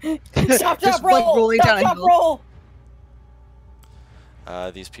 Stop, Just, roll! like, rolling Stop, down a stop, hill. roll!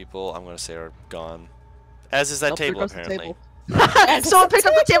 These people, I'm going to say, are gone. As is that Nope, there table, goes the apparently. table. Someone picked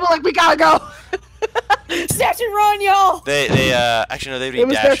up the table like, we gotta go! Snatch and run, y'all! They actually, no, they'd be It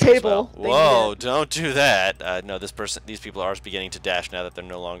was their dashing as table. well. They Whoa, did. don't do that. No, these people are beginning to dash now that they're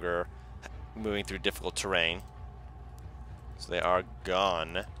no longer moving through difficult terrain. So they are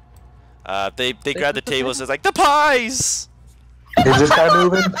gone. They grab the table and says, like, the pies! Is this guy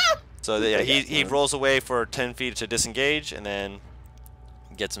moving? So yeah, he rolls away for 10 feet to disengage, and then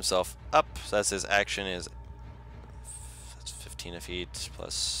gets himself up. So that's his action is 15 feet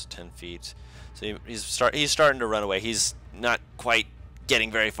plus 10 feet. So he's starting to run away. He's not quite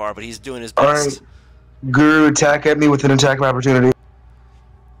getting very far, but he's doing his best. Alright. Guru, attack at me with an attack of opportunity.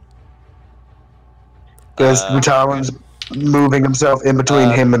 Because Talon's moving himself in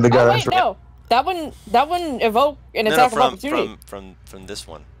between him and the guy. Oh wait, no. That one evoke an attack of opportunity. From this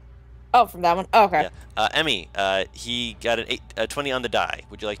one. Oh, from that one. Oh, okay. Yeah. Emmy, he got a 20 on the die.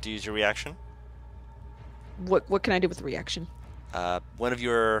 Would you like to use your reaction? What can I do with the reaction? One of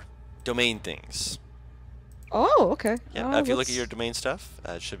your domain things. Oh, okay. Yeah. If you look at your domain stuff,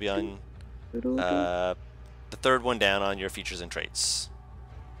 it should be on the third one down on your features and traits.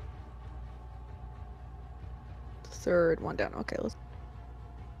 Third one down. Okay, let's.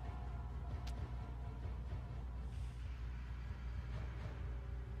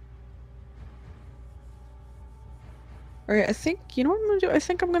 Alright, I think, you know what I'm gonna do? I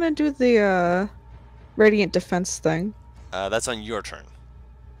think I'm gonna do the, Radiant Defense thing. That's on your turn.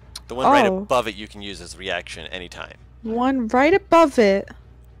 The one right Oh. above it you can use as reaction anytime. One right above it.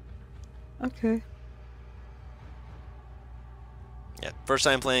 Okay. Yeah. First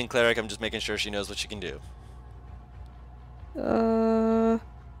time playing Cleric, I'm just making sure she knows what she can do.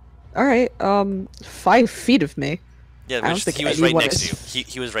 Alright, 5 feet of me. Yeah, I don't which think he was right anyone next to is- you.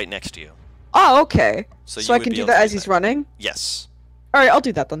 He was right next to you. Oh, okay. So, So you I would can be do able that to as he's running? Yes. Alright, I'll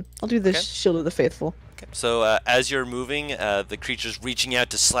do that then. I'll do the Okay. Shield of the Faithful. Okay. So as you're moving, the creature's reaching out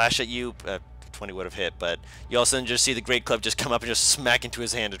to slash at you. 20 would have hit, but you all of a sudden just see the Great Club just come up and just smack into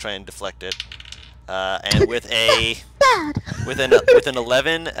his hand to try and deflect it. And with an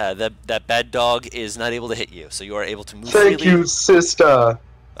 11, that bad dog is not able to hit you, so you are able to move Thank freely. you, sister.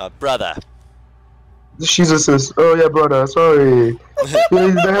 Brother. She's a sister. Oh, yeah, brother. Sorry. They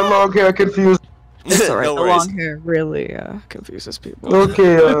have long hair confused. It's alright, No the worries. long hair really confuses people.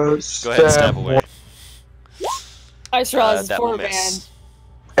 Okay, Go ahead and stab away. I just realized it's That will forward band. miss.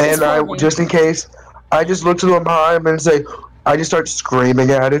 And I, just in case, I just look to the behind him and say, I just start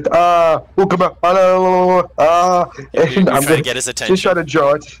screaming at it. Oh, come on. You're And I'm trying to gonna get his attention. just try to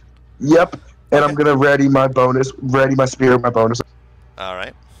draw it. Yep. And I'm gonna ready my spear, my bonus.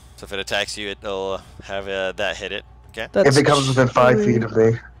 Alright. So if it attacks you, it'll have that hit it. Okay. If it comes within 5 feet of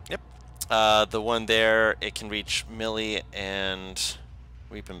me. The one there, it can reach Millie and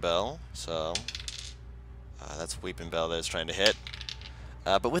Weeping Bell. So that's Weeping Bell that is trying to hit.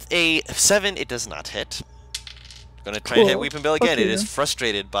 But with a 7, it does not hit. Going to try and hit Cool. Weeping Bell again. Okay. It is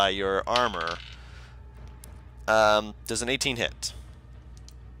frustrated by your armor. Does an 18 hit?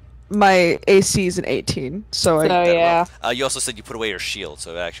 My AC is an 18, so I. So yeah. You also said you put away your shield,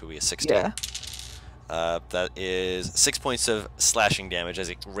 so it actually would be a 16. Yeah. That is 6 points of slashing damage as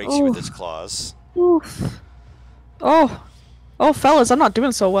it rakes you with its claws. Oof. Oh, fellas, I'm not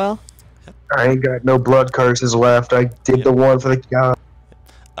doing so well. I ain't got no blood curses left. I did the one for the guy.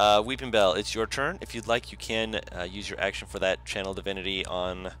 Weeping Bell, it's your turn. If you'd like, you can use your action for that Channel Divinity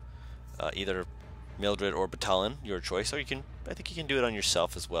on either Mildred or Batalon, your choice. Or you can, I think you can do it on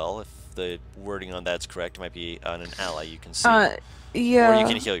yourself as well. If the wording on that's correct, it might be on an ally you can see. Yeah. Or you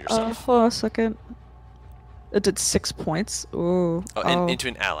can heal yourself. Hold on a second. It did 6 points. Ooh. Into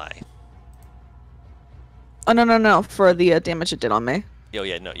an ally. Oh, no. For the damage it did on me. Oh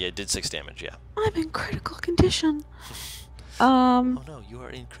yeah, no, yeah, it did 6 damage, yeah. I'm in critical condition. Oh no, you are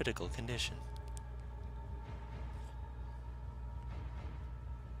in critical condition.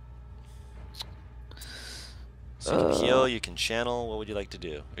 So you can heal, you can channel, what would you like to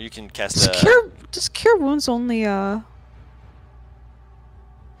do? Or you can cast Does cure wounds only Does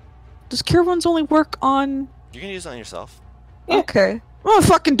cure wounds only work on? You can use it on yourself. Yeah. Okay. I'm gonna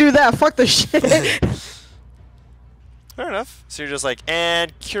fucking do that. Fuck the shit. Fair enough. So you're just like,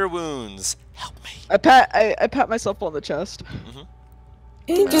 and cure wounds. Help me. I pat myself on the chest.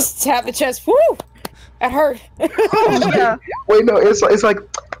 Just tap the chest. Woo! That hurt. Yeah. Wait, no, it's like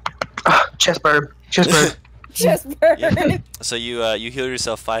chest burn. Chest burn. Yeah. So you heal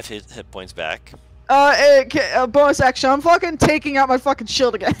yourself 5 hit points back. Bonus action. I'm fucking taking out my fucking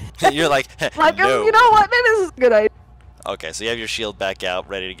shield again. You're like, Like, no. you know what? Maybe this is a good idea. Okay, so you have your shield back out,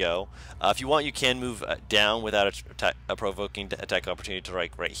 ready to go. If you want, you can move down without a provoking attack opportunity to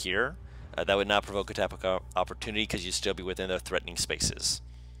right here. That would not provoke attack opportunity because you'd still be within the threatening spaces.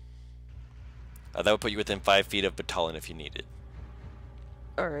 That would put you within 5 feet of Batalon if you needed.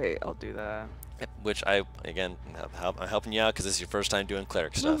 Alright, I'll do that. Yep, which again, I'm helping you out because this is your first time doing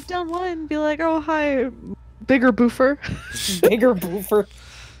cleric Move stuff. down one and be like, oh, hi, bigger boofer. Bigger boofer.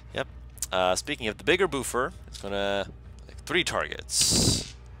 Yep. Speaking of the bigger boofer, it's gonna 3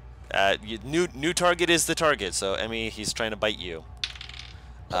 targets. New target is the target. So Emmy, he's trying to bite you.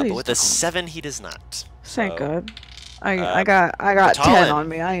 But Please with a don't. 7, he does not. Thank So, God. I got Batalon. 10 on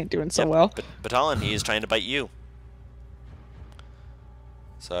me. I ain't doing so well. Batalon, he is trying to bite you.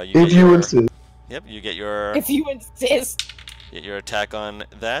 So you If get you your, insist. Yep, you get your If you insist. attack on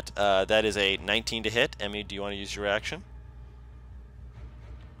that. That is a 19 to hit. Emmy, do you want to use your action?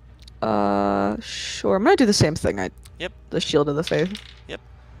 Sure. I'm gonna do the same thing. Yep. The Shield of the Faith.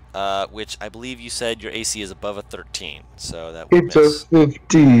 Which I believe you said your AC is above a 13, so that would It's a miss.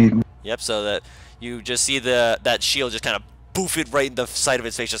 15. Yep, so that you just see that shield just kind of boof it right in the side of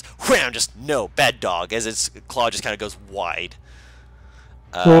its face, just wham, just no, bad dog, as its claw just kind of goes wide.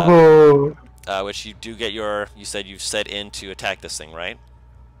 Oh, Which you do get you said you've set in to attack this thing, right?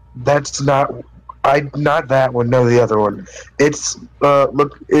 that's not. Not that one. No, the other one. It's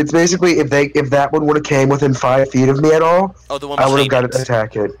look. It's basically if that one would have came within 5 feet of me at all, Oh, the one I would have behind got to it.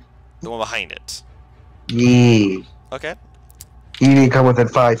 attack it. The one behind it. Yeah. Okay. He didn't come within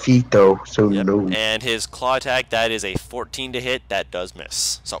 5 feet though, so Yep. no. And his claw attack, that is a 14 to hit. That does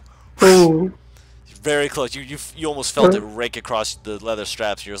miss. So Oh. very close. You almost felt it rake across the leather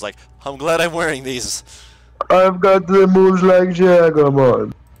straps. You're just like, I'm glad I'm wearing these. I've got the moves like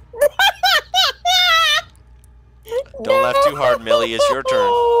Jagamon. Don't laugh too hard, Millie. It's your turn.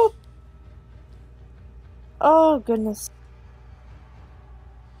 Oh, goodness.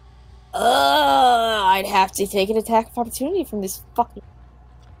 I'd have to take an attack of opportunity from this fucking...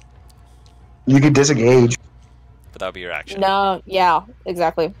 You could disengage. But that would be your action. No, yeah,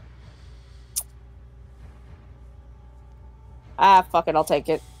 exactly. Ah, fuck it, I'll take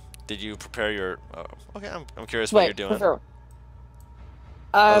it. Did you prepare your... Oh, okay, I'm curious what you're doing. prefer-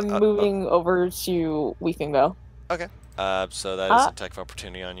 I'm Oh, moving over to Weeping Bow. Okay. So that is an attack of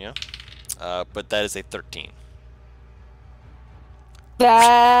opportunity on you. But that is a 13.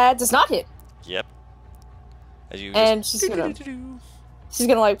 That does not hit. Yep. As you And just... she's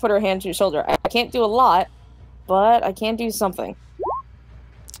gonna like put her hand to your shoulder. I can't do a lot, but I can do something.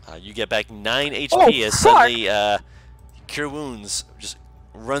 You get back 9 HP Oh, as fuck! suddenly Cure Wounds just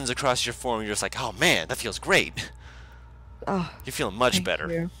runs across your form. You're just like, oh man, that feels great. Oh, You're feeling much thank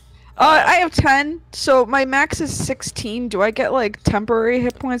better. you. I have 10, so my max is 16. Do I get like temporary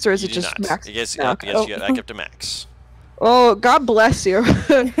hit points, or is You it do just not. max? It gets, No, it gets oh. you back up to max. Oh, God bless you.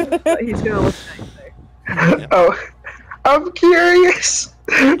 He's gonna look nice. Oh, I'm curious.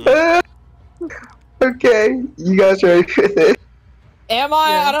 Okay, you guys ready for this? Am I?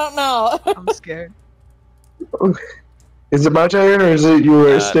 Yeah. I don't know. I'm scared. Is it my turn or is it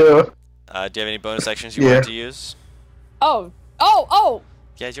yours still? Do you have any bonus actions you Yeah. want to use? Oh!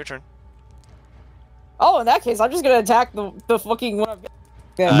 Yeah, it's your turn. Oh, in that case, I'm just gonna attack the fucking one.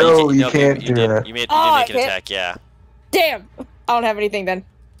 No, you can't do did, that. You did Oh, make an I can't- attack, yeah. Damn! I don't have anything then.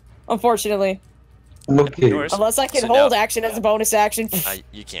 Unfortunately. Okay. Yours. Unless I can So hold now- action as a bonus action.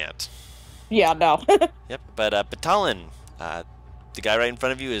 You can't. Yeah, no. Yep, but Batalon, the guy right in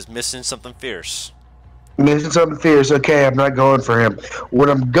front of you is missing something fierce. Missing something fierce. Okay, I'm not going for him. What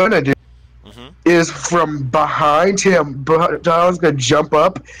I'm gonna do Mm-hmm. is from behind him, Donald's gonna jump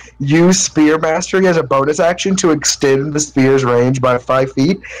up, use Spear Mastery as a bonus action to extend the spear's range by 5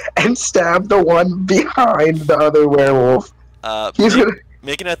 feet, and stab the one behind the other werewolf. He's Make, gonna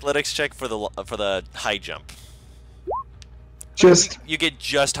make an athletics check for the high jump. just. You get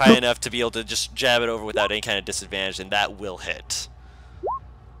just high enough to be able to just jab it over without any kind of disadvantage, and that will hit.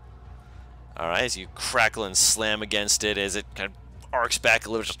 Alright, as you crackle and slam against it, as it kind of arcs back a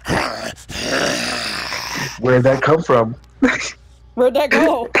little, just... Where'd that come from? Where'd that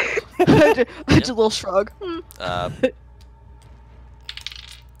go? I did a little shrug.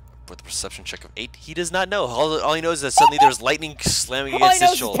 With a perception check of 8, he does not know. All he knows is that suddenly there's lightning slamming All I against know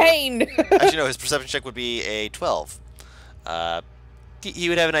his is shoulder. pain. Actually, no, his perception check would be a 12. He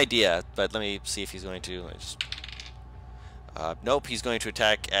would have an idea, but let me see if he's going to... nope, he's going to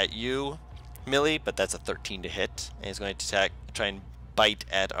attack at you, Millie, but that's a 13 to hit. And he's going to try and bite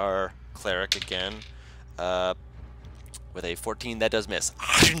at our cleric again. With a 14, that does miss.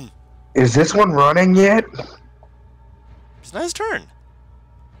 Is this one running yet? It's not his turn.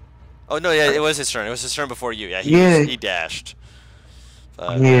 Oh no, yeah, it was his turn. It was his turn before you. Yeah, Yeah. he dashed.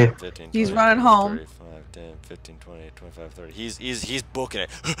 5, Yeah. 10, 15, He's 20, running 30, home. 35, 10, 15, 20, 25, 30. He's booking it.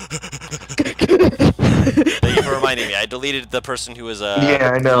 Thank you for reminding me. I deleted the person who was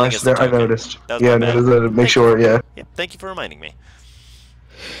Yeah, I know. pulling as the I token. noticed. That was Yeah, my I bad. noticed that. Make sure. Yeah. Yep, thank you for reminding me.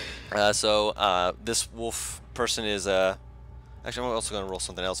 This wolf person is actually, I'm also gonna roll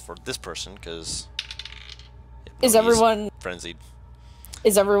something else for this person because Is everyone frenzied?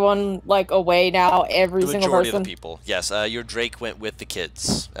 Is everyone like away now? Every The single majority person. of the people. Yes, your Drake went with the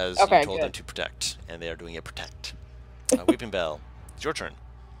kids as Okay, you told them good. to protect, and they are doing a protect. Weeping Bell, it's your turn.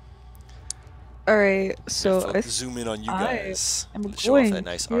 All right, so Zoom in on you I guys. am Show off that going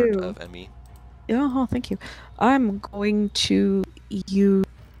nice art to- of Emmy. Yeah, oh, thank you. I'm going to use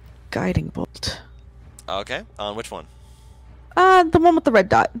guiding bolt. Okay, on which one? The one with the red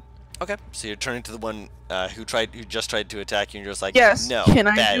dot. Okay, so you're turning to the one who just tried to attack you, and you're just like, Yes. no, Can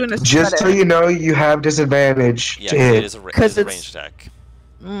I bad. do an Just so you know, you have disadvantage Yeah, to it hit. is a Because it's- ranged attack.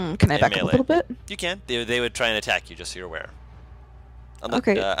 Can I And back up melee. a little bit? You can. They would try and attack you, just so you're aware.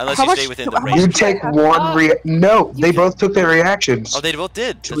 Okay, Unless how you much stay within do- the how range. You much do I take have? one No, they both took their reactions. Oh, they both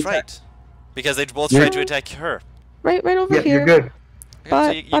did. To That's attack. right. Because they both Yeah. tried to attack her. Right over Yeah, here. you're good. Okay, so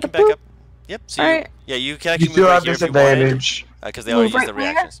But- you bada can back boop. up. Yep. So Alright. yeah, you can You actually still move right have here if you wanted. disadvantage. Because they all Move use right the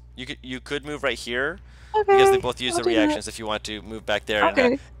where? reactions. You could move right here Okay. because they both use I'll the do that. reactions. If you want to move back there and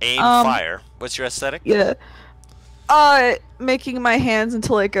Okay. aim Um, fire. What's your aesthetic? Yeah. Making my hands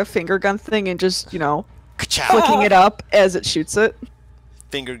into like a finger gun thing and just, Ka-chow! flicking it up as it shoots it.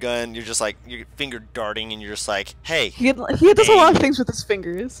 Finger gun. You're just like you're finger darting, and you're just like, hey, He does a lot of things with his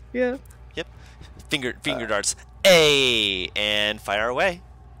fingers. Yeah. finger darts. A and fire away.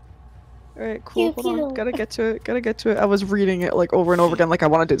 All right, cool. Hold on. Gotta get to it. I was reading it like over and over again, like I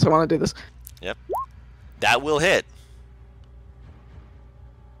want to do this. I want to do this. Yep. That will hit.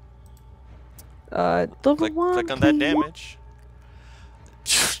 Level Click 1. on that please. damage.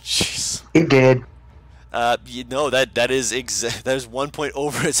 Jeez. It did. That is 1 point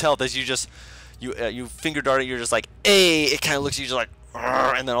over its health as you finger dart it. You're just like, it kind of looks at you just like,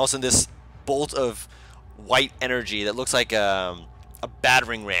 and then all of a sudden this bolt of white energy that looks like a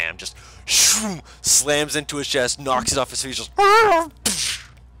battering ram just slams into his chest, knocks it off his feet, just and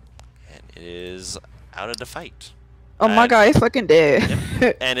it is out of the fight. Oh my god, I fucking did.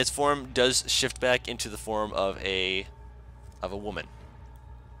 Yep. And its form does shift back into the form of a woman.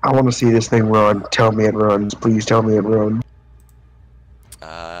 I want to see this thing run. Tell me it runs. Please tell me it runs.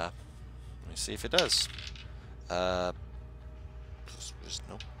 Let me see if it does. Nope.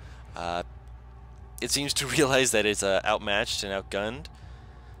 It seems to realize that it's outmatched and outgunned.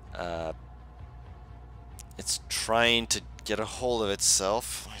 It's trying to get a hold of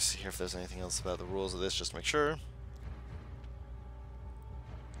itself. Let me see here if there's anything else about the rules of this, just to make sure.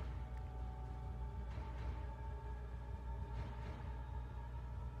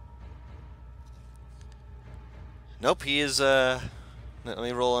 Nope, he is, let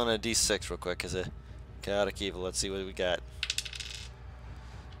me roll on a d6 real quick, because chaotic evil. Let's see what we got.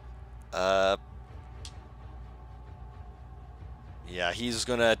 Yeah, he's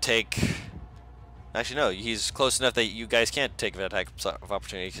gonna take... Actually, no, he's close enough that you guys can't take an attack of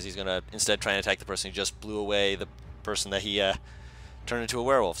opportunity, because he's gonna instead try and attack the person who just blew away the person that he turned into a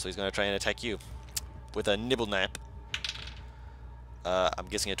werewolf. So he's gonna try and attack you with a nibble nap. I'm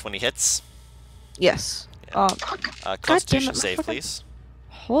guessing a 20 hits. Yes. Yeah. Constitution it, save, motherfucker. please.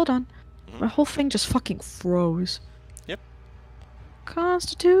 Hold on. Mhm. My whole thing just fucking froze. Yep.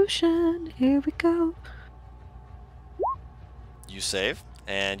 Constitution, here we go. You save,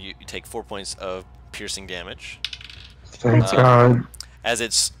 and you take 4 points of piercing damage. Thank Uh, God. As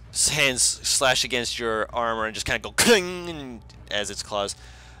its hands slash against your armor and just kind of go cling, and as its claws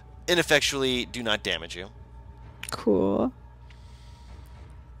ineffectually do not damage you. Cool.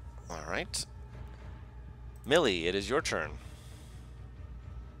 Alright. Millie, it is your turn.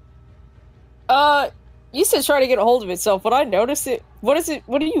 You said try to get a hold of itself, but I noticed it. What is it?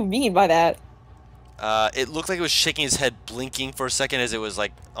 What do you mean by that? It looked like it was shaking its head, blinking for a second as it was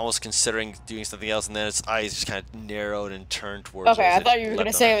like almost considering doing something else, and then its eyes just kind of narrowed and turned towards you Okay, as I it thought you were leapt gonna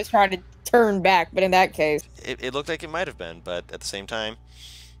on say it. it was trying to turn back, but in that case, It looked like it might have been, but at the same time,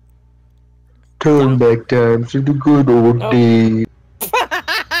 Turn back time to the good old Oh. days.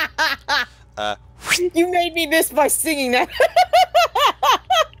 you made me miss by singing that.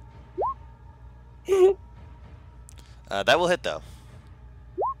 that will hit though.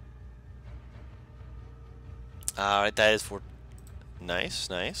 Alright, that is for... Nice.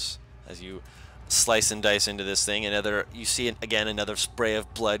 As you slice and dice into this thing, you see again another spray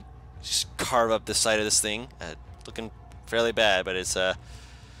of blood just carve up the side of this thing. Looking fairly bad, but it's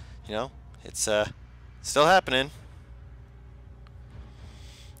You know, it's still happening.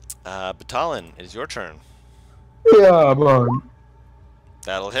 Batalon, it is your turn. Yeah, man.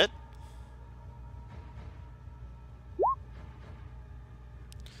 That'll hit.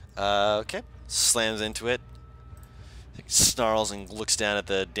 Okay. Slams into it. Snarls and looks down at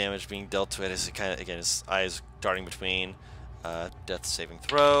the damage being dealt to it as it kind of, again, his eyes darting between. Death saving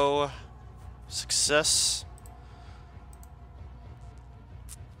throw. Success.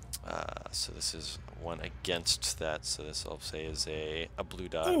 So this is one against that, so this I'll say is a blue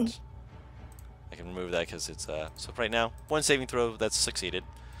dot. I can remove that because it's so right now one saving throw that's succeeded.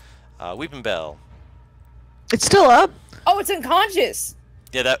 Weeping Bell. It's still up. Oh, it's unconscious.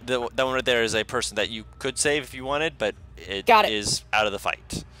 Yeah, that one right there is a person that you could save if you wanted, but it Got it. is out of the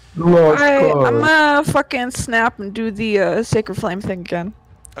fight. Lost I'm cause. gonna fucking snap and do the Sacred Flame thing again.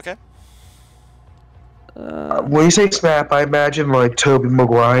 Okay. When you say snap, I imagine like Tobey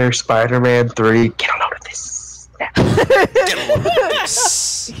Maguire, Spider-Man 3. Get a load of this. Get a load of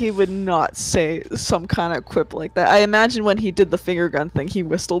this. He would not say some kind of quip like that. I imagine when he did the finger gun thing, he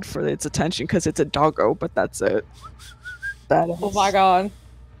whistled for its attention because it's a doggo, but that's it. That is. Oh my god.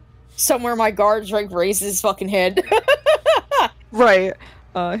 Somewhere my guard like raised his fucking head. Right.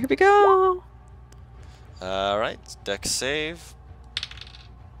 Here we go. Alright, dex save.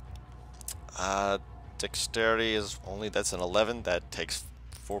 Dexterity is only, that's an 11. That takes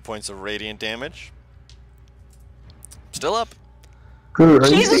 4 points of radiant damage. Still up. Good.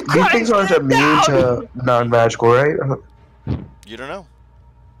 Jesus These Christ, things aren't get immune to non-magical, right? You don't know.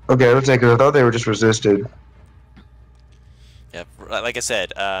 Okay, let's say because I thought they were just resisted. Yeah, like I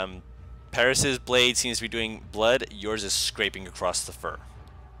said, Paris's blade seems to be doing blood. Yours is scraping across the fur.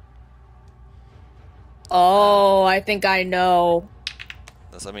 Oh, I think I know.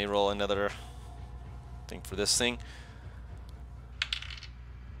 Let's let me roll another thing for this thing.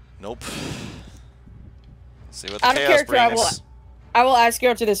 Nope. Let's see what the Out of chaos character, brings. I will ask you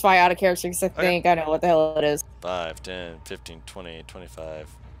after this fight out of character because I think I know what the hell it is. 5, 10, 15, 20, 25,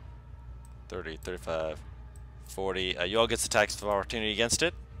 30, 35, 40. You all gets attacks of opportunity against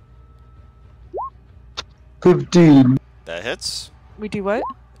it. 15. That hits. We do what?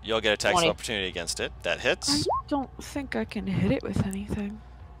 You all get attacks 20. of opportunity against it. That I hits. don't think I can hit it with anything.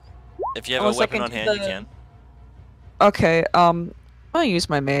 If you have Unless a I weapon can on do hand, you the- can. Okay, I'm gonna use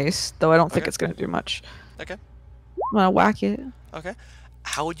my mace, though I don't think Okay. it's gonna do much. Okay. I'm gonna whack it. Okay.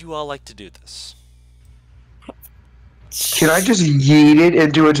 How would you all like to do this? Can I just yeet it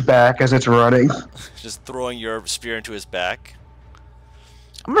into its back as it's running? Just throwing your spear into his back.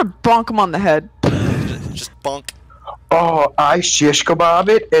 I'm gonna bonk him on the head. Just bonk. Oh, I shish kebab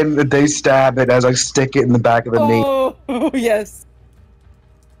it, and they stab it as I stick it in the back of the knee. Oh, yes.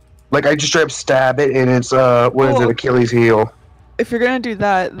 Like, I just straight up stab it, and it's, what is it, Oh. Achilles heel. If you're gonna do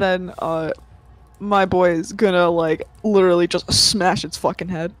that, then my boy is gonna like literally just smash its fucking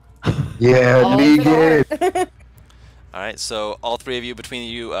head. Yeah, All knee for the good. heart. Alright, so all three of you, between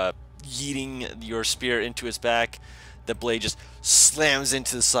you, yeeting your spear into its back, the blade just slams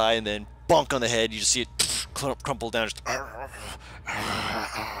into the side and then bonk on the head. You just see it crumple down. Just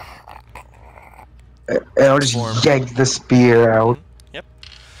And I'll just Form. yank the spear out.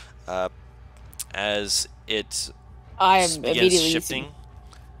 as it I am begins immediately shifting,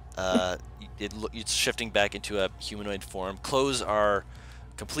 it's shifting back into a humanoid form. Clothes are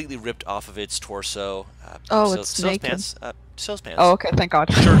completely ripped off of its torso. Oh, it's Sill's naked. pants. Sill's pants. Oh, okay, thank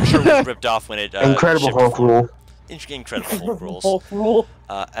God. Shirt was ripped off when it. Incredible shifted Hulk forward. rule. Incredible Hulk rules. Hulk rule.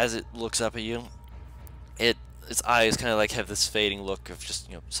 As it looks up at you, its eyes kind of like have this fading look of just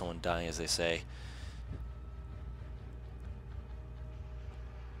someone dying, as they say.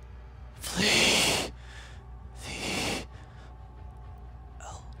 Flee the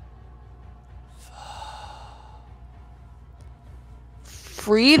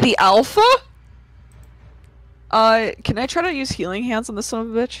Free the alpha? Can I try to use healing hands on this son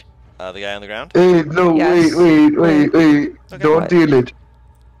of a bitch? the guy on the ground. Hey, no, Yes. wait. Okay. Don't What? deal it.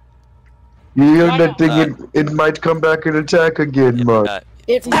 You hear Why that not? thing? It might come back and attack again, man.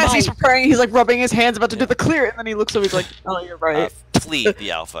 It As he's might. preparing, he's like rubbing his hands, about to Yeah. do the clear, and then he looks over, he's like, "Oh, you're right." Flee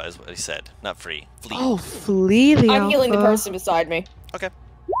the alpha is what he said, not free. Flee. Oh, flee the I'm healing the alpha. person beside me.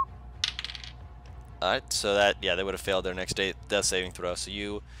 Alright, so that, they would have failed their next death saving throw. So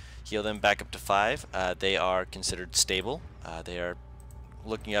you heal them back up to 5. They are considered stable. They are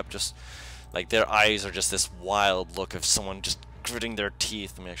looking up, just like their eyes are just this wild look of someone just gritting their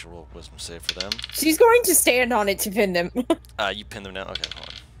teeth. Let me actually roll a wisdom save for them. She's going to stand on it to pin them. You pin them down. Okay, hold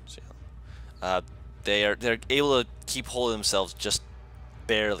on. See, they're able to keep hold of themselves just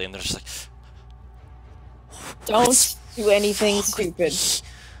barely, and they're just like, Don't do anything stupid.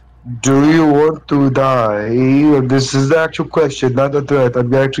 Do you want to die? This is the actual question, not a threat.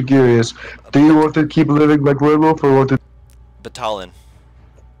 I'm actually curious. Do you want to keep living like werewolf or want to? Batalin,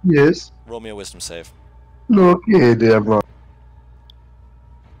 Yes. roll me a wisdom save. Okay, damn right.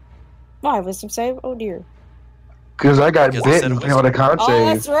 My wisdom save? Oh dear. Because I got Because I said bitten a wisdom. on a con Oh, save.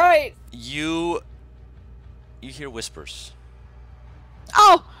 that's right. You hear whispers.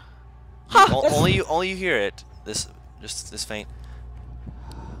 Oh! Huh. Only you hear it. This faint.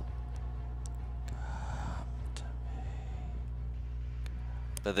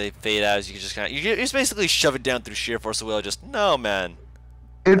 But they fade out as you just kind of you just basically shove it down through sheer force of will. Just no, man.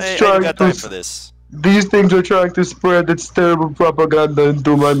 It's I ain't trying got to. time for this. These things are trying to spread its terrible propaganda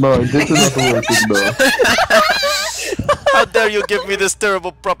into my mind. This is not working, though. How dare you give me this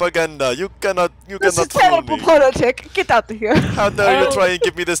terrible propaganda? You cannot This is fool terrible me. politic. Get out of here. How dare you Oh. try and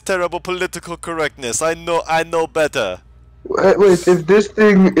give me this terrible political correctness? I know better. Wait, if this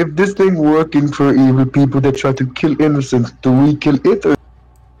thing working for evil people that try to kill innocents, do we kill it or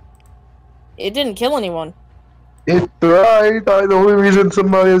It didn't kill anyone. it? Right? The only reason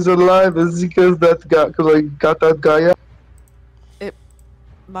somebody is alive is because I got that guy out.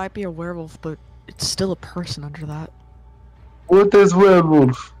 Might be a werewolf, but it's still a person under that. What is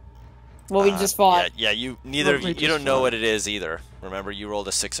werewolf? Well, we just fought. Yeah, you neither of you, Lovely you don't know just what it is either. Remember, you rolled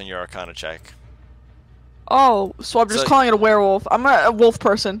a 6 on your Arcana check. Oh, so I'm just So- calling it a werewolf. I'm a wolf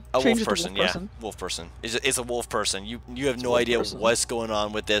person. A Change wolf it to person, yeah, wolf person. It's a wolf person. You have no wolf idea person. what's going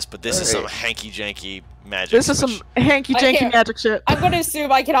on with this, but this is some hanky janky magic. This is some hanky janky can't- magic shit. I'm going to assume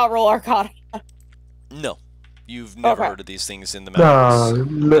I cannot roll Arcana. No, you've never Okay. heard of these things in the Nah,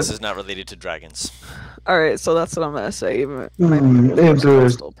 mountains. This is not related to dragons. Alright, so that's what I'm gonna say. Even interesting.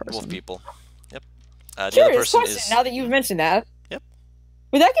 still a person. Wolf people. Yep. The other Curious person question, is now that you've mentioned that. Yep.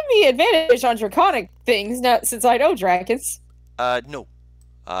 But that can be advantage on draconic things, not, since I know dragons. no.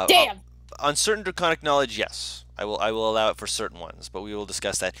 Damn! On certain draconic knowledge, yes. I will allow it for certain ones, but we will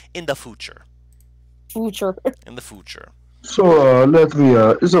discuss that in the future. Future. In the future. So let me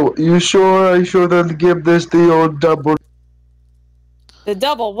so you sure I shouldn't give this the old double The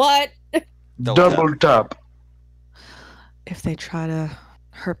double what? double tap? If they try to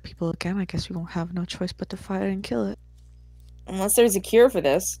hurt people again, I guess we won't have no choice but to fight and kill it. Unless there's a cure for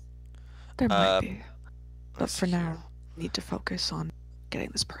this. There might be. But let's for see now, here. we need to focus on getting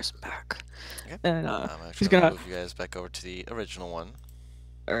this person back. Okay. And I'm he's actually gonna. move you guys back over to the original one.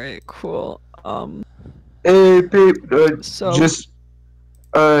 Alright, cool. Hey, people, So just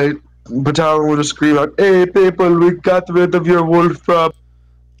Battalion will just scream out, "Hey, people, we got rid of your wolf problem."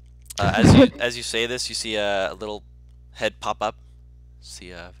 As you say this, you see a little head pop up.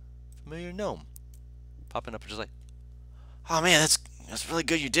 See a familiar gnome popping up, just like, "Oh man, that's really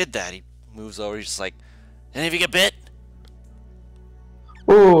good. You did that." He moves over. He's just like, "Any of you get bit?"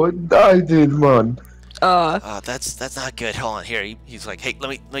 Oh, I did, man. That's not good. Hold on here. He's like, "Hey, let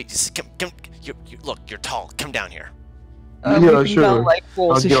me just come. Look, you're tall. Come down here." Yeah, we can sure. yell, like, I'll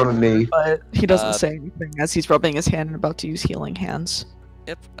wolves, get on a knee. but he doesn't Uh, say anything as he's rubbing his hand and about to use healing hands.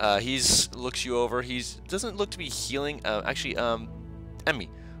 Yep. He's looks you over. Doesn't look to be healing. Actually, Emmy,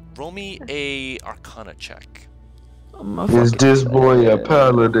 roll me a Arcana check. I'm a Is fucking this boy a idiot.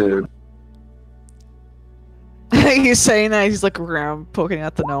 paladin? He's saying that he's looking around, poking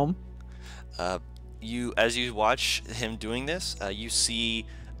at the gnome. As you watch him doing this, you see,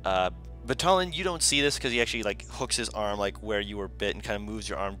 Batalin, you don't see this because he actually like hooks his arm like where you were bit and kind of moves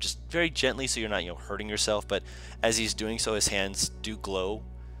your arm just very gently so you're not hurting yourself. But as he's doing so, his hands do glow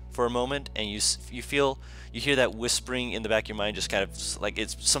for a moment, and you hear that whispering in the back of your mind, just kind of like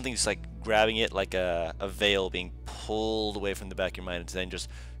it's something just like grabbing it like a veil being pulled away from the back of your mind, and then just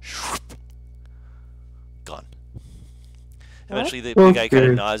gone. Eventually, the guy kind Okay.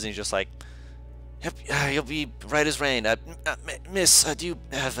 of nods and he's just like, "Yep, you'll be right as rain. Miss, do you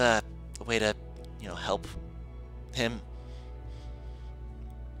have a way to, help him?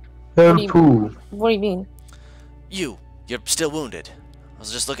 Help do you- who? What do you mean? You're still wounded. I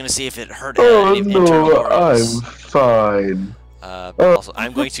was just looking to see if it hurt Oh any internal no, I'm organs." fine. Also,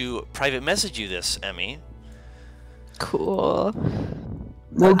 I'm going to private message you this, Emmy. Cool.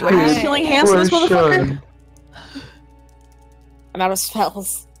 Okay, I use healing hands on this motherfucker? I'm out of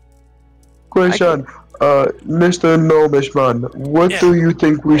spells. Question, Mr. Gnomish man, what Yeah. do you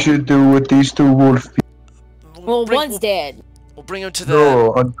think we should do with these two wolf people? Well, one's dead. We'll bring him to the.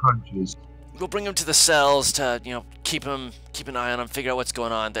 No, unconscious. We'll bring him to the cells to, keep an eye on him, figure out what's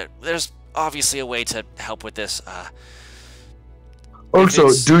going on. There's obviously a way to help with this. Also,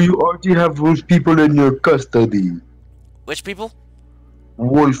 it's- do you already have wolf people in your custody? Which people?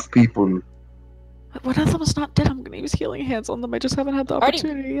 Wolf people. One of them is not dead. I'm gonna use healing hands on them. I just haven't had the Already-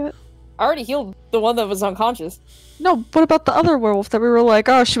 opportunity yet. I already healed the one that was unconscious. No, what about the other werewolf that we were like,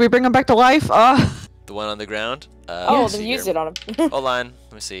 oh, should we bring him back to life? The one on the ground? Oh, let's then see use here. it on him. Hold on.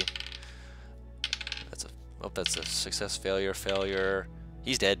 Let me see. That's a success, failure.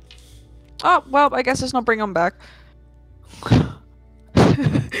 He's dead. Oh, well, I guess there's no bring him back.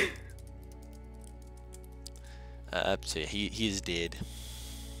 So he is dead.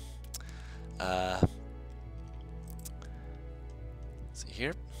 See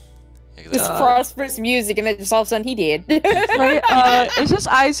here. Yeah, This that's- prosperous music, and then just all of a sudden he did. Right, is his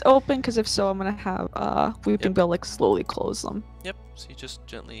eyes open? Because if so, I'm gonna have Weeping Bill like slowly close them, Yep. So you just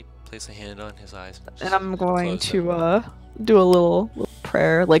gently place a hand on his eyes. and I'm going close them. to do a little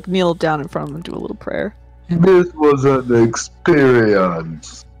prayer, like kneel down in front of him and do a little prayer. This was an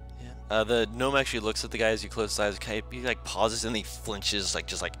experience. Yeah. The gnome actually looks at the guy as you close his eyes. He like pauses and then he flinches, like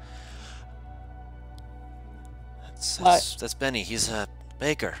just like. That's Benny. He's a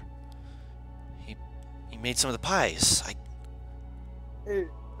baker. He made some of the pies. Hey,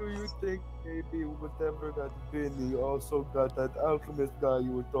 do you think maybe whatever that Vinny also got that alchemist guy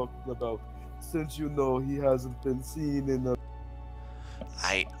you were talking about? Since you know he hasn't been seen in a.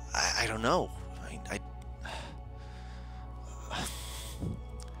 I don't know.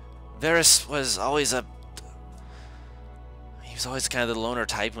 Varys was always he was always kind of the loner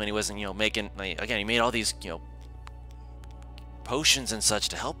type when he wasn't, making, again, he made all these, potions and such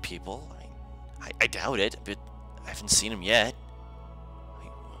to help people. I doubt it, but I haven't seen him yet.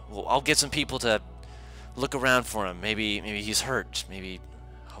 Well, I'll get some people to look around for him. Maybe he's hurt.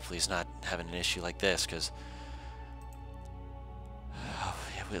 Hopefully he's not having an issue like this, because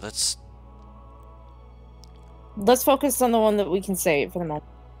Let's focus on the one that we can save for the moment.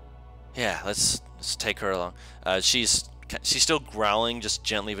 let's take her along. She's still growling, just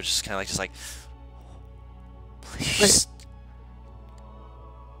gently, but just kind of like please.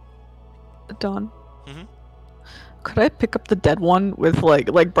 Dawn. Mhm. Could I pick up the dead one with like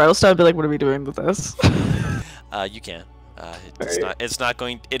Bridlestone and be like, what are we doing with this? You can.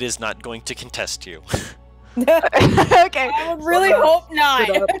 It is not going to contest you. Okay. I would really hope not.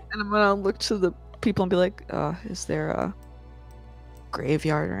 And I'm gonna look to the people and be like, is there a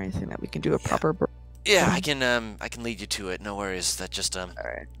graveyard or anything that we can do a proper Yeah, I can lead you to it. No worries. That just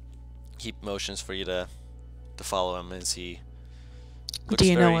Alright. he motions for you to follow him as he Do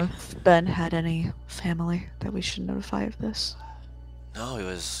you know very... if Ben had any family that we should notify of this? No, he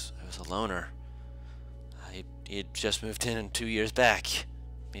was a loner. He had just moved in 2 years back.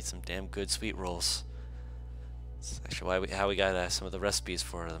 Made some damn good sweet rolls. That's actually how we got some of the recipes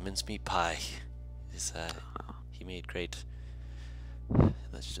for the mincemeat pie. He made great.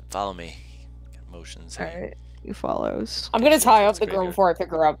 Let's just follow me. Got motions. Alright, he follows. I'm gonna tie up That's the great. girl before I pick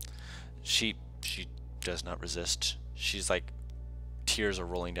her up. She does not resist. She's like, tears are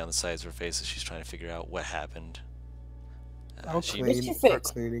rolling down the sides of her face as she's trying to figure out what happened. I'll She, What's she start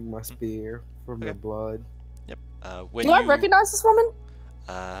fix? cleaning my spear from the Okay. blood. yep. When Do I recognize this woman?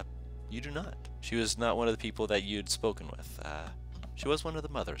 You do not. She was not one of the people that you'd spoken with. She was one of the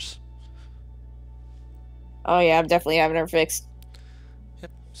mothers. Oh yeah, I'm definitely having her fixed.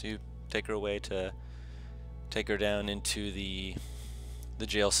 Yep. So you take her away to take her down into the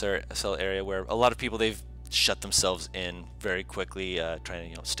jail cell area where a lot of people, they've shut themselves in very quickly,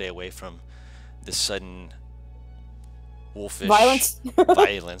 trying to stay away from this sudden wolfish Violence?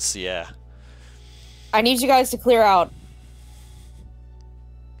 violence. Yeah. I need you guys to clear out.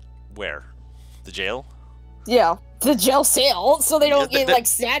 Where? The jail? Yeah, the jail cell, so they don't Yeah, get like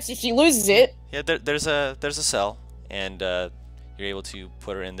snatched if she loses it. Yeah. There's a cell, and you're able to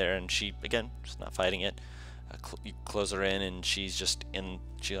put her in there, and she, again, just not fighting it. You close her in, and she's just in.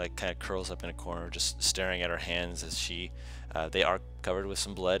 She like kind of curls up in a corner, just staring at her hands as she. They are covered with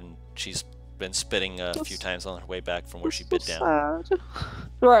some blood, and she's been spitting a few times on her way back from where she bit down.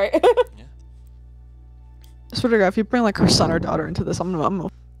 Right. I swear to God, if you bring like her son or daughter into this, I'm gonna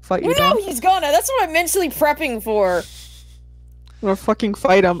fight you You down. know he's gonna. That's what I'm mentally prepping for. I'm gonna fucking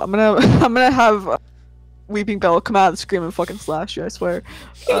fight him. I'm gonna have Weeping Bell come out and scream and fucking slash you. I swear.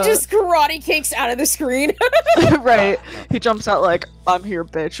 He just karate kicks out of the screen. Right. He jumps out like, I'm here,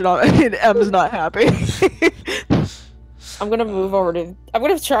 bitch, and M's not happy. I'm gonna move over to. I'm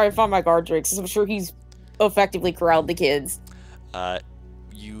gonna try and find my guard drinks, because I'm sure he's effectively corralled the kids.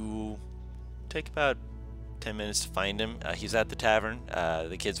 You take about 10 minutes to find him. He's at the tavern.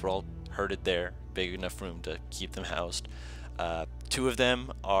 The kids were all herded there. Big enough room to keep them housed. Two of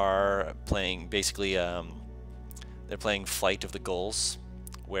them are playing, basically, they're playing Flight of the Gulls,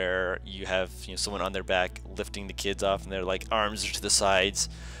 where you have someone on their back lifting the kids off, and their like arms are to the sides.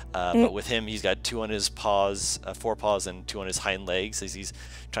 But with him, he's got 2 on his paws, 4 paws, and 2 on his hind legs, as he's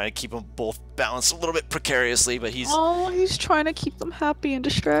trying to keep them both balanced a little bit precariously. But he's trying to keep them happy and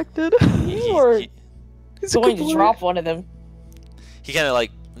distracted. You're He's a going good to boy. drop one of them. he kind of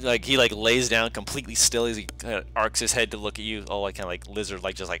like he like lays down completely still as he kind of arcs his head to look at you, all like kind of like lizard,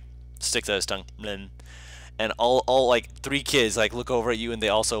 like just like sticks out his tongue, and all like 3 kids like look over at you, and they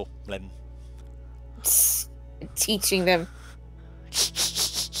also Teaching them.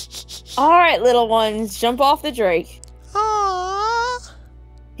 Alright, little ones, jump off the Drake. Aww.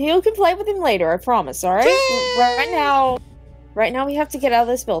 You can play with him later, I promise, alright? Right now we have to get out of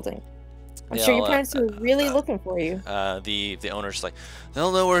this building. I'm sure your parents are really looking for you. The owner's like,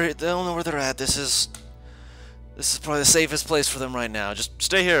 they'll know where they're at. This is probably the safest place for them right now. Just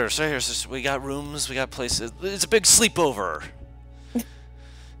stay here. We got rooms, we got places. It's a big sleepover.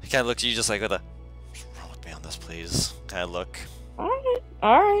 He kind of looks at you just like with a, what's wrong with me on this, please? Kind of look.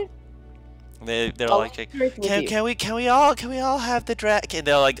 Alright. They're like, can we all have the Drake? And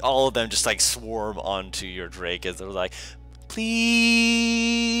they're like, all of them just like swarm onto your Drake as they're like,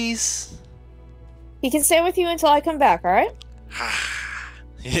 please. He can stay with you until I come back, alright?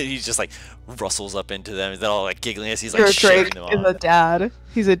 He just like rustles up into them. They're all like giggling as he's like You're a shaking Drake them is a off. dad.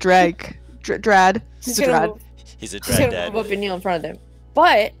 He's a drag. Drad. He's a drad. He's a He's drag gonna dad. move up and kneel in front of them.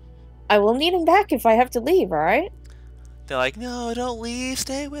 But I will need him back if I have to leave, alright? They're like, no, don't leave.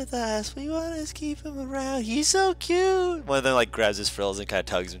 Stay with us. We want to keep him around. He's so cute. One of them like grabs his frills and kind of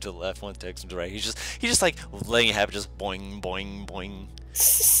tugs him to the left. One tugs him to the right. He's just like letting it happen, just boing, boing, boing.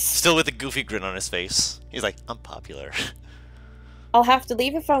 Still with a goofy grin on his face. He's like, I'm popular. I'll have to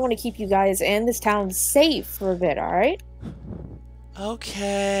leave if I want to keep you guys and this town safe for a bit, alright?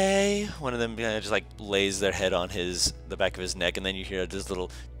 Okay. One of them kind of just like lays their head on the back of his neck, and then you hear this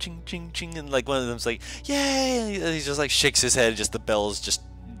little ching, ching, ching, and like one of them's like, yay! And he just like shakes his head, just the bells just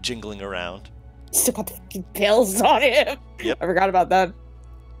jingling around. Still got the fucking bells on him. Yep. I forgot about that.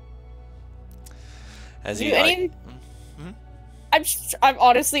 As Do he any- like, I'm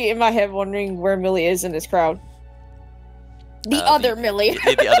honestly in my head wondering where Millie is in this crowd. The other Millie.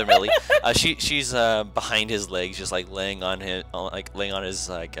 the other Millie. She's behind his legs, just like laying on his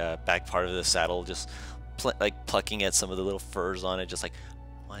back part of the saddle, just plucking at some of the little furs on it, just like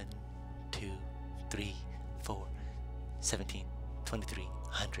 1, 2, 3, 4, 17, 23,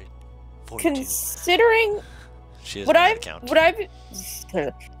 100, 42. Considering, She doesn't would know how I to count.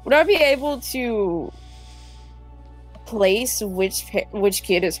 would I be able to place which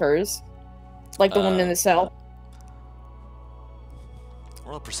kid is hers, like the one in the cell?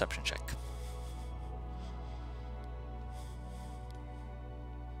 Roll a perception check.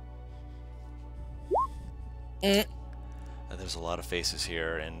 There's a lot of faces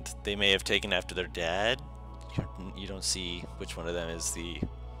here, and they may have taken after their dad. You don't see which one of them is the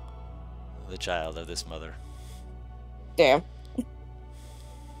child of this mother. Damn.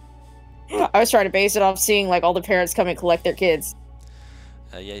 I was trying to base it off seeing like all the parents come and collect their kids.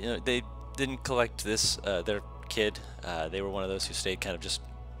 Yeah, they didn't collect their kid. They were one of those who stayed kind of just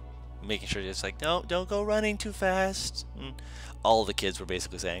making sure it's like, no, don't go running too fast. And all the kids were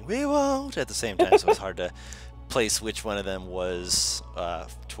basically saying, we won't, at the same time, so it was hard to place which one of them was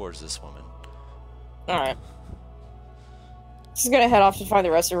towards this woman. Alright. She's gonna head off to find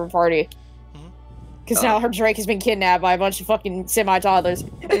the rest of her party. Because now her Drake has been kidnapped by a bunch of fucking semi-toddlers.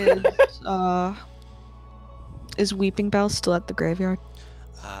 Is Weeping Bell still at the graveyard?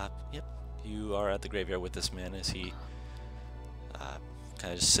 Yep. You are at the graveyard with this man as he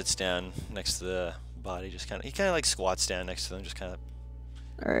kind of just sits down next to the body. He kind of like squats down next to them, just kind of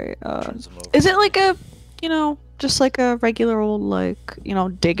Alright, turns them over. is it like a, just like a regular old, like,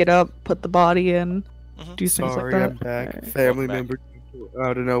 dig it up, put the body in, do things Sorry, like I'm that? back. Alright. Family Welcome member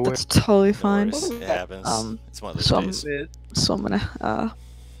out of nowhere. That's totally No fine. worries, it happens. It's one of those so days. So I'm gonna,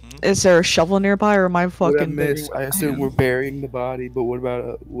 is there a shovel nearby, or am I What I fucking miss? digging I with assume my we're burying the body, but what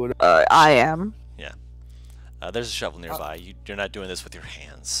about what? I am. There's a shovel nearby. You're not doing this with your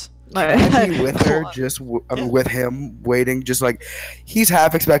hands. Can I be with her, with him, waiting, just like he's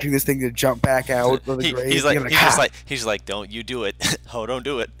half expecting this thing to jump back out of the grave. He's like, don't you do it. Oh, don't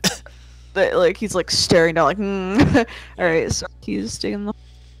do it. Like, he's like staring down, like, Alright, so he's digging the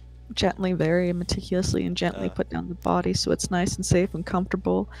gently, very meticulously and gently put down the body so it's nice and safe and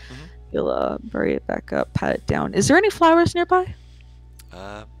comfortable. He'll bury it back up, pat it down. Is there any flowers nearby?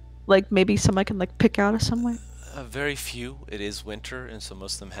 Like maybe some I can like pick out of somewhere? Very few. It is winter, and so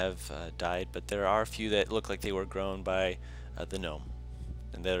most of them have died, but there are a few that look like they were grown by the gnome,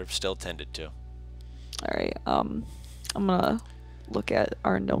 and they're still tended to. Alright, I'm gonna look at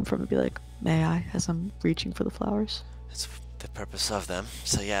our gnome from and be like, "May I?" as I'm reaching for the flowers. It's the purpose of them.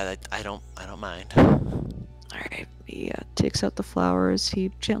 So yeah, I don't mind. Alright, he takes out the flowers.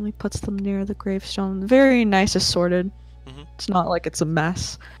 He gently puts them near the gravestone. Very nice assorted. Mhm. It's not like it's a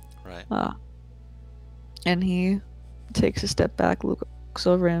mess. Right. And he takes a step back, looks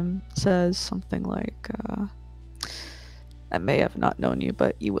over him, says something like, I may have not known you,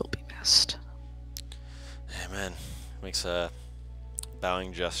 but you will be missed. Amen. Makes a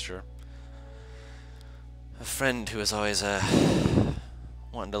bowing gesture. A friend who was always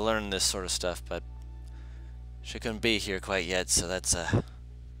wanting to learn this sort of stuff, but she couldn't be here quite yet, so that's a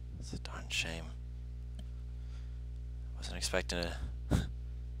darn shame. Wasn't expecting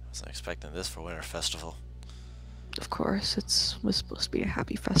this for Winter Festival. Of course, was supposed to be a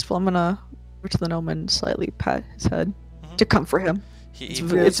happy festival. I'm gonna over to the gnome and slightly pat his head to comfort him.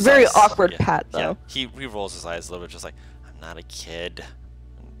 It's a very awkward pat, though. Yeah, he rolls his eyes a little bit, just like, I'm not a kid.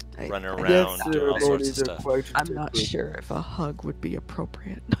 Running I around, guess doing all sorts of stuff. I'm not sure if a hug would be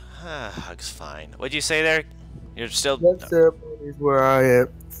appropriate. Hug's fine. What'd you say there? You're still... That ceremonies where I am,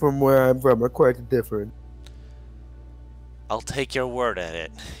 from where I'm from, are quite different. I'll take your word at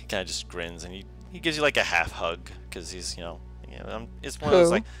it. He kind of just grins, and he gives you like a half hug, because he's, it's one of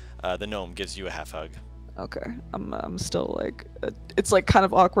those, like, the gnome gives you a half hug. Okay, I'm still like, it's like kind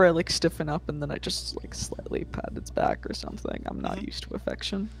of awkward. I like stiffen up, and then I just like slightly pat its back or something. I'm not used to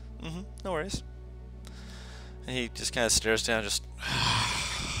affection. No worries. And he just kind of stares down, just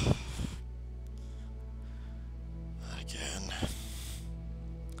again.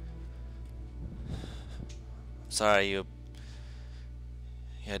 Sorry, you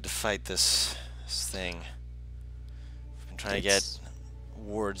had to fight this thing. We've been trying to get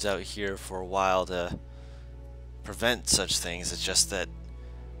wards out here for a while to prevent such things. It's just that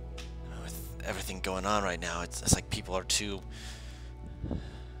with everything going on right now, it's like people are too,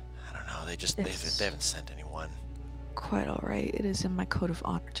 I don't know, they haven't sent anyone. Quite alright. It is in my code of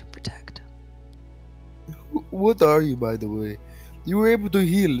honor to protect. What are you, by the way? You were able to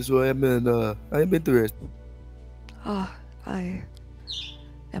heal, so I'm interested. I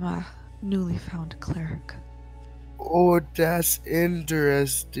am a newly found cleric. Oh, that's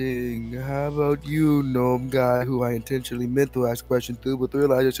interesting. How about you, gnome guy, who I intentionally meant to ask question to, but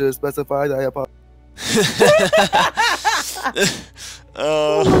realized I should have specified? I apologize.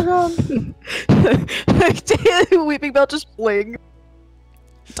 Oh my god. Weeping Bell just bling.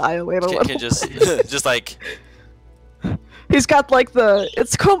 Dilate a little. Can just like... He's got like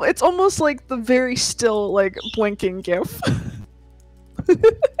it's almost like the very still like blinking gif.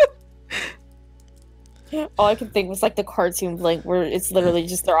 All I could think was like the cartoon blink where it's literally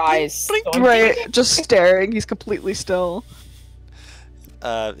just their eyes. Right, just staring. He's completely still.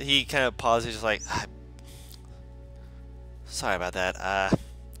 He kind of pauses, just like, sorry about that.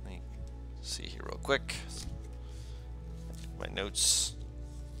 Let me see here real quick. My notes.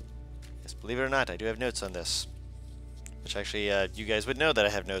 Yes, believe it or not, I do have notes on this. Which actually, you guys would know that I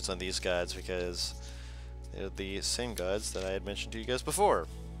have notes on these gods because they're the same gods that I had mentioned to you guys before.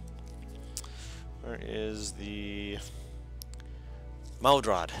 Where is the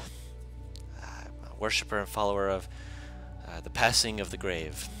Maldrod, a worshipper and follower of the passing of the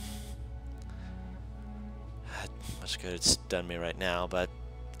grave. Much good it's done me right now, but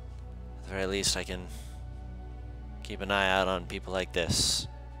at the very least I can keep an eye out on people like this.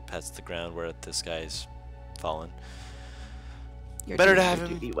 Pats the ground where this guy's fallen. Better to have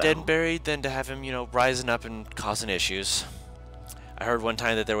him dead and buried than to have him, rising up and causing issues. I heard one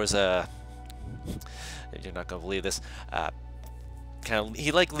time that there was a... You're not gonna believe this.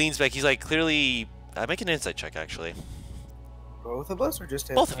 He like leans back. He's like clearly. Make an insight check actually. Both of us, or just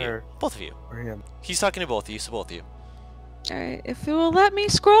him? Both of you. Both of you. Or him? He's talking to both of you, so both of you. Alright, if you will let me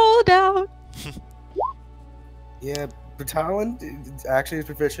scroll down. Yeah, Batalon actually is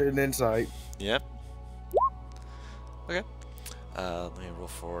proficient in insight. Yep. Okay. Let me roll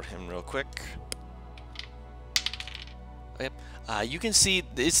for him real quick. Okay. You can see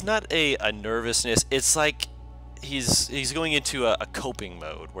it's not a nervousness. It's like he's going into a coping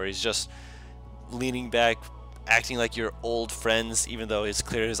mode where he's just leaning back, acting like you're old friends, even though it's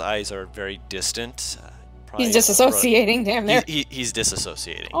clear his eyes are very distant. He's disassociating, damn there. He's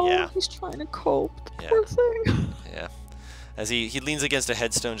disassociating, Oh, yeah. he's trying to cope. The Yeah. poor thing. Yeah. As he leans against a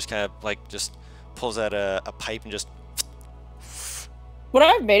headstone, just kind of like just pulls out a pipe and just... Would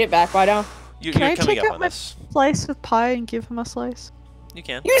I have made it back by now? You're Can I coming take up out on my this. slice of pie and give him a slice? You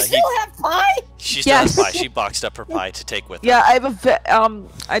can. You still have pie? She still has pie. She boxed up her pie to take with her. Yeah, I have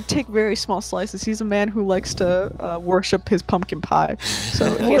I take very small slices. He's a man who likes to worship his pumpkin pie,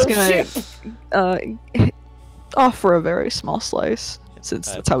 so he's gonna offer a very small slice, since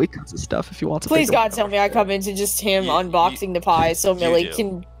that's how he cuts his stuff. If you want to. Please God, tell me I come into just him unboxing the pie, so Millie do.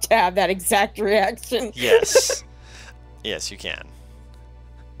 can have that exact reaction. Yes. Yes, you can.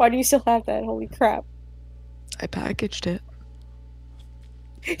 Why do you still have that? Holy crap! I packaged it.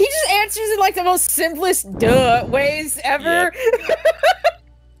 He just answers in like the most simplest duh ways ever.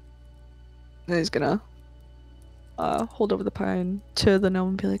 And he's gonna hold over the pie and to the gnome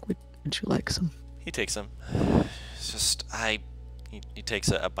and be like, "Would you like some?" He takes them. It's just he takes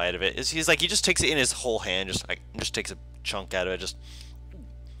a bite of it. He's like he just takes it in his whole hand, just takes a chunk out of it. Just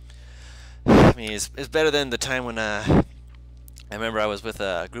I mean, it's better than the time when I remember I was with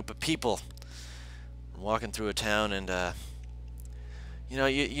a group of people walking through a town, and you know,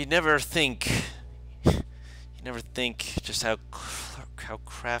 you never think just how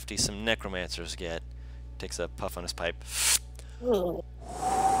crafty some necromancers get. Takes a puff on his pipe.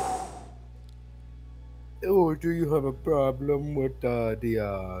 Or do you have a problem with the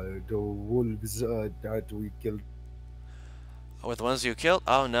wolves that we killed? With the ones you killed?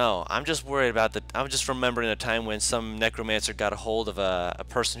 Oh no, I'm just worried about I'm just remembering a time when some necromancer got a hold of a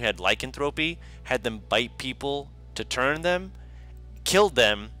person who had lycanthropy, had them bite people to turn them, killed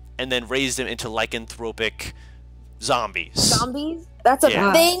them, and then raised them into lycanthropic zombies. Zombies? That's a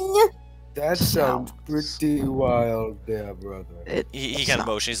Yeah. thing? That sounds pretty wild there, brother. He kind of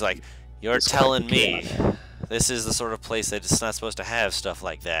motioned. He's like, "You're It's telling quite me peculiar. this is the sort of place that it's not supposed to have stuff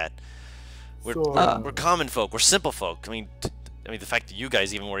like that? We're So, we're common folk. We're simple folk. I mean, the fact that you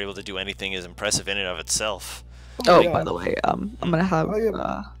guys even were able to do anything is impressive in and of itself." Oh, yeah. by the way, I'm gonna have I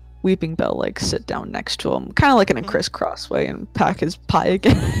am- Weeping Bell like sit down next to him, kind of like in a crisscross way, and pack his pie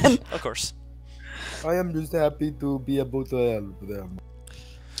again. Of course. I am just happy to be able to help them.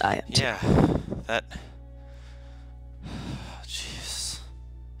 I am too. Yeah, that. Jeez.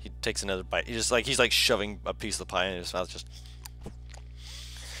 He takes another bite. He's like shoving a piece of the pie in his mouth. Just.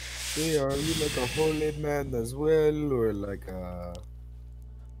 Hey, are you like a holy man as well, or like a...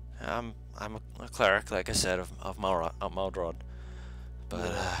 I'm a cleric, like I said, of Maldrod. But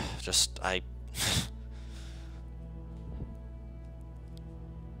just I.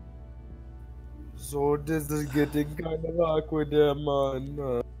 So this is getting kind of awkward there,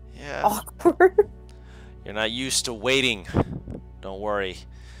 man. Yeah. Awkward. You're not used to waiting. Don't worry.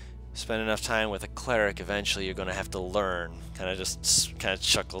 Spend enough time with a cleric, eventually you're gonna have to learn. Kind of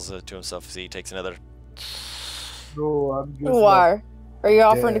chuckles to himself as he takes another. No, I'm just Why? Are you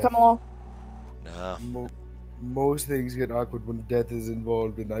offering to Yeah. come along? No. most things get awkward when death is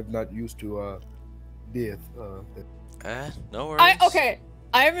involved, and I'm not used to death. No worries. Okay.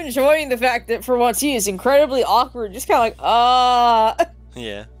 I'm enjoying the fact that for once he is incredibly awkward, just kind of like,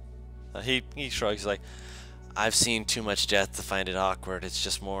 Yeah. He shrugs. He's like, I've seen too much death to find it awkward. It's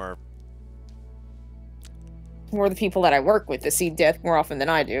just more. More the people that I work with that see death more often than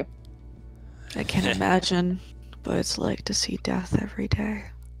I do. I can't imagine what it's like to see death every day.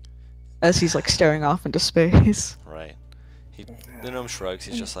 As he's like staring off into space. Right. The gnome shrugs.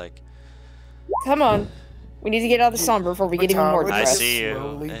 He's just like, Come on. We need to get out of the slumber before we get even more Metallica I depressed. see you.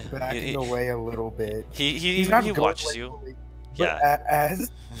 Slowly backing away a little bit. he He's not going watches you. fully, Yeah.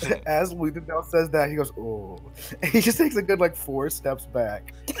 But as Weeping Bell says that, he goes, "Oh," he just takes a good like 4 steps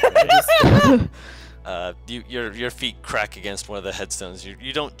back. Your feet crack against one of the headstones.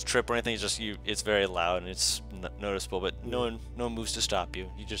 You don't trip or anything. It's just it's very loud and it's noticeable. But no one moves to stop you.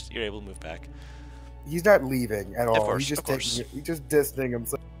 You're able to move back. He's not leaving at all. course, He's just of course. taking it. He's just distancing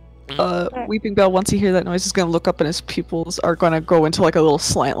himself. Weeping Bell, once he hear that noise, is gonna look up and his pupils are gonna go into like a little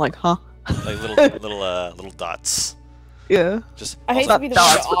slant, like, huh? Like little dots. Yeah. Just I hate Not to be the one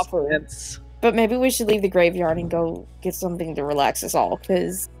to dots, but offer, slants. but maybe we should leave the graveyard and go get something to relax us all,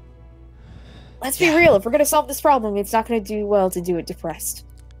 because let's be real, if we're gonna solve this problem, it's not gonna do well to do it depressed.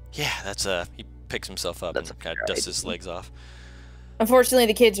 yeah. That's He picks himself up That's and a kind fair of dusts idea. his legs off. Unfortunately,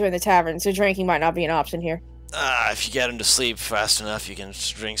 the kids are in the tavern, so drinking might not be an option here. If you get him to sleep fast enough, you can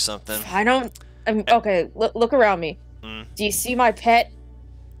just drink something. I don't... okay, look around me. Mm. Do you see my pet?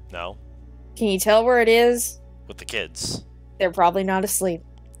 No, Can you tell where it is? with the kids. They're probably not asleep.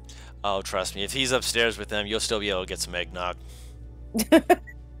 Oh, trust me. If he's upstairs with them, you'll still be able to get some eggnog.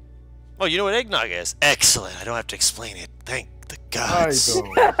 Oh, you know what eggnog is? Excellent. I don't have to explain it. Thank the I gods. don't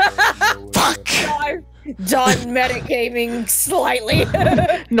know what Fuck. that Done metagaming slightly.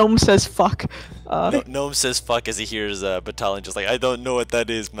 Gnome says fuck. Gnome says fuck as he hears Battalion just like, I don't know what that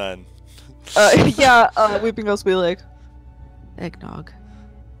is, man. Weeping Bell's be like, eggnog.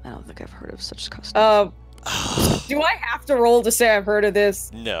 I don't think I've heard of such custom. Do I have to roll to say I've heard of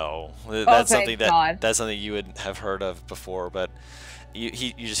this? No, that's thank something God. that's something you would have heard of before, but you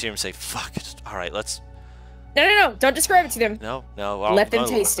just hear him say, "Fuck! All right, let's No. Don't describe it to them. No. Let them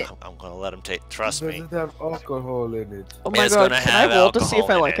taste it. I'm gonna let them taste. Trust me. Does it have alcohol in it? Oh my It's god, gonna can I have roll to see if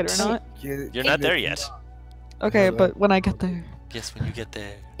I alcohol like in it it. or not? You're not there yet. Okay, Yeah, but when I get there. Yes, when you get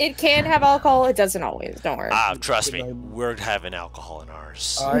there. It can have alcohol. It doesn't always. Don't worry. Trust me. We're having alcohol in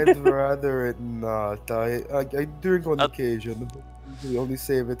ours. I'd rather it not. I drink on Uh, occasion. We only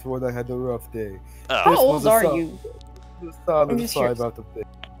save it when I had a rough day. Oh, How this old was a are sol- you? A solid I'm just 5 curious. out of 10.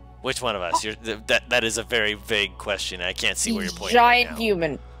 which one of us? That is a very vague question. I can't see where you're pointing. Giant right now.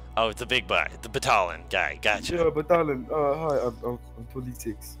 human. Oh, it's the big guy, the battalion guy. Gotcha. Yeah, but darling, hi, I'm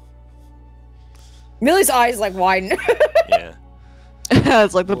 26. Millie's eyes like widen. Yeah.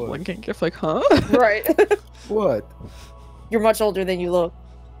 It's like the What? blinking gift, like, huh? Right. What? You're much older than you look.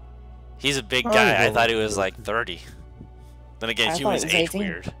 He's a big I guy. I know. thought he was like 30. Then again, I humans thought he was age 18.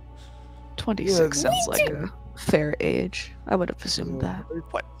 weird. 26 Yeah, sounds like a fair age. I would have assumed that.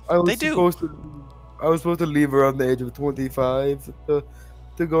 What? I was They do. I was supposed to leave around the age of 25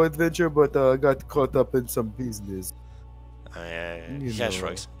 to go adventure, but I got caught up in some business. Yeah, You yeah, know.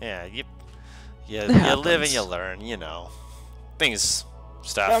 shrugs. Yeah, you It live and happens. you learn, you know. Things,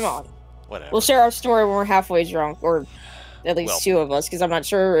 stuff. Come on. Whatever. We'll share our story when we're halfway drunk, or at least Well- 2 of us, because I'm not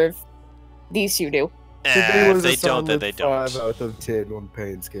sure if these 2 do. Today If was they a don't, then solid they don't. 5 out of 10 on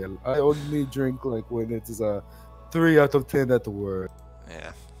pain scale. I only drink like when it is a 3 out of 10 at the worst.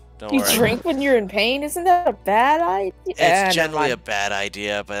 Yeah. Don't You worry. drink when you're in pain? Isn't that a bad idea? It's generally a bad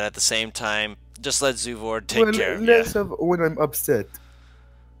idea, but at the same time, just let Zuvor take care of you. less of when I'm upset.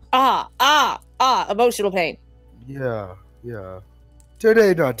 Emotional pain. Yeah.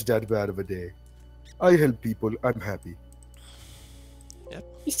 Today not that bad of a day. I help people. I'm happy.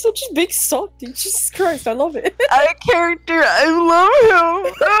 You're such a big sock, dude. Jesus Christ, I love it. I character, I love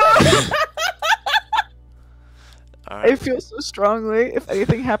him! All I right. feel so strongly. If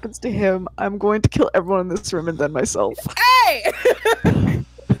anything happens to him, I'm going to kill everyone in this room and then myself. Hey!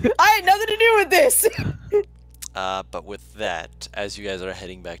 I had nothing to do with this. But with that, as you guys are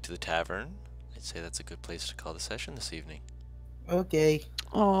heading back to the tavern, I'd say that's a good place to call the session this evening. Okay.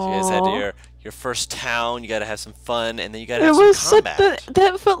 So you guys head Aww. to your first town. You gotta have some fun, and then you gotta It have was some such combat.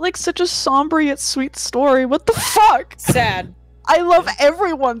 that felt like such a somber yet sweet story. What the fuck? Sad. I love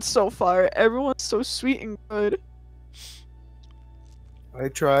everyone so far. Everyone's so sweet and good. I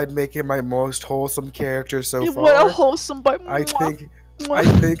tried making my most wholesome character so You far. what a wholesome boy. I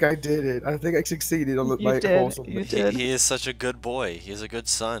think I did it. I think I succeeded on You my did, wholesome. you did. He is such a good boy. He is a good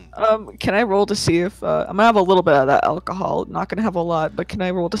son. Can I roll to see if I'm gonna have a little bit of that alcohol? Not gonna have a lot, but can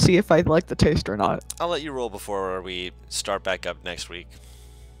I roll to see if I like the taste or not? I'll let you roll before we start back up next week.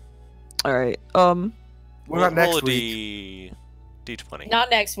 All right. Well, not roll next a week. D20.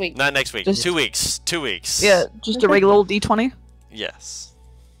 Not next week. Not next week. Just- 2 weeks. 2 weeks. Yeah, just a regular old D20. Yes.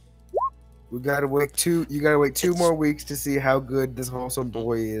 We gotta wait 2. You gotta wait 2 more weeks to see how good this wholesome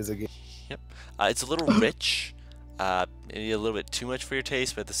boy is again. It's a little rich. Maybe a little bit too much for your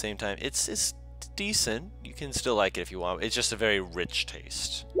taste, but at the same time, it's decent. You can still like it if you want. It's just a very rich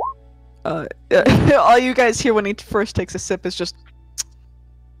taste. All you guys hear when he first takes a sip is just.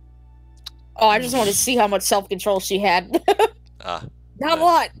 Oh, I just want to see how much self-control she had. Ah. Not a no.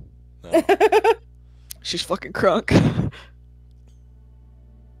 lot. No. She's fucking crunk.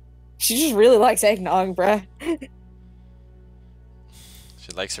 She just really likes eggnog, bruh.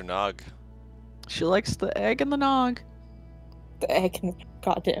 She likes her nog. She likes the egg and the nog. The egg and the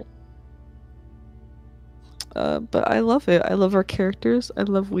goddamn. But I love it. I love our characters. I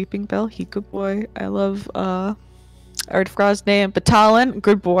love Weeping Bell, he good boy. I love I already forgot his name. Batalon,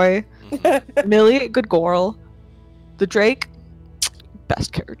 good boy. Mhm. Millie, good girl. The Drake,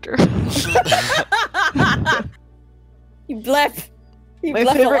 best character. You blep. You My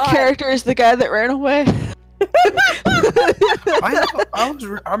blep a favorite lot. character is the guy that ran away.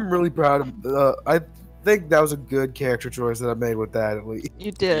 I'm really proud of. I think that was a good character choice that I made with that. At least.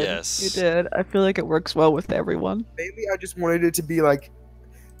 You did. Yes. You did. I feel like it works well with everyone. Maybe I just wanted it to be like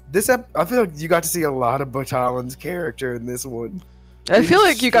this. I feel like you got to see a lot of Batalon's character in this one. I feel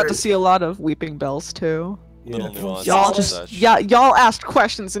like you got to Straight- see a lot of Weeping Bells too. Little nuances Y'all and just such. y'all asked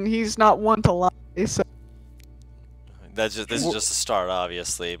questions and he's not one to lie. So This is just a start,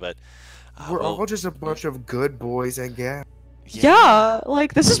 obviously, but We're well, all just a bunch of good boys and gals. yeah,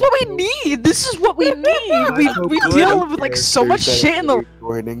 like this is what we need. This is what we need. We deal with like so much shit in the.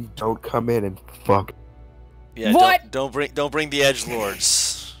 Joining, don't come in and fuck. Yeah, What? Don't bring the edge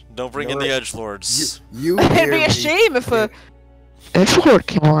lords. Don't bring in No, the edge lords. You It'd hear be me. a shame if a edgelord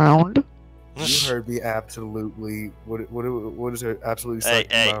came around. You heard me absolutely. What is it? Absolutely. Hey,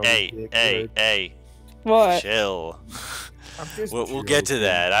 suck hey, my hey, dick, hey, right? hey! What? Chill. I'm just We'll get to joking.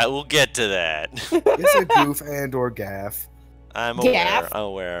 that. I will get to that. It's a goof and or gaff. I'm aware. Gaff? I'm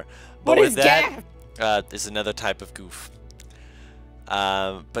aware. But What with is that, gaff? is another type of goof.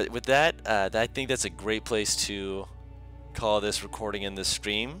 But with that, I think that's a great place to call this recording in this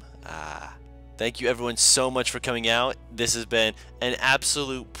stream. Thank you everyone so much for coming out. This has been an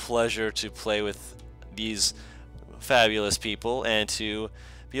absolute pleasure to play with these fabulous people and to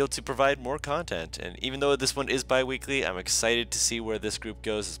be able to provide more content. And even though this one is bi-weekly, I'm excited to see where this group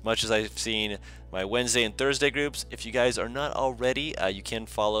goes as much as I've seen my Wednesday and Thursday groups. If you guys are not already, you can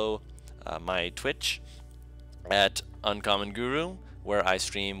follow my Twitch at Uncommon Guru, where I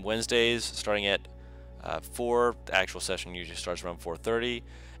stream Wednesdays starting at 4. The actual session usually starts around 4:30.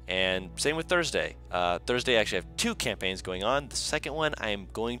 And same with Thursday. Thursday, I actually have 2 campaigns going on. The second one I am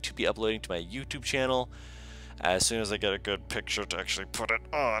going to be uploading to my YouTube channel as soon as I get a good picture to actually put it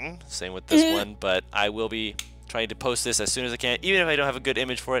on. Same with this one, but I will be trying to post this as soon as I can. Even if I don't have a good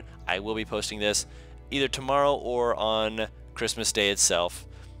image for it, I will be posting this either tomorrow or on Christmas Day itself.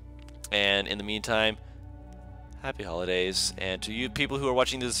 And in the meantime, happy holidays. And to you people who are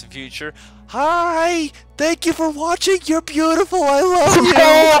watching this in the future, hi! Thank you for watching. You're beautiful. I love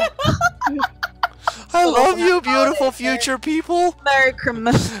you. I love you, beautiful future people. Merry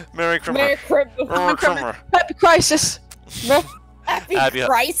Christmas. Merry Christmas. Merry Christmas. Merry Christmas. Happy Crisis. Happy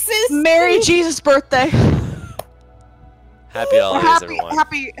crisis. Merry Jesus birthday. Happy holidays, Happy, everyone.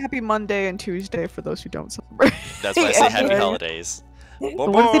 happy Monday and Tuesday for those who don't celebrate. That's why I say happy Bye. holidays. But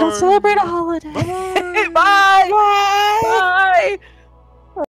what if they don't celebrate a holiday? Bye. Bye. Bye.